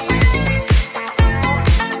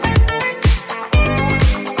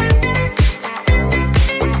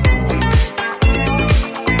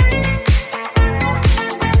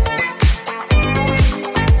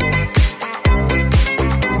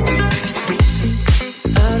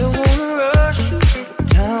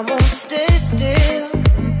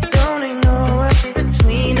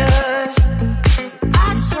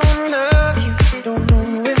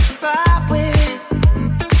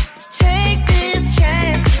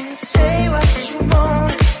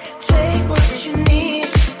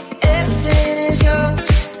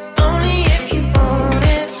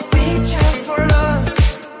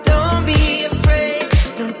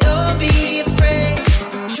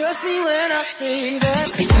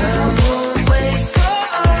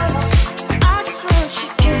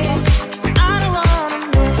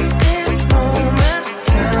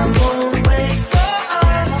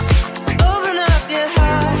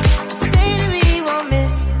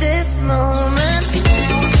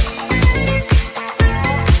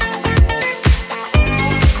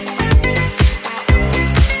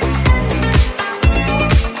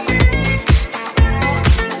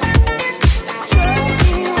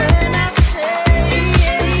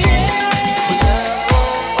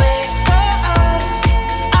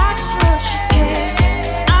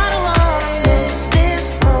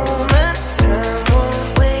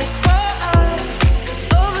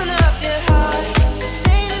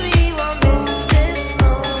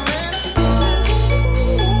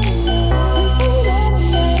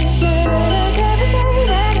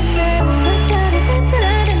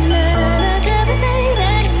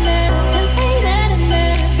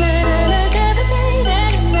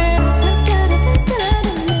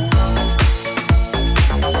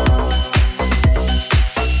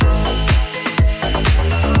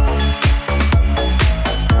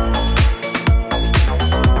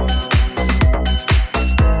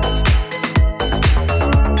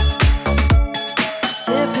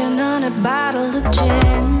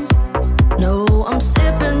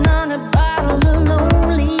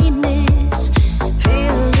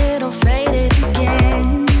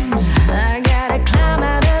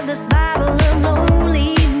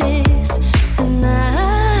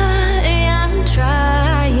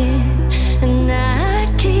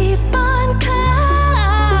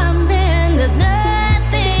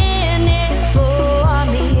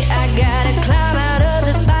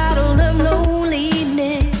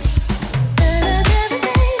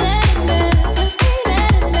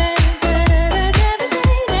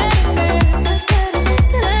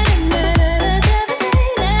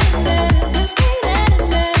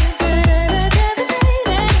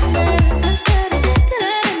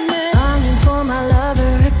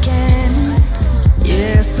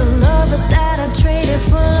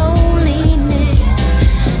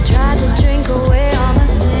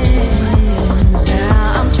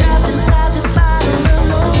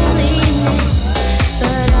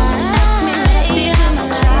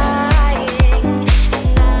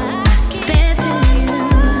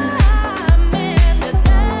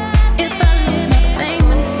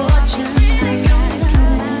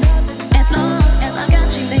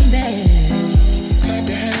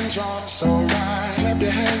so right. Clap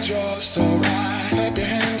your hands, you're so right. Clap your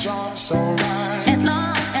hands, you're so right. As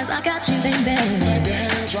long as I got you, baby. Clap your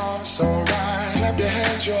hands, you're so right. Clap your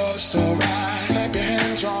hands, you're so right. Clap your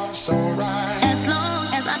hands, you're so right. As long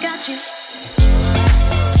as I got you.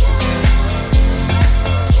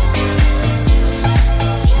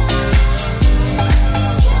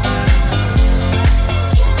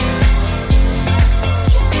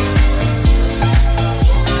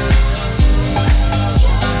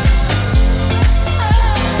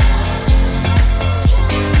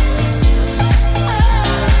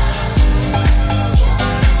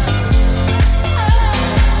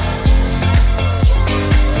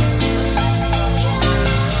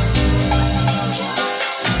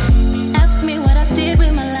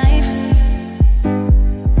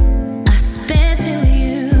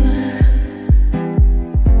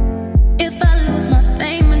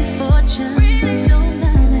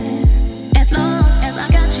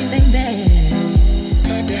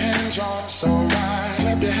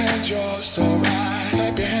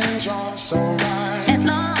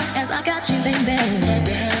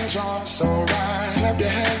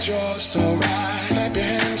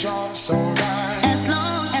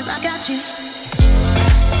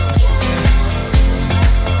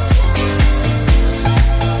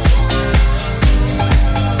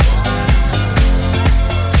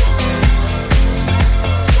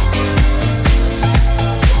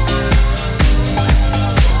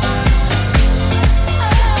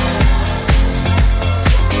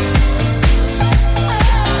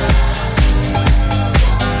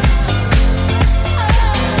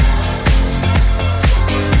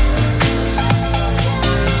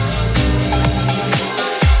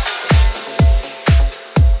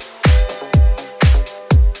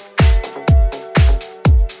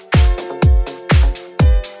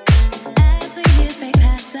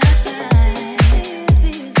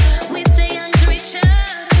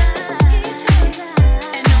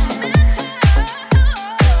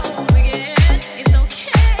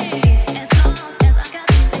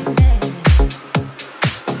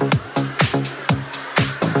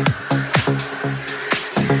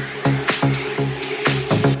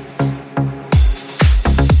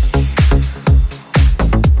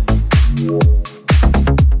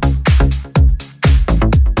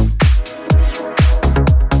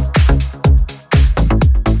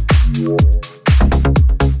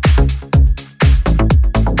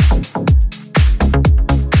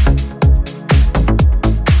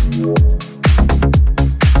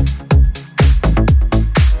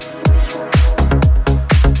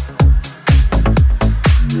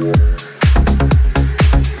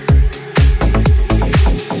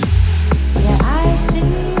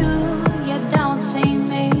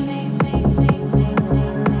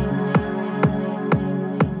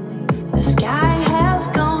 The sky has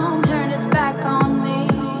gone, turned its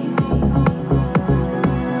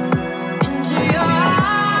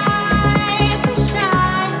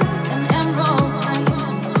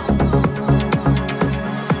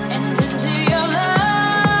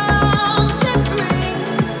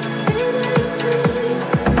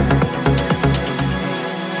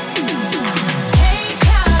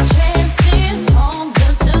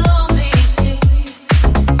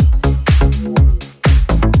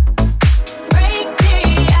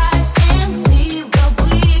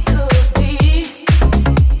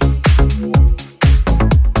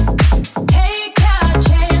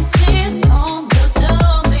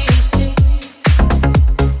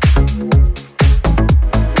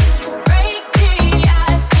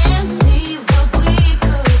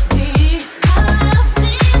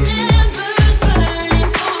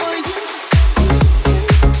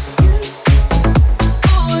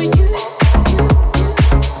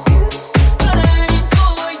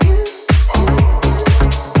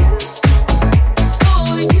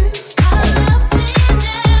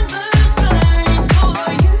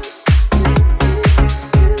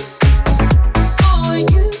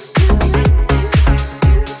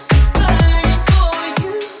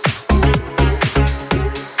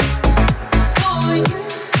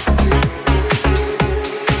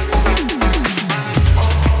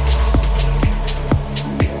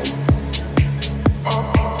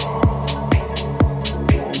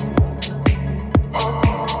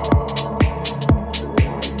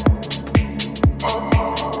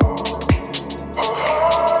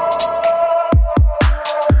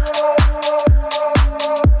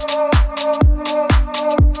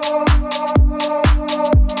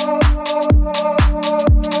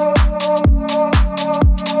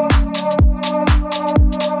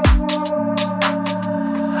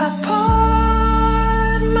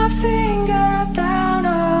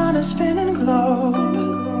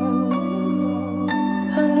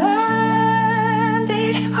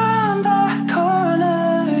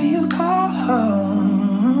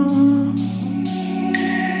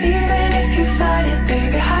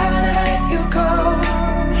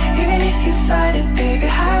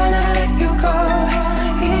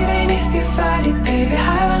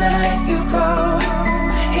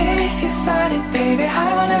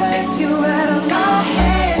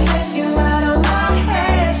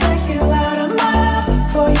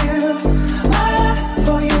for you, my love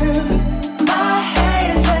for you. My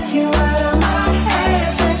hands let you out of my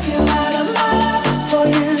hands, let you out of my love for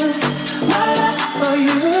you, my love for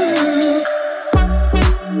you.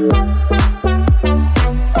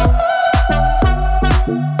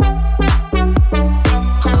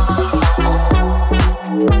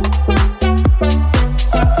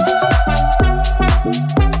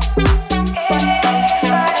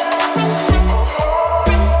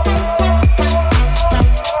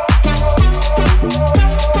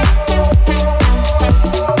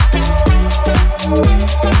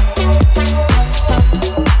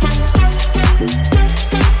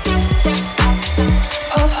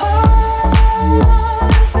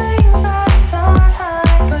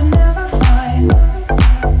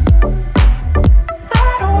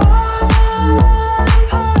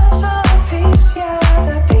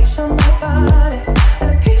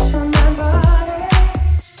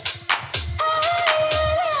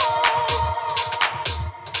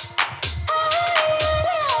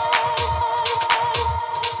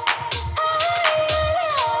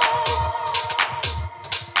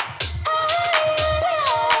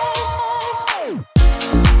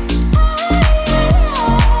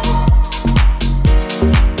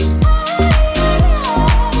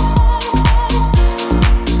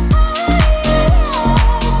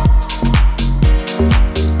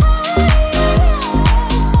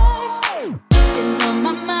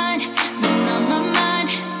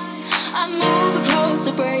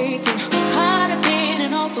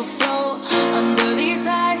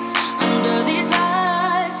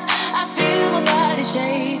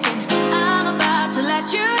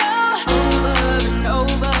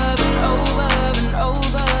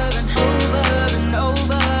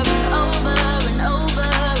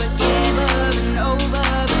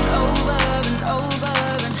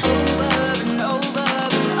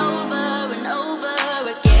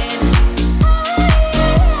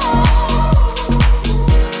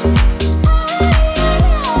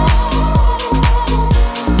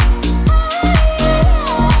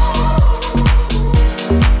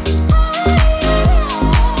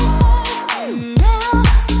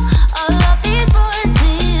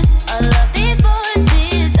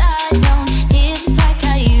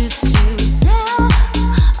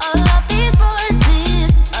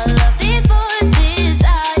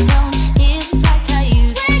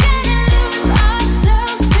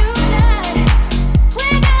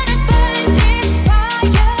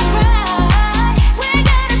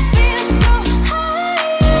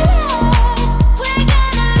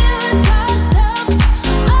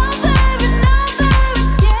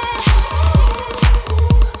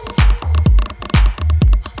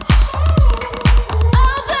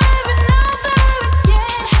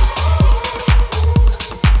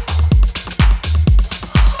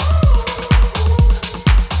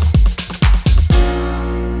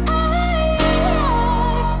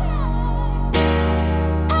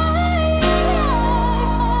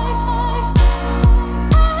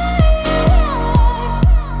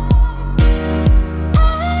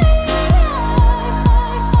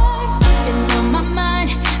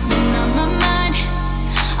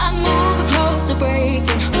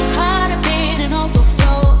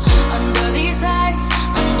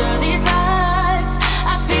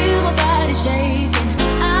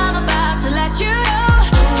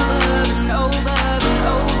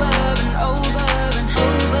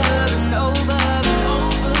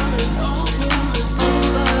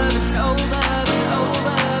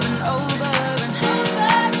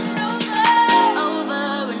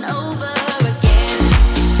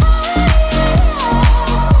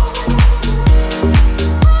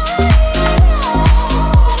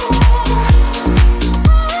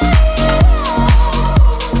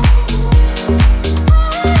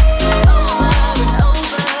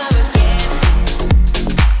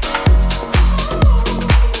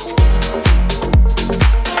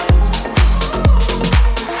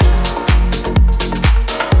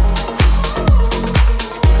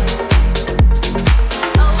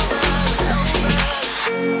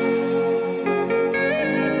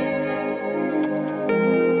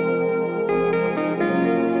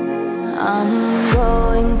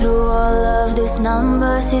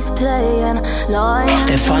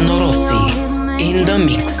 Stefano Rossi in the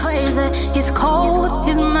mix. He's cold,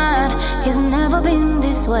 he's mad, he's never been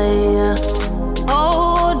this way.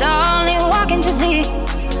 Oh, darling, why can't you see?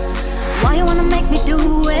 Why you wanna make me do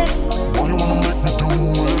it? Why you wanna make me do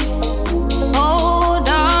it? Oh,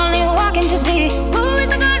 darling, why can't you see? Who is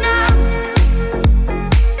the girl now?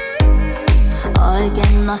 I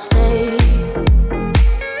cannot stay.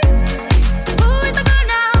 Who is the girl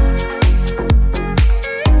now?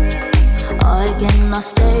 I cannot can I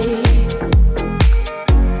stay?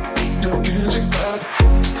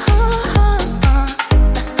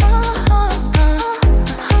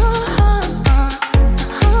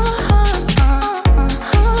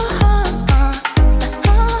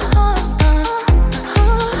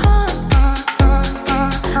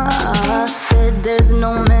 I said there's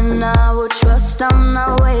no man I would trust, I'm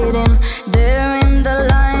not waiting. There in the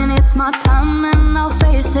line, it's my time and I'll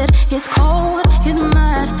face it. He's cold, he's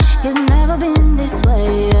mad, he's never been this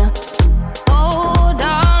way. Oh,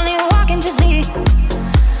 darling, why can't you see?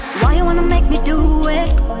 Why you wanna make me do it?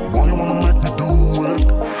 Why you wanna make me do it?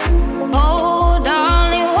 Oh,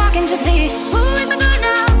 darling, why can't you see? Who is the good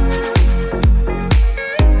now?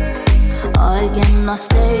 I cannot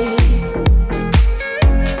stay.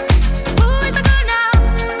 Who is the good now?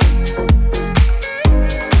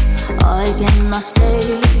 I cannot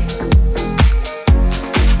stay.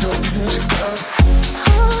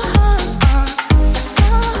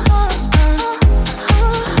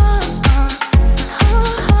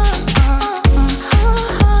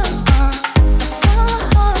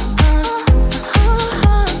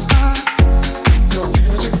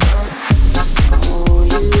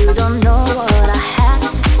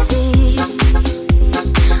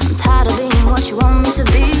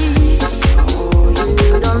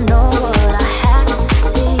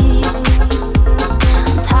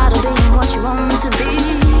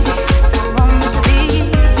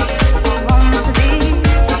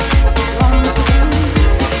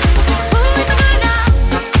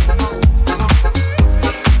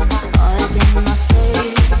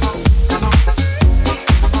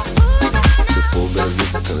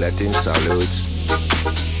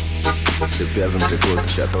 Se pierd în trecut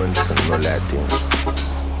și atunci când nu le atingi,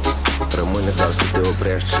 rămâne doar să te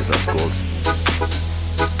oprești și să asculți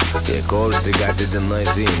ecouri strigate de noi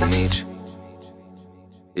fiind mici.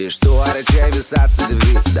 Ești tu oare ce ai visat să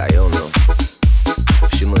devii, dar eu nu.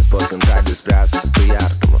 Și nu-ți pot cânta despre asta, tu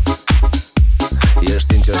iartă-mă.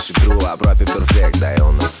 Ești sincer și true, aproape perfect, dar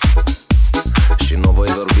eu nu. Și nu voi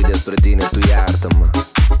vorbi despre tine, tu iartă-mă.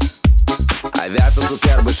 Ai viața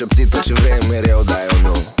superbă, șopți tot ce vrei mereu, dar eu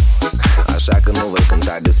nu. Așa că nu voi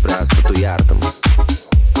cânta despre asta, tu iartă-mă.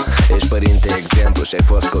 Ești părinte exemplu și ai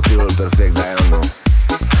fost copilul perfect, dar eu nu.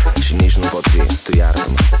 Și nici nu pot fi, tu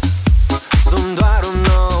iartă-mă. Sunt doar un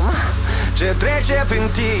om ce trece prin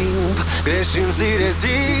timp, greșind zi de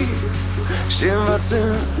zi și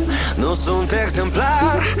învățând. Nu sunt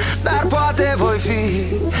exemplar, dar poate voi fi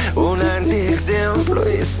un anti-exemplu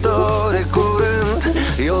istoric curând.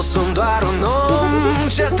 Eu sunt doar un om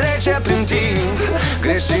ce trece prin timp,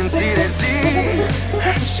 greșind zi de zi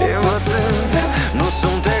și învățând. Nu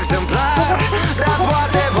sunt exemplar, dar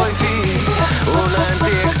poate voi fi un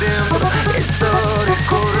anti-exemplu istoric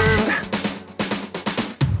curând.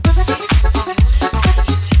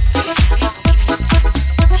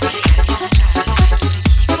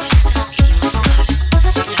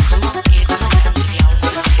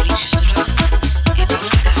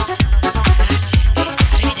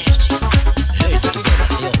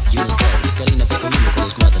 Carina per cammino con lo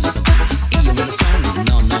sguardo alle bambine. Io me ne sono,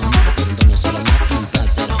 no, per un dono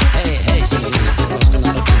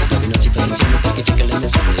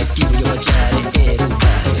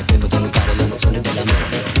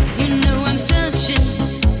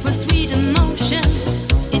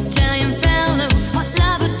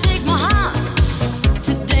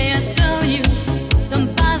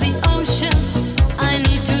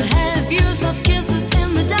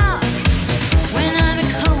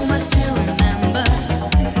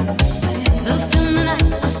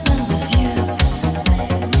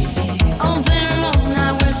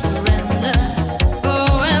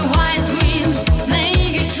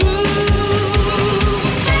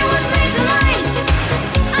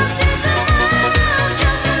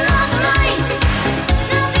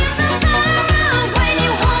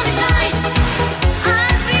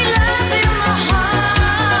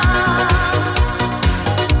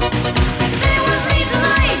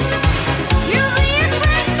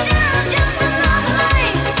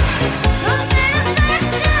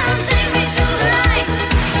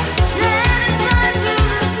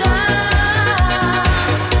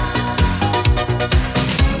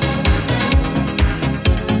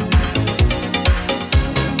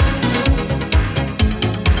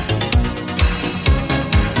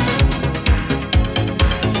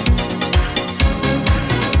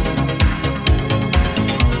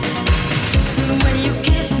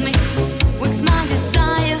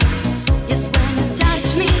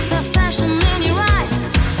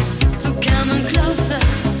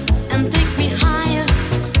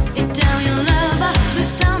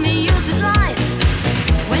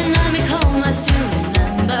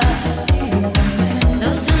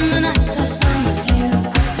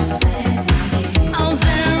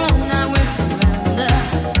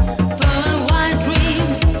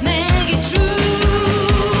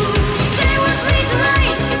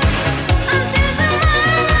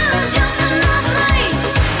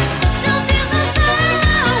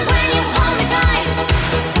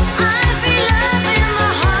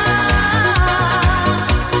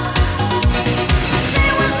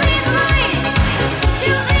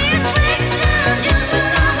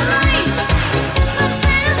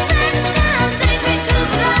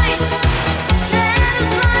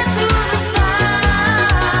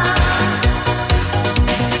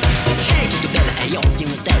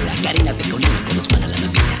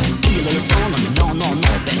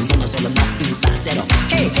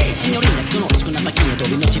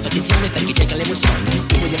sogni,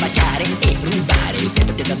 ti voglio baciare e rubare il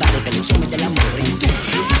tempo da dare per il suono dell'amore. Tu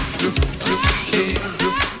sei.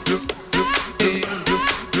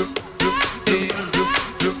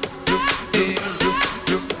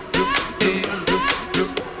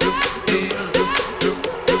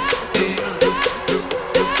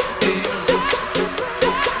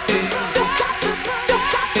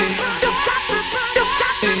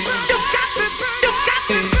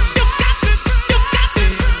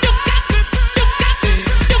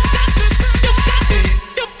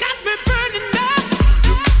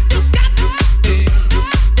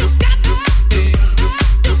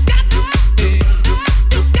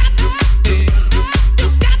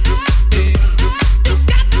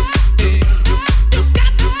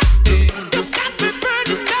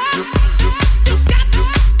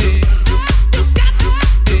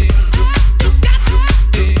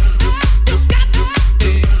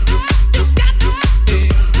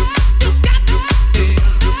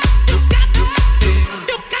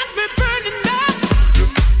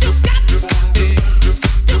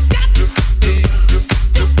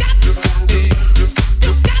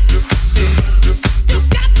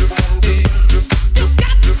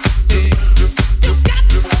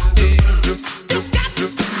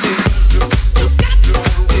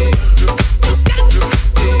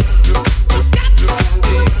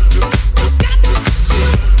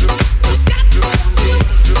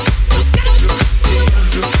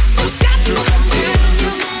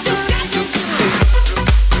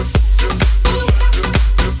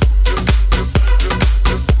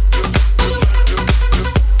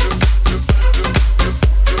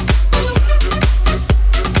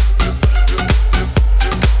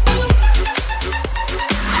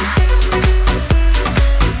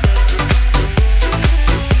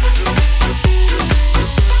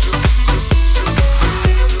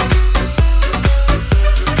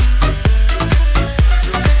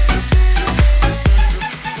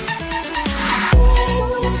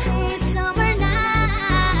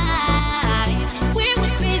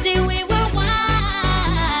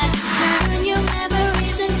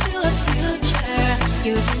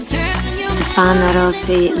 Stefano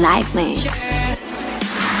Rossi Live Mix.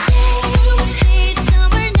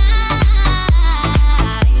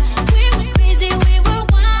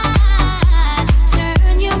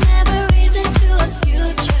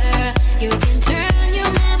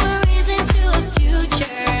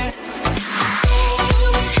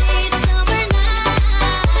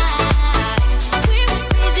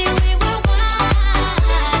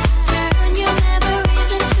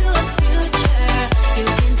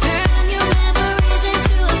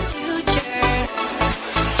 Future.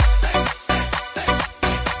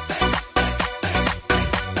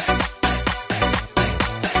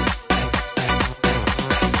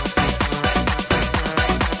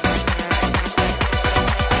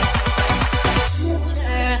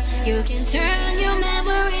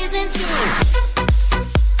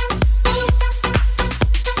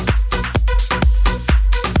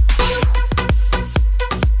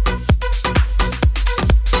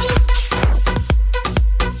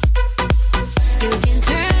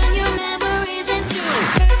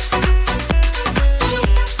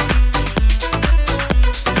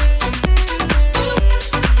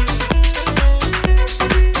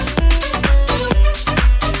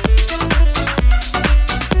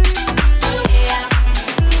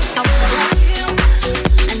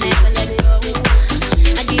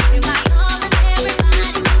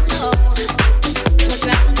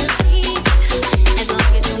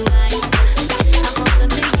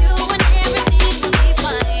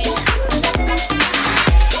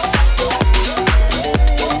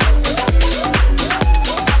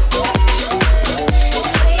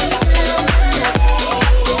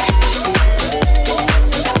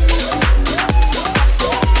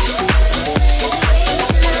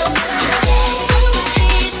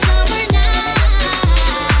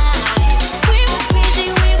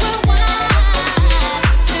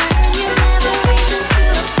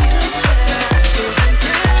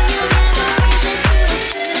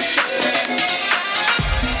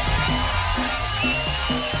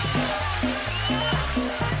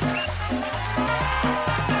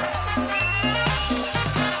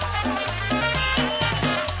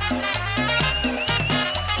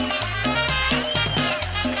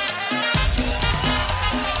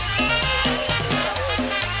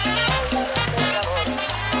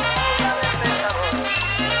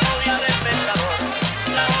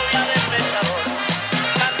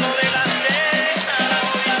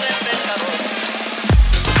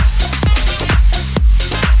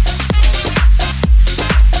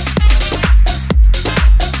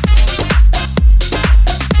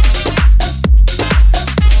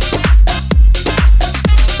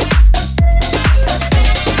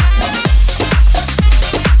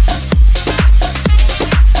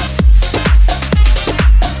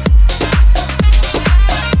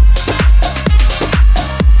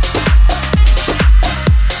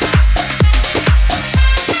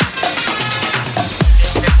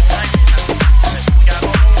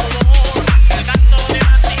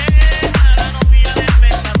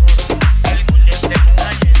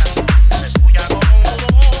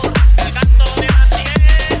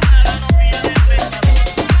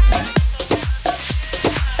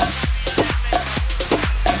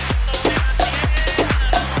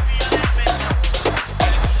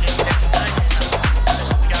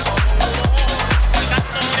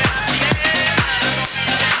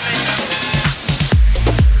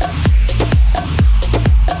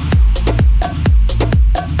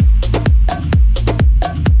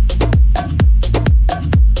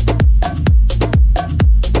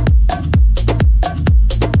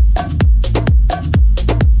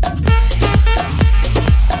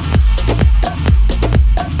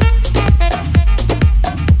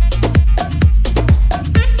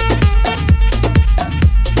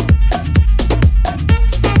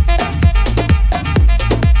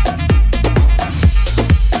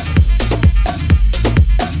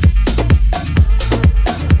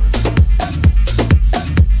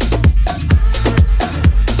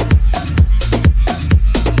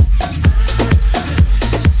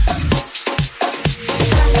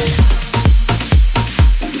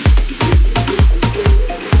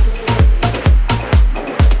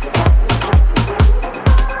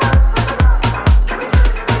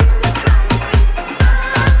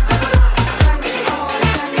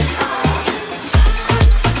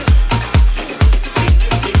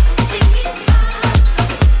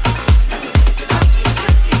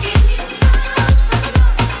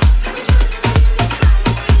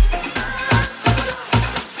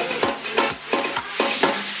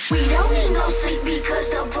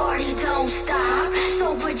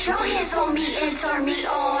 turn me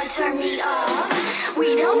on, turn me up.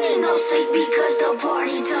 We don't need no sleep because the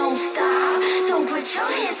party don't stop. So put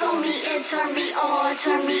your hands on me and turn me on,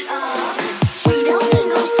 turn me up. We don't need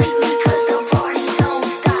no sleep because the party don't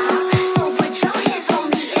stop. So put your hands on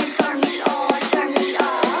me and turn me on, turn me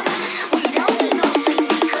up. We don't need no sleep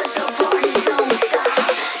because the party don't stop.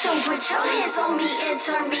 So put your hands on me and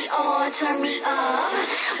turn me on, turn me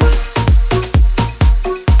up.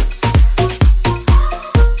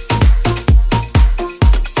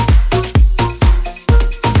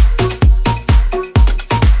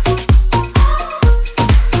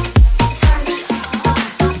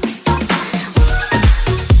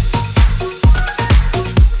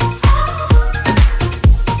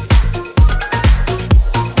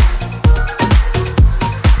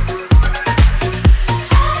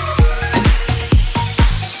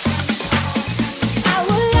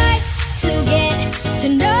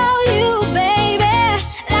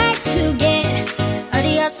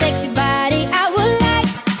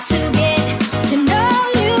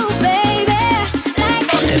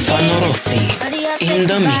 In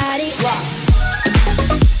the mix.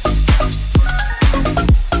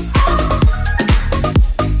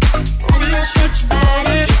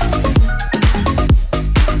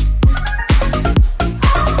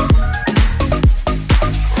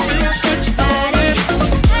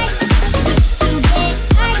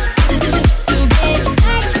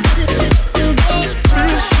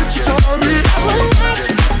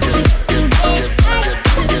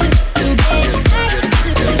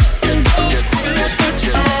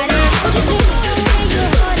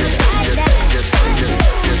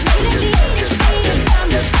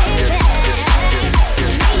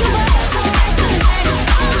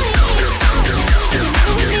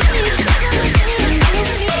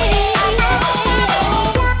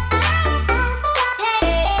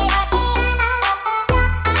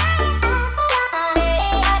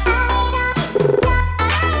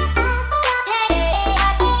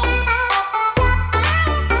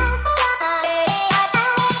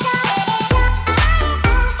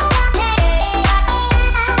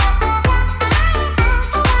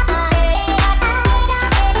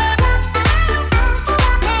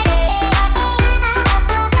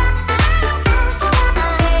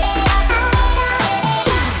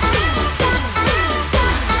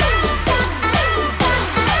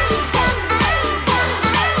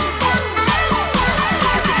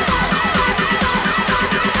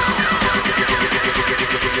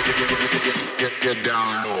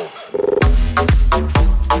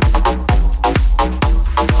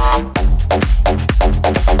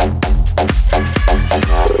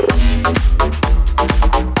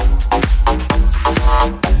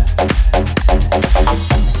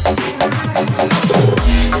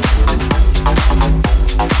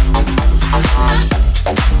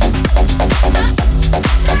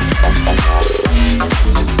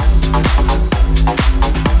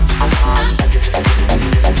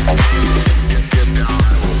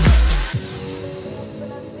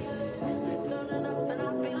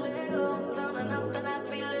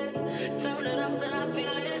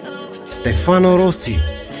 Stefano Rossi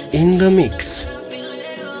in the mix.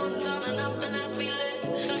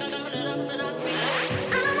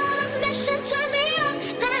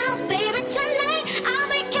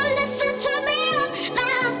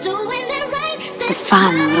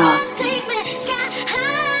 Stefano Rossi.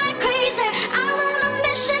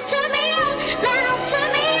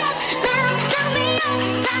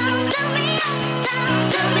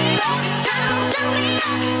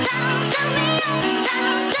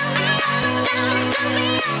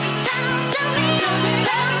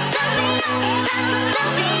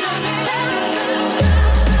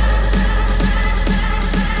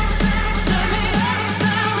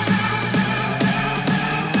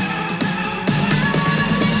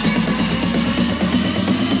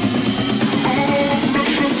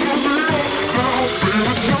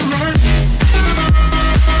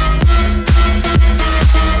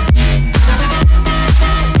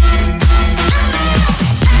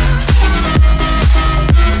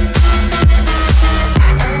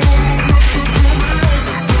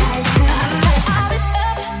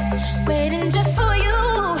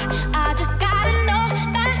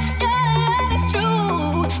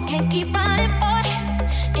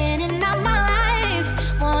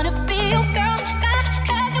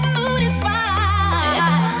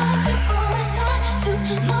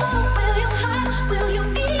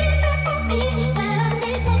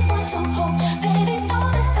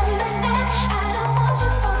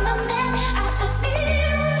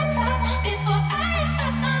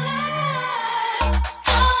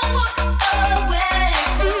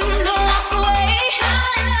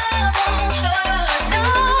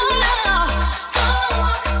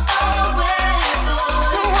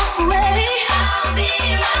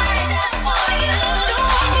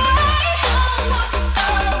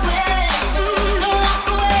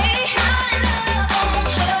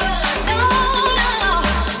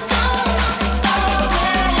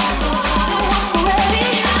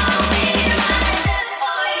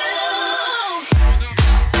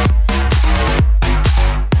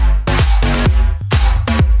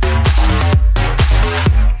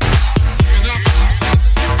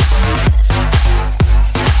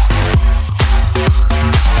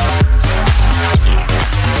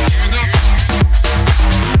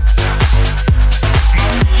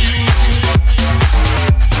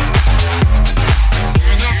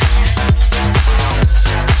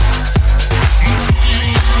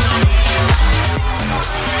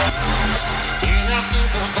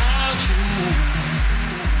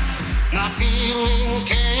 my feelings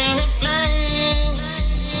can't explain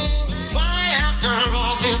why after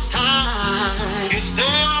all this time you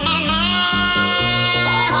stay on my mind.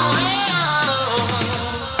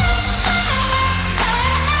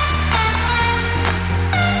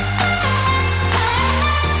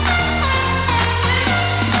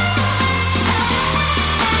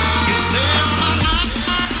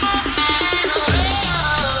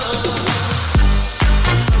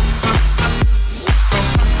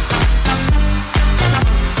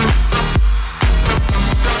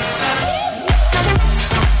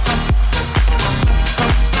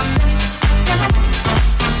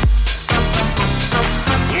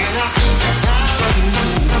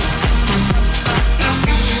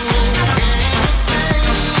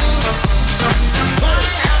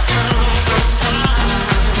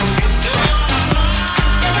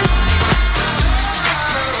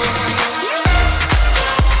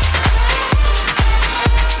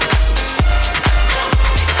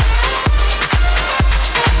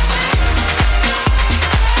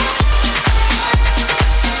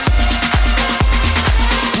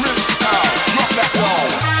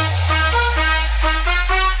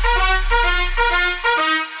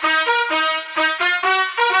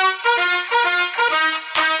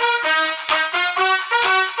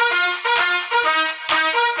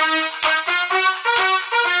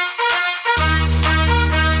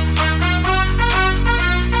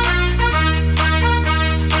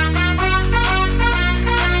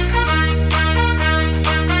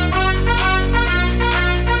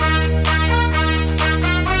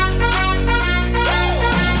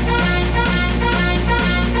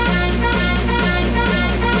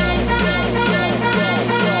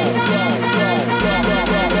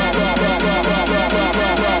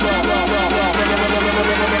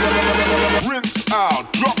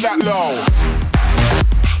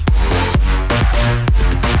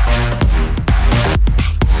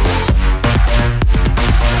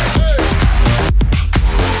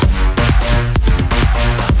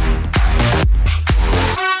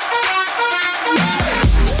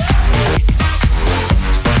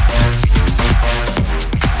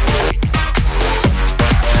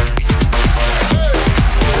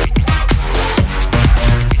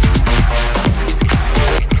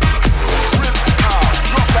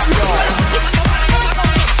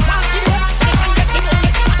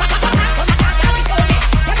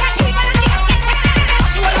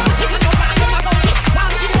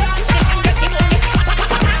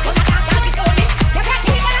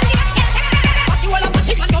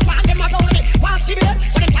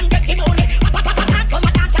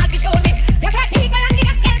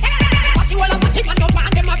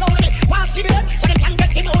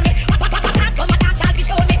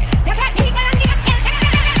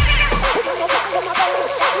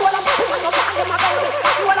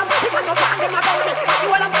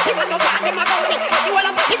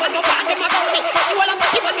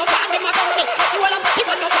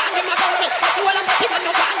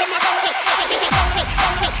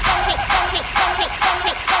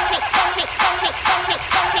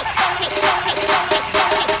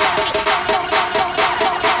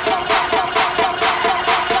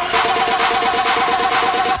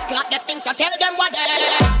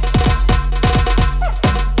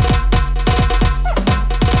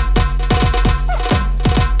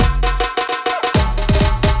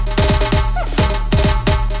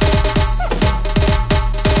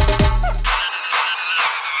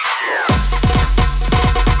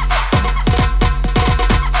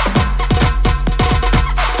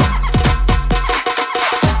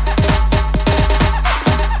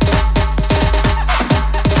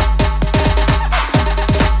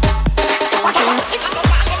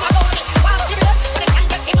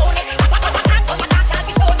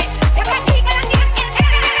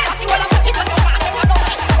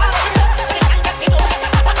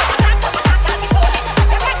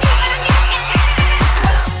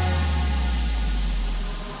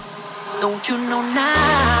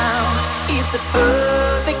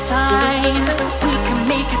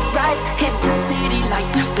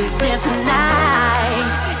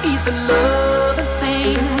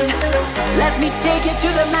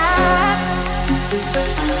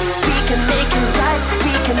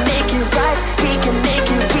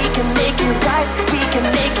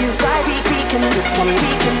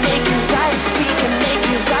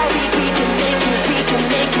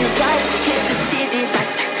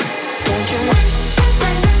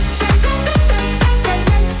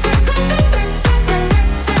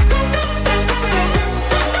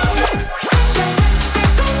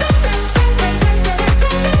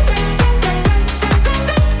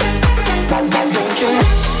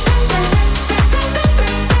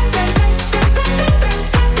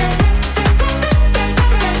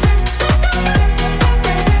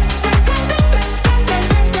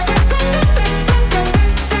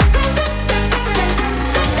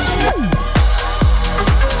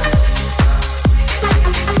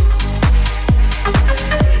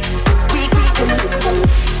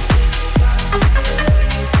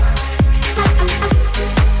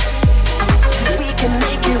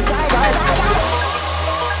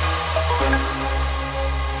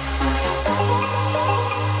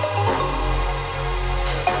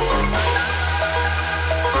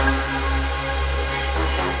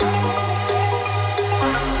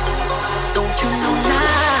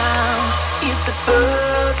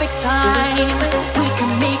 summertime. We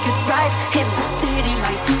can make it right, hit the city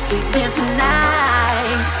like then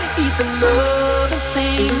tonight. It's a love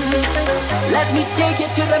thing. Let me take you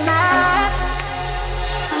to the mat.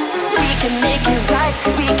 We can make it right,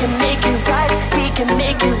 we can make it right, we can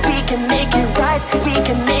make it, we can make it right, we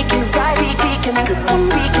can make it right, we can make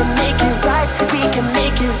it right, we can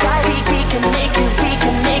make it right, we can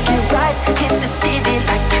make it right, hit the city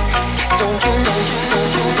like that. Don't you, don't you,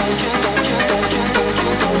 don't you, don't you, don't you, don't you, don't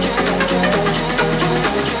you, don't you, don't you, don't you, don't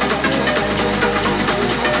you, don't you.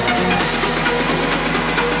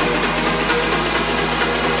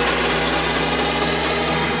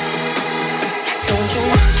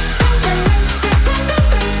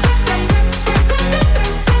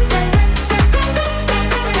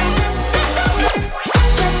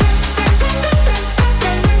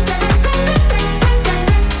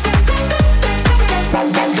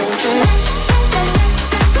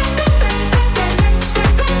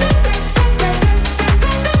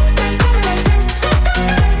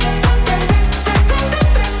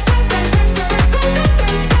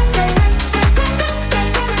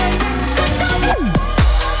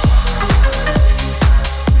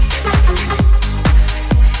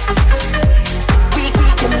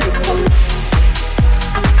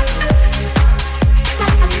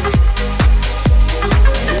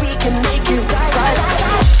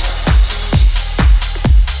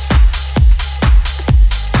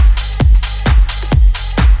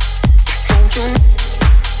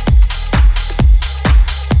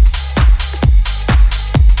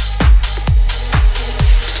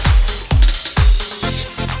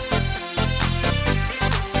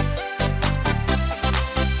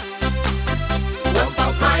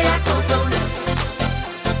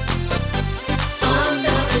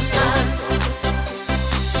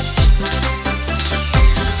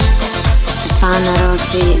 Stefano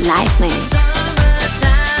Rossi Live Mix.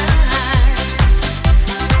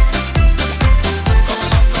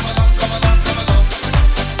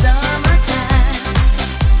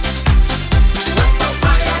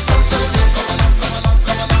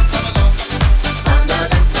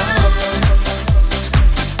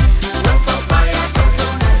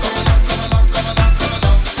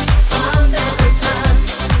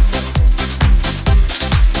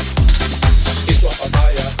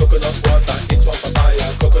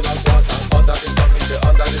 Coconut water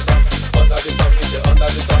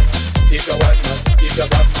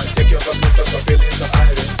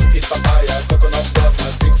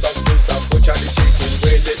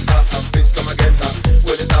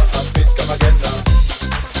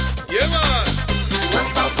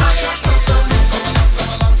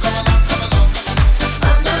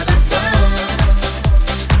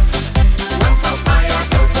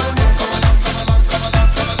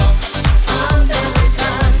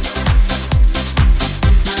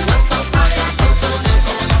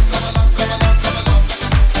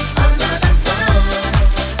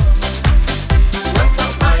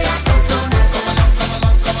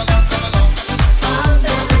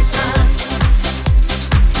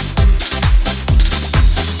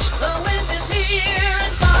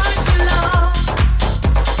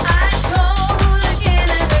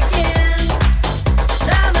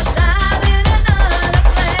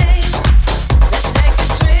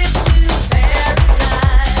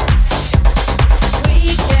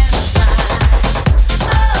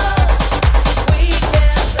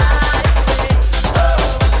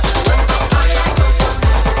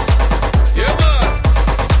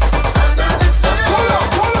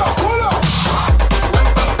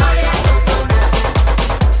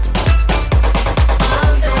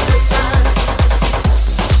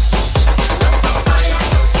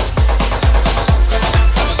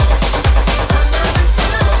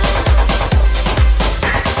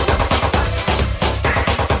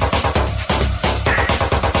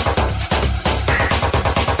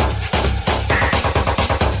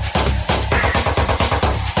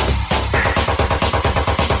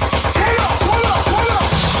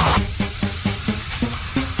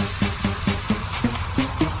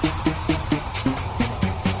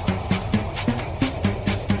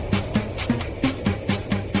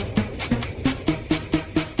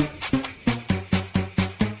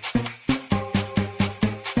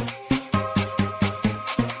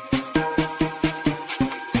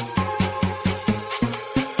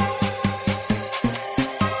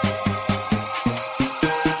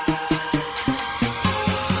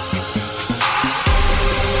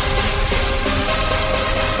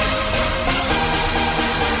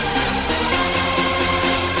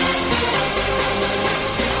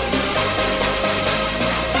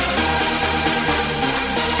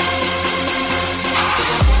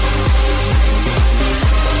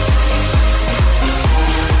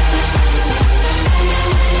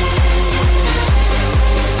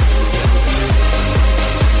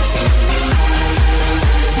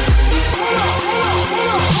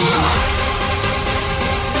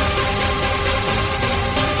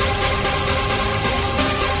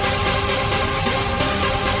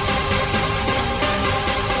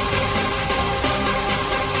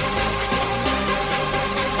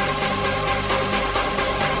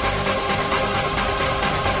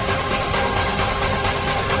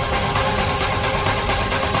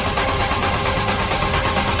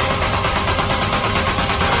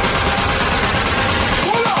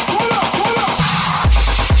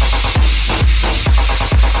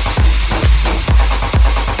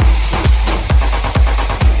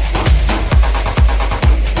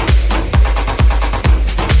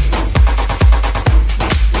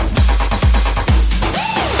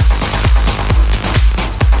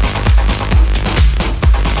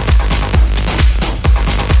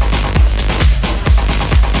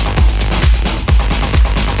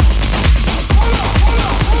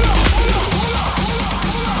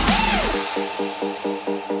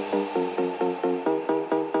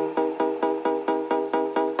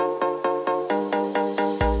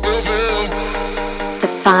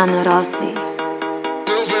Stefano Rossi.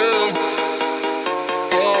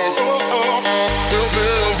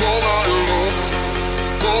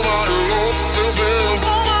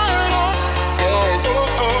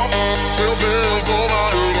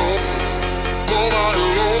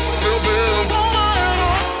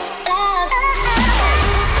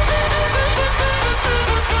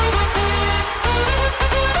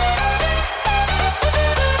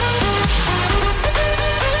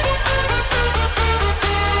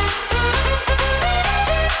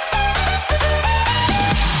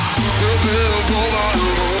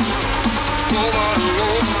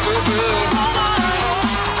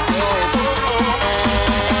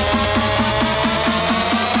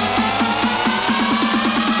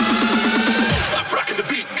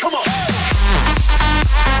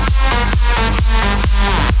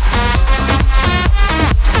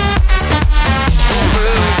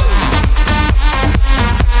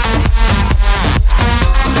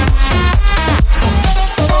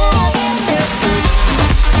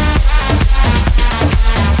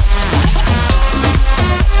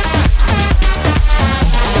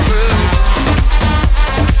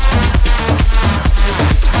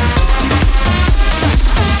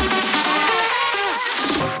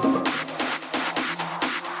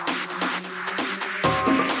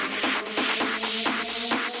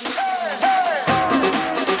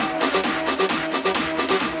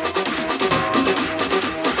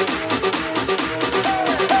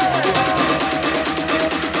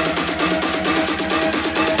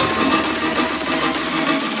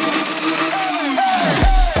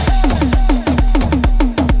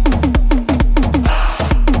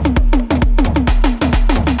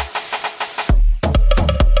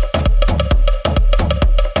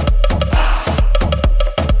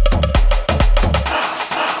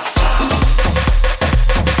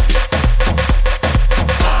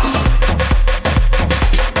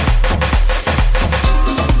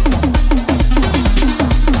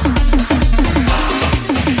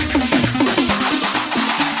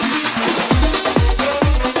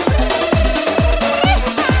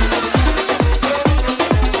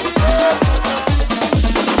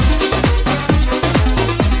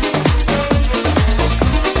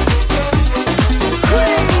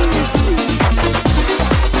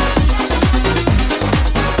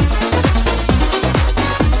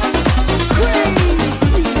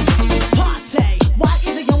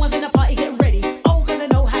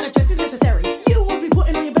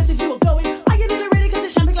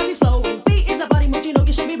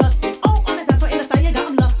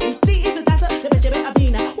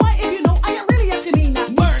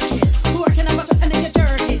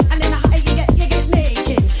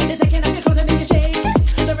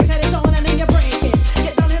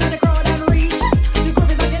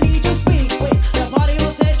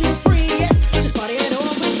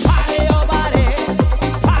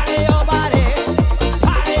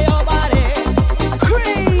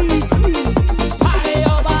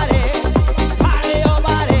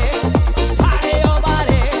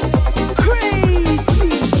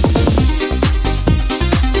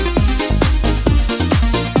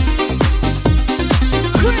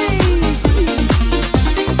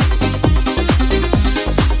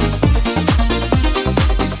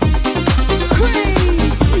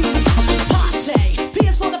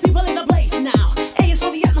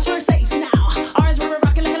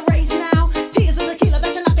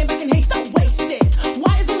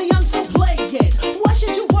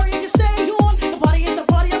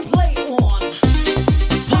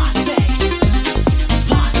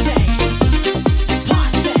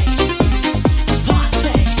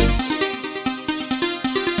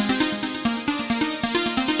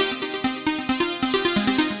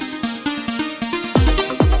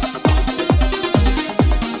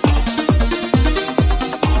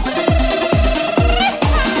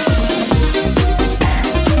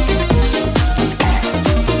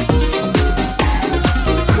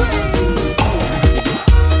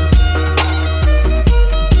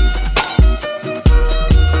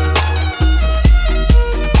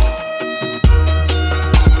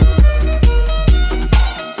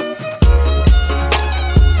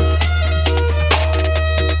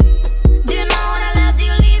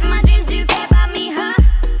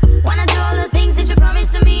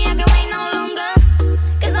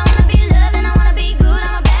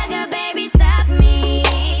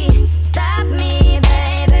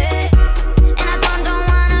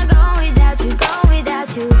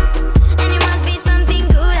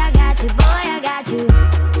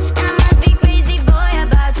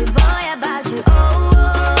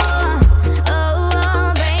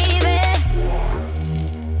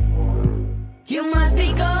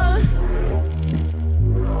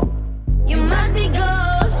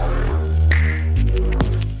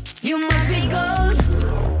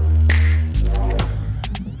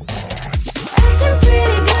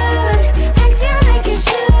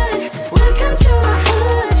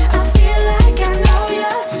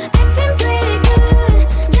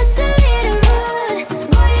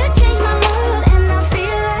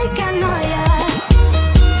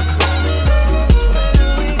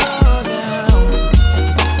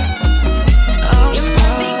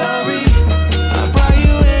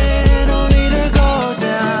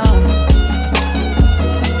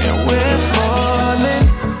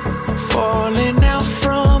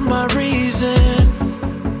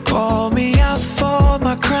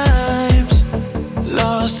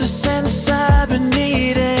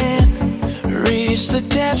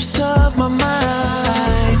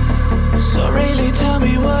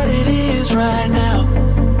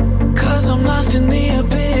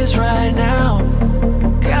 is right now.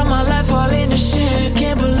 Got my life all in the shit.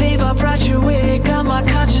 Can't believe I brought you in. Got my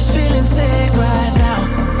conscience feeling sick right now.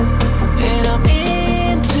 And I'm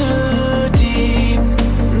in too deep.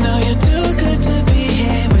 No, you're too good to be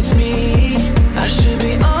here with me. I should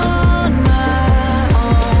be on my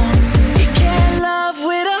own. You can't love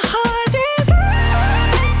with a heart this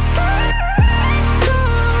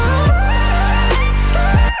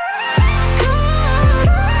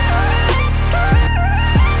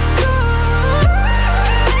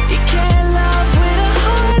You can't love with a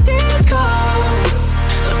heart this cold.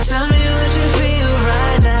 So tell me what you feel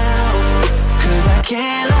right now, 'cause I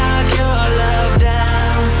can't lock your love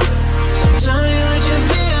down. So tell me what you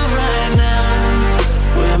feel right now,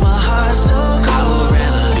 where my heart's so cold. I would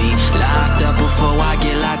rather be locked up before I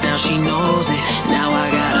get locked down. She knows it. Now I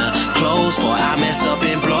gotta close for I mess up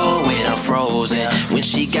and blow it. I'm frozen. When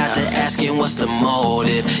she got to asking what's the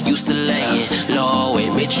motive, used to laying low,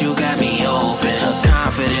 admit you got me open. Her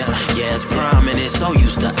confidence, yes, prominent. So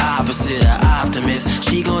used to opposite of optimist.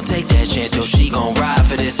 She gon' take that chance, yo, she gon' ride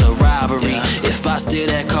for this, a robbery. If I steal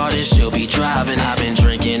that car, then she'll be driving. I've been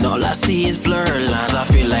drinking, all I see is blurred lines. I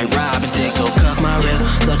feel like robbing things, so cuff my wrist.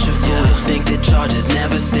 Such a fool to think that charges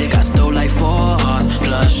never stick. I stole like 4 hearts,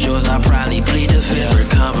 plus yours. I probably plead the fifth,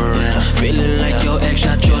 recovering. Feeling like your ex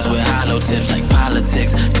shot yours with hollow tips like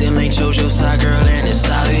politics. Still ain't chose your side, girl, and it's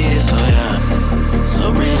obvious, so yeah.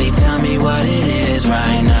 So really tell me what it is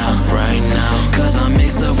right now, 'cause I'm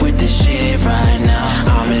mixed up with this shit right now.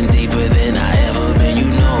 I'm in deeper than I ever been,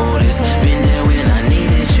 you know this. Been there when I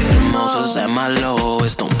needed you the most. Was at my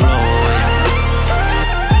lowest, don't blow it.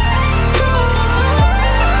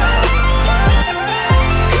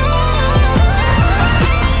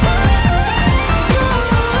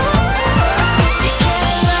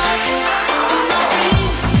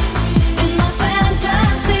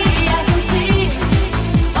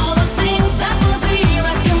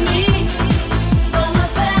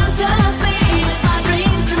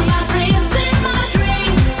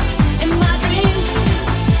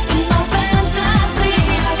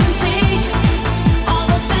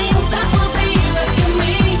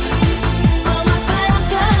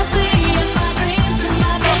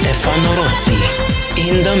 Stefano Rossi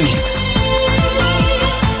in the mix.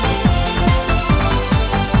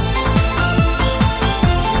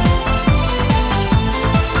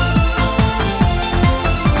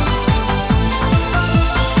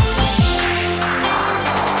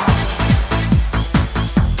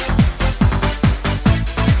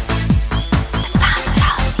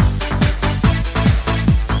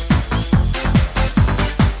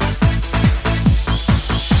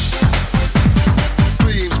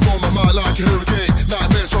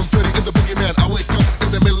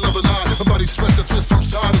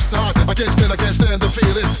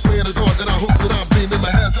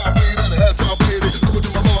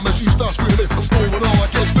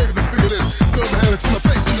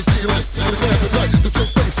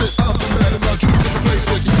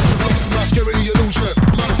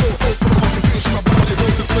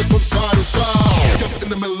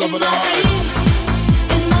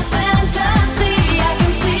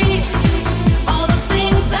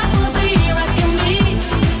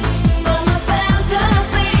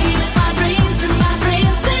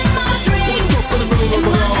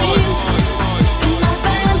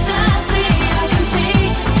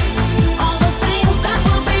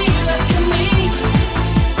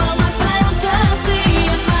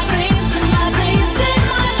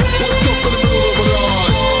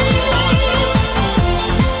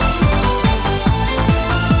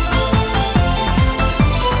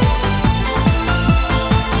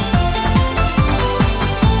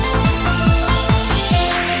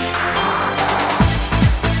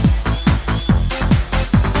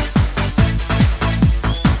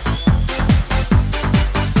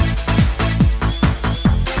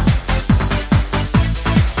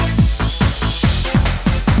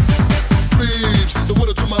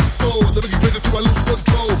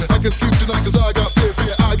 can sleep tonight cause I got fear.